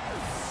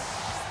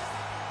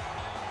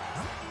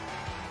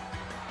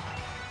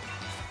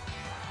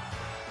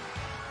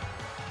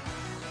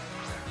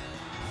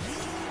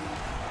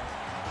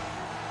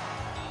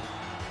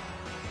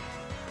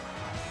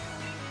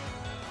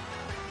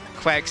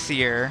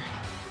 Quagsire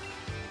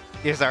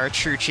is our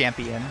true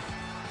champion.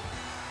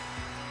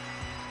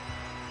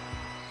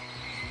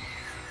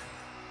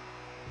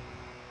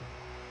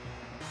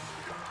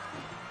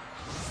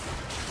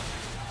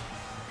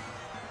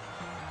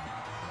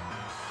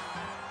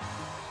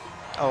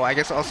 Oh, I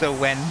guess also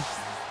when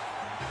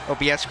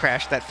OBS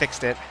crashed, that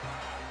fixed it.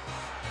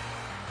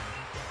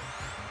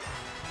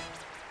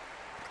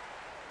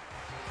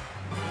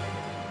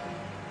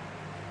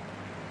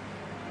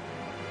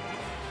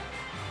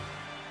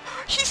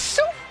 He's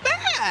so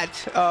bad!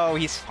 Oh,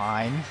 he's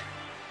fine.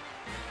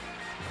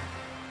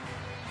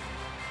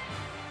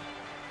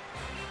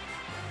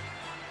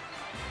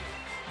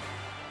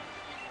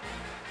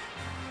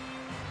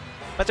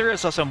 But there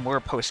is also more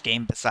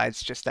post-game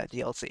besides just that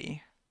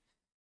DLC.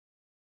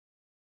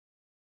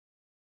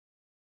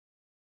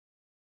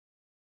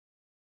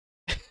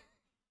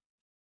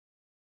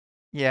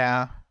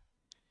 Yeah.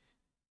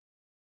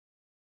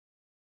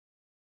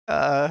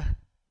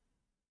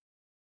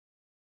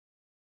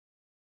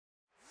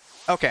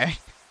 Okay.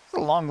 It's a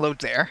long load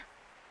there.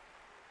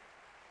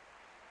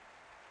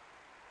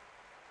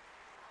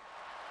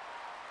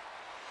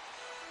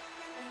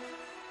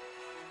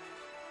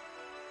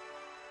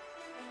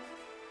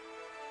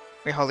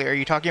 Wait, Holly, are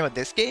you talking about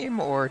this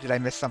game, or did I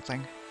miss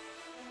something?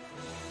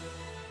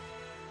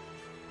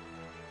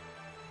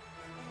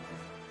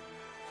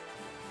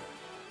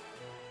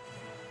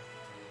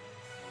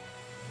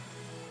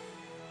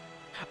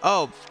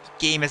 Oh,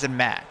 game as a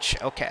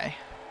match. Okay.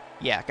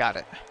 Yeah, got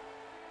it.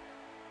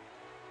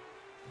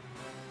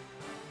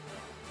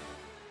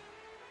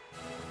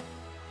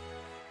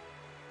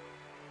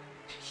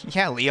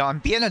 Yeah, Leon,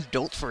 be an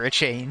adult for a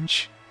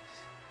change.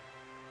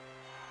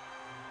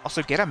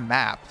 Also, get a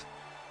map.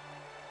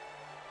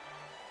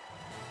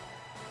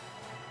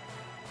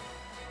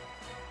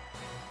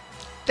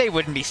 They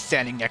wouldn't be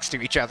standing next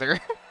to each other.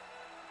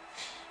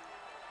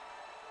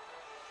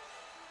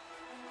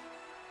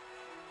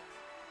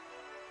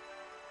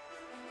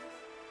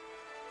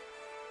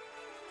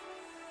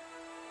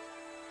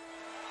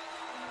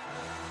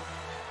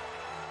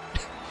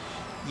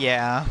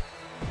 Yeah.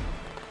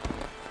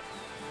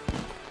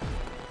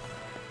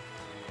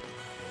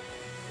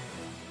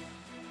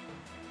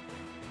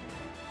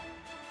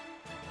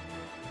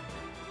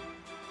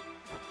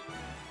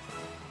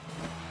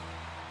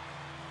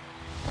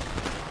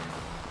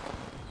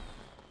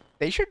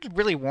 They should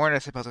really warn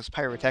us about those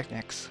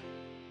pyrotechnics.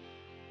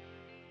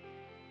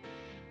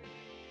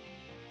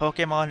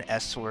 Pokemon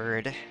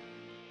S-word.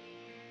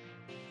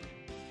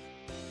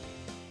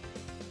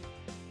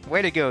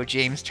 Way to go,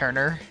 James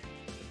Turner.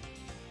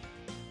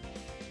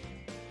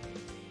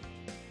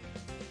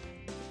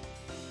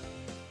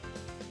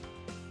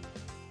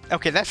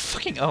 Okay, that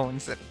fucking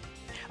owns it.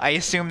 I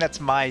assume that's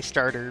my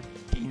starter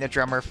being the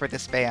drummer for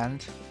this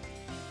band.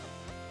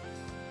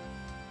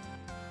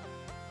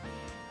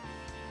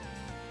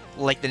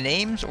 Like the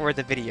names or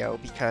the video,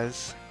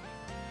 because...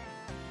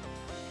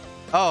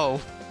 Oh,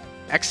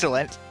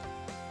 excellent.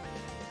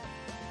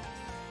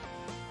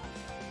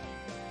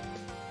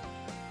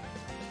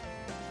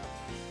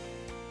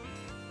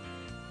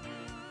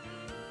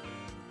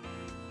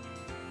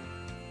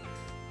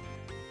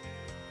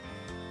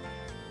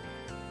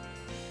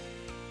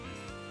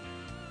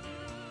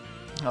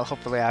 Well,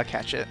 hopefully I'll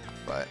catch it,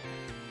 but...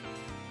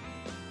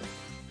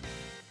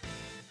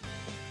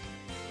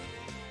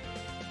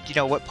 Do you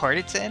know what part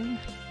it's in?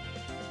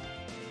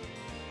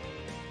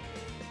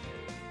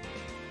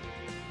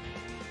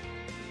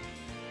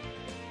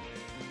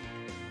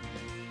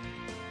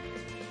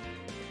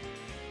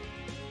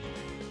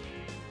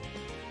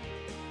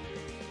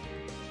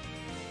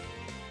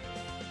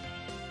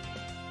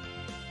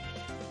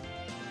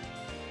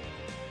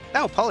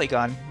 Oh,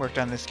 Polygon worked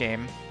on this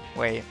game.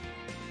 Wait.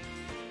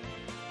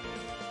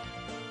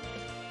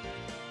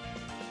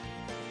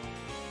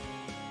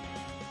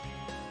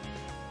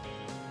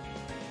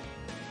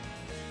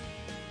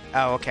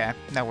 Oh, okay.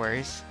 No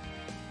worries.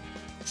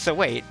 So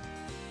wait,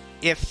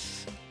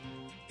 if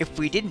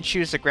we didn't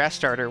choose the grass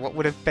starter, what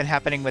would have been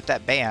happening with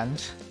that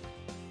band?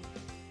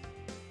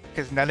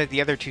 Because none of the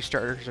other two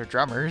starters are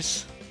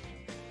drummers.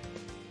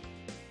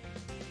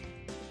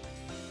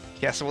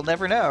 Guess we'll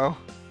never know.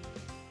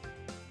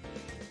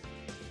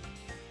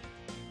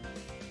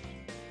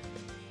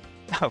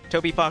 Oh,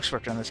 Toby Fox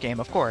worked on this game,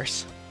 of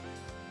course.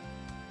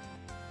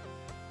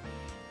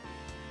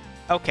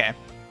 Okay.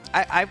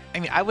 I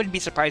mean, I wouldn't be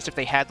surprised if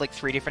they had, like,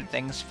 3 different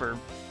things for...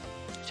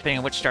 depending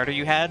on which starter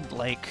you had.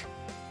 Like,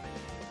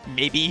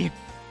 maybe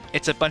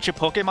it's a bunch of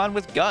Pokemon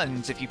with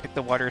guns if you pick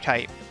the water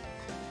type.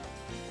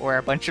 Or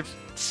a bunch of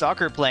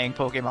soccer-playing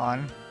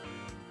Pokemon.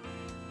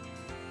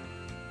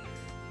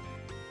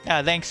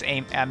 Thanks,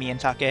 Ami and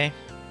Take.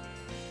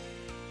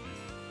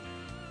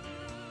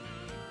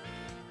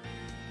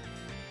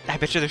 I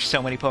bet you there's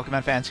so many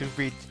Pokemon fans who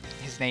read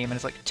his name and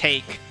it's like,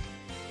 take.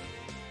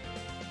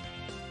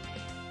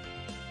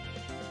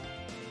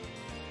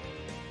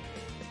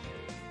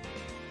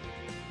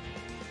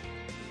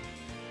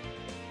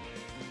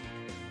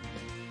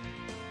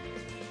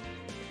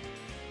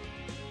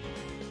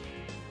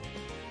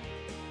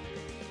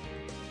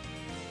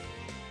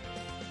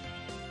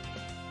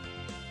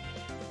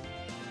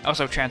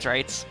 Also, trans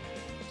rights.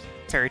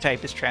 Fairy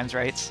type is trans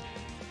rights.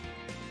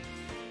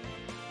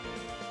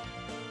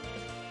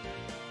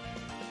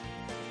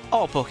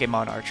 All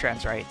Pokemon are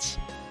trans rights.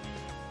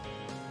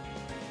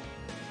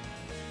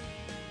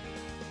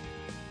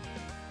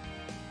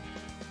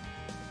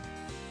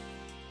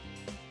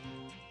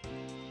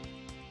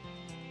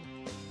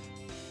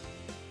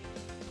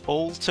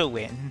 Pull to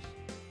win.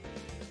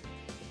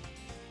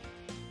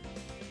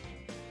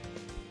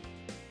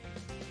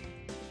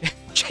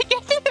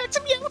 That's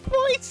a meow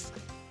voice!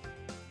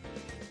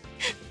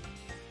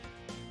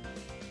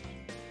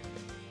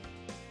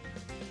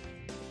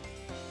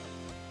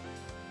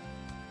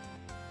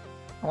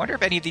 I wonder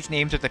if any of these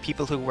names are the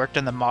people who worked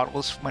on the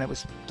models when it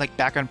was, like,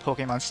 back on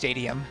Pokemon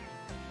Stadium.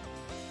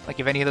 Like,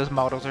 if any of those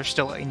models are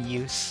still in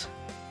use.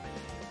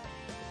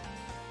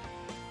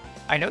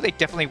 I know they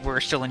definitely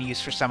were still in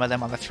use for some of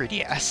them on the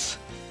 3DS.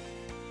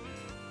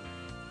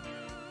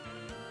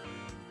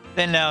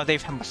 Then no, they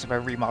must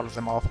have remodeled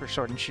them all for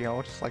Sword and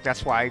Shield. Like,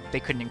 that's why they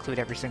couldn't include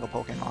every single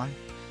Pokemon.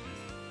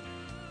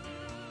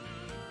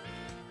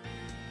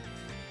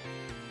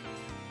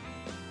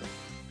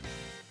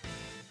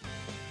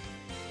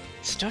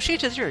 Satoshi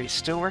Tajiri is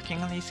still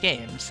working on these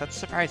games. That's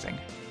surprising.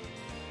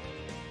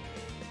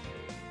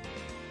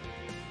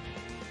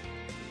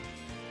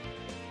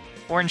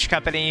 Orange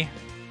Company.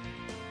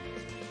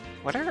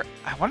 What are...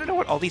 I want to know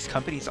what all these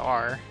companies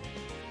are.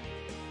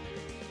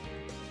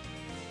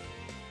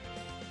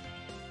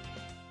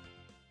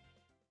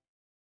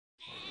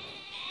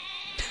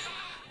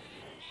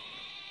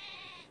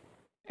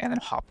 And then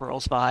Hop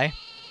rolls by.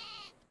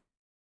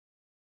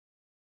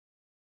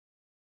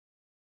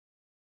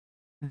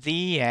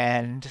 The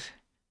end.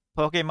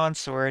 Pokemon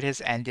Sword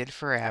has ended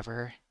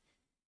forever.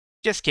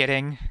 Just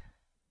kidding.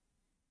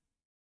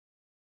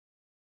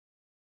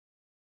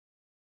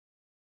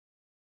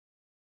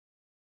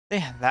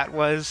 Yeah, that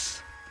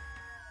was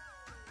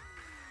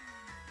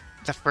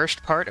the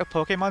first part of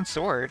Pokemon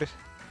Sword.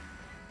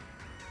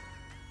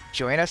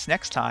 Join us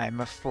next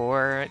time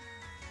for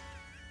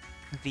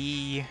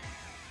the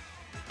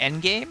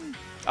endgame?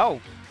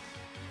 Oh,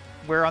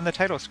 we're on the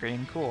title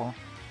screen. Cool.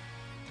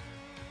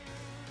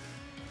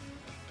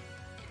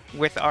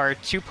 With our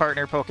 2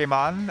 partner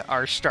Pokemon,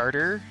 our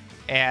starter,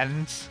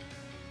 and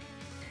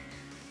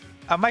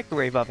a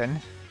microwave oven.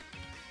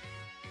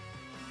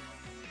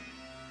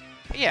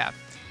 But yeah,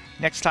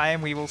 next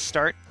time we will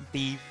start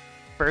the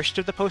first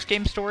of the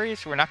post-game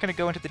stories. We're not going to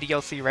go into the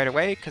DLC right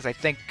away, because I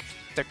think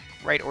the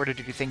right order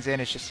to do things in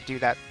is just to do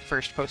that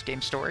first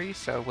post-game story,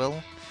 so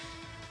we'll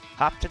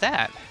hop to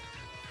that.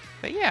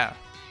 But yeah.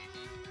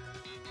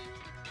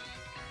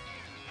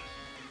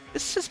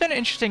 This has been an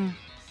interesting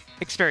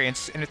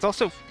experience, and it's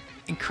also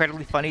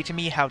incredibly funny to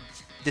me how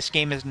this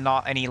game is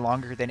not any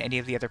longer than any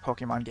of the other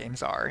Pokemon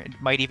games are. It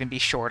might even be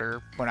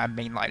shorter when I'm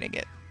mainlining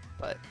it,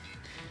 but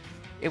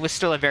it was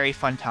still a very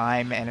fun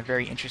time and a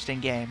very interesting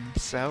game,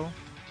 so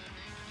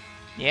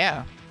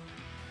yeah.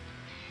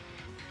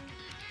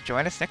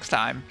 Join us next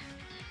time.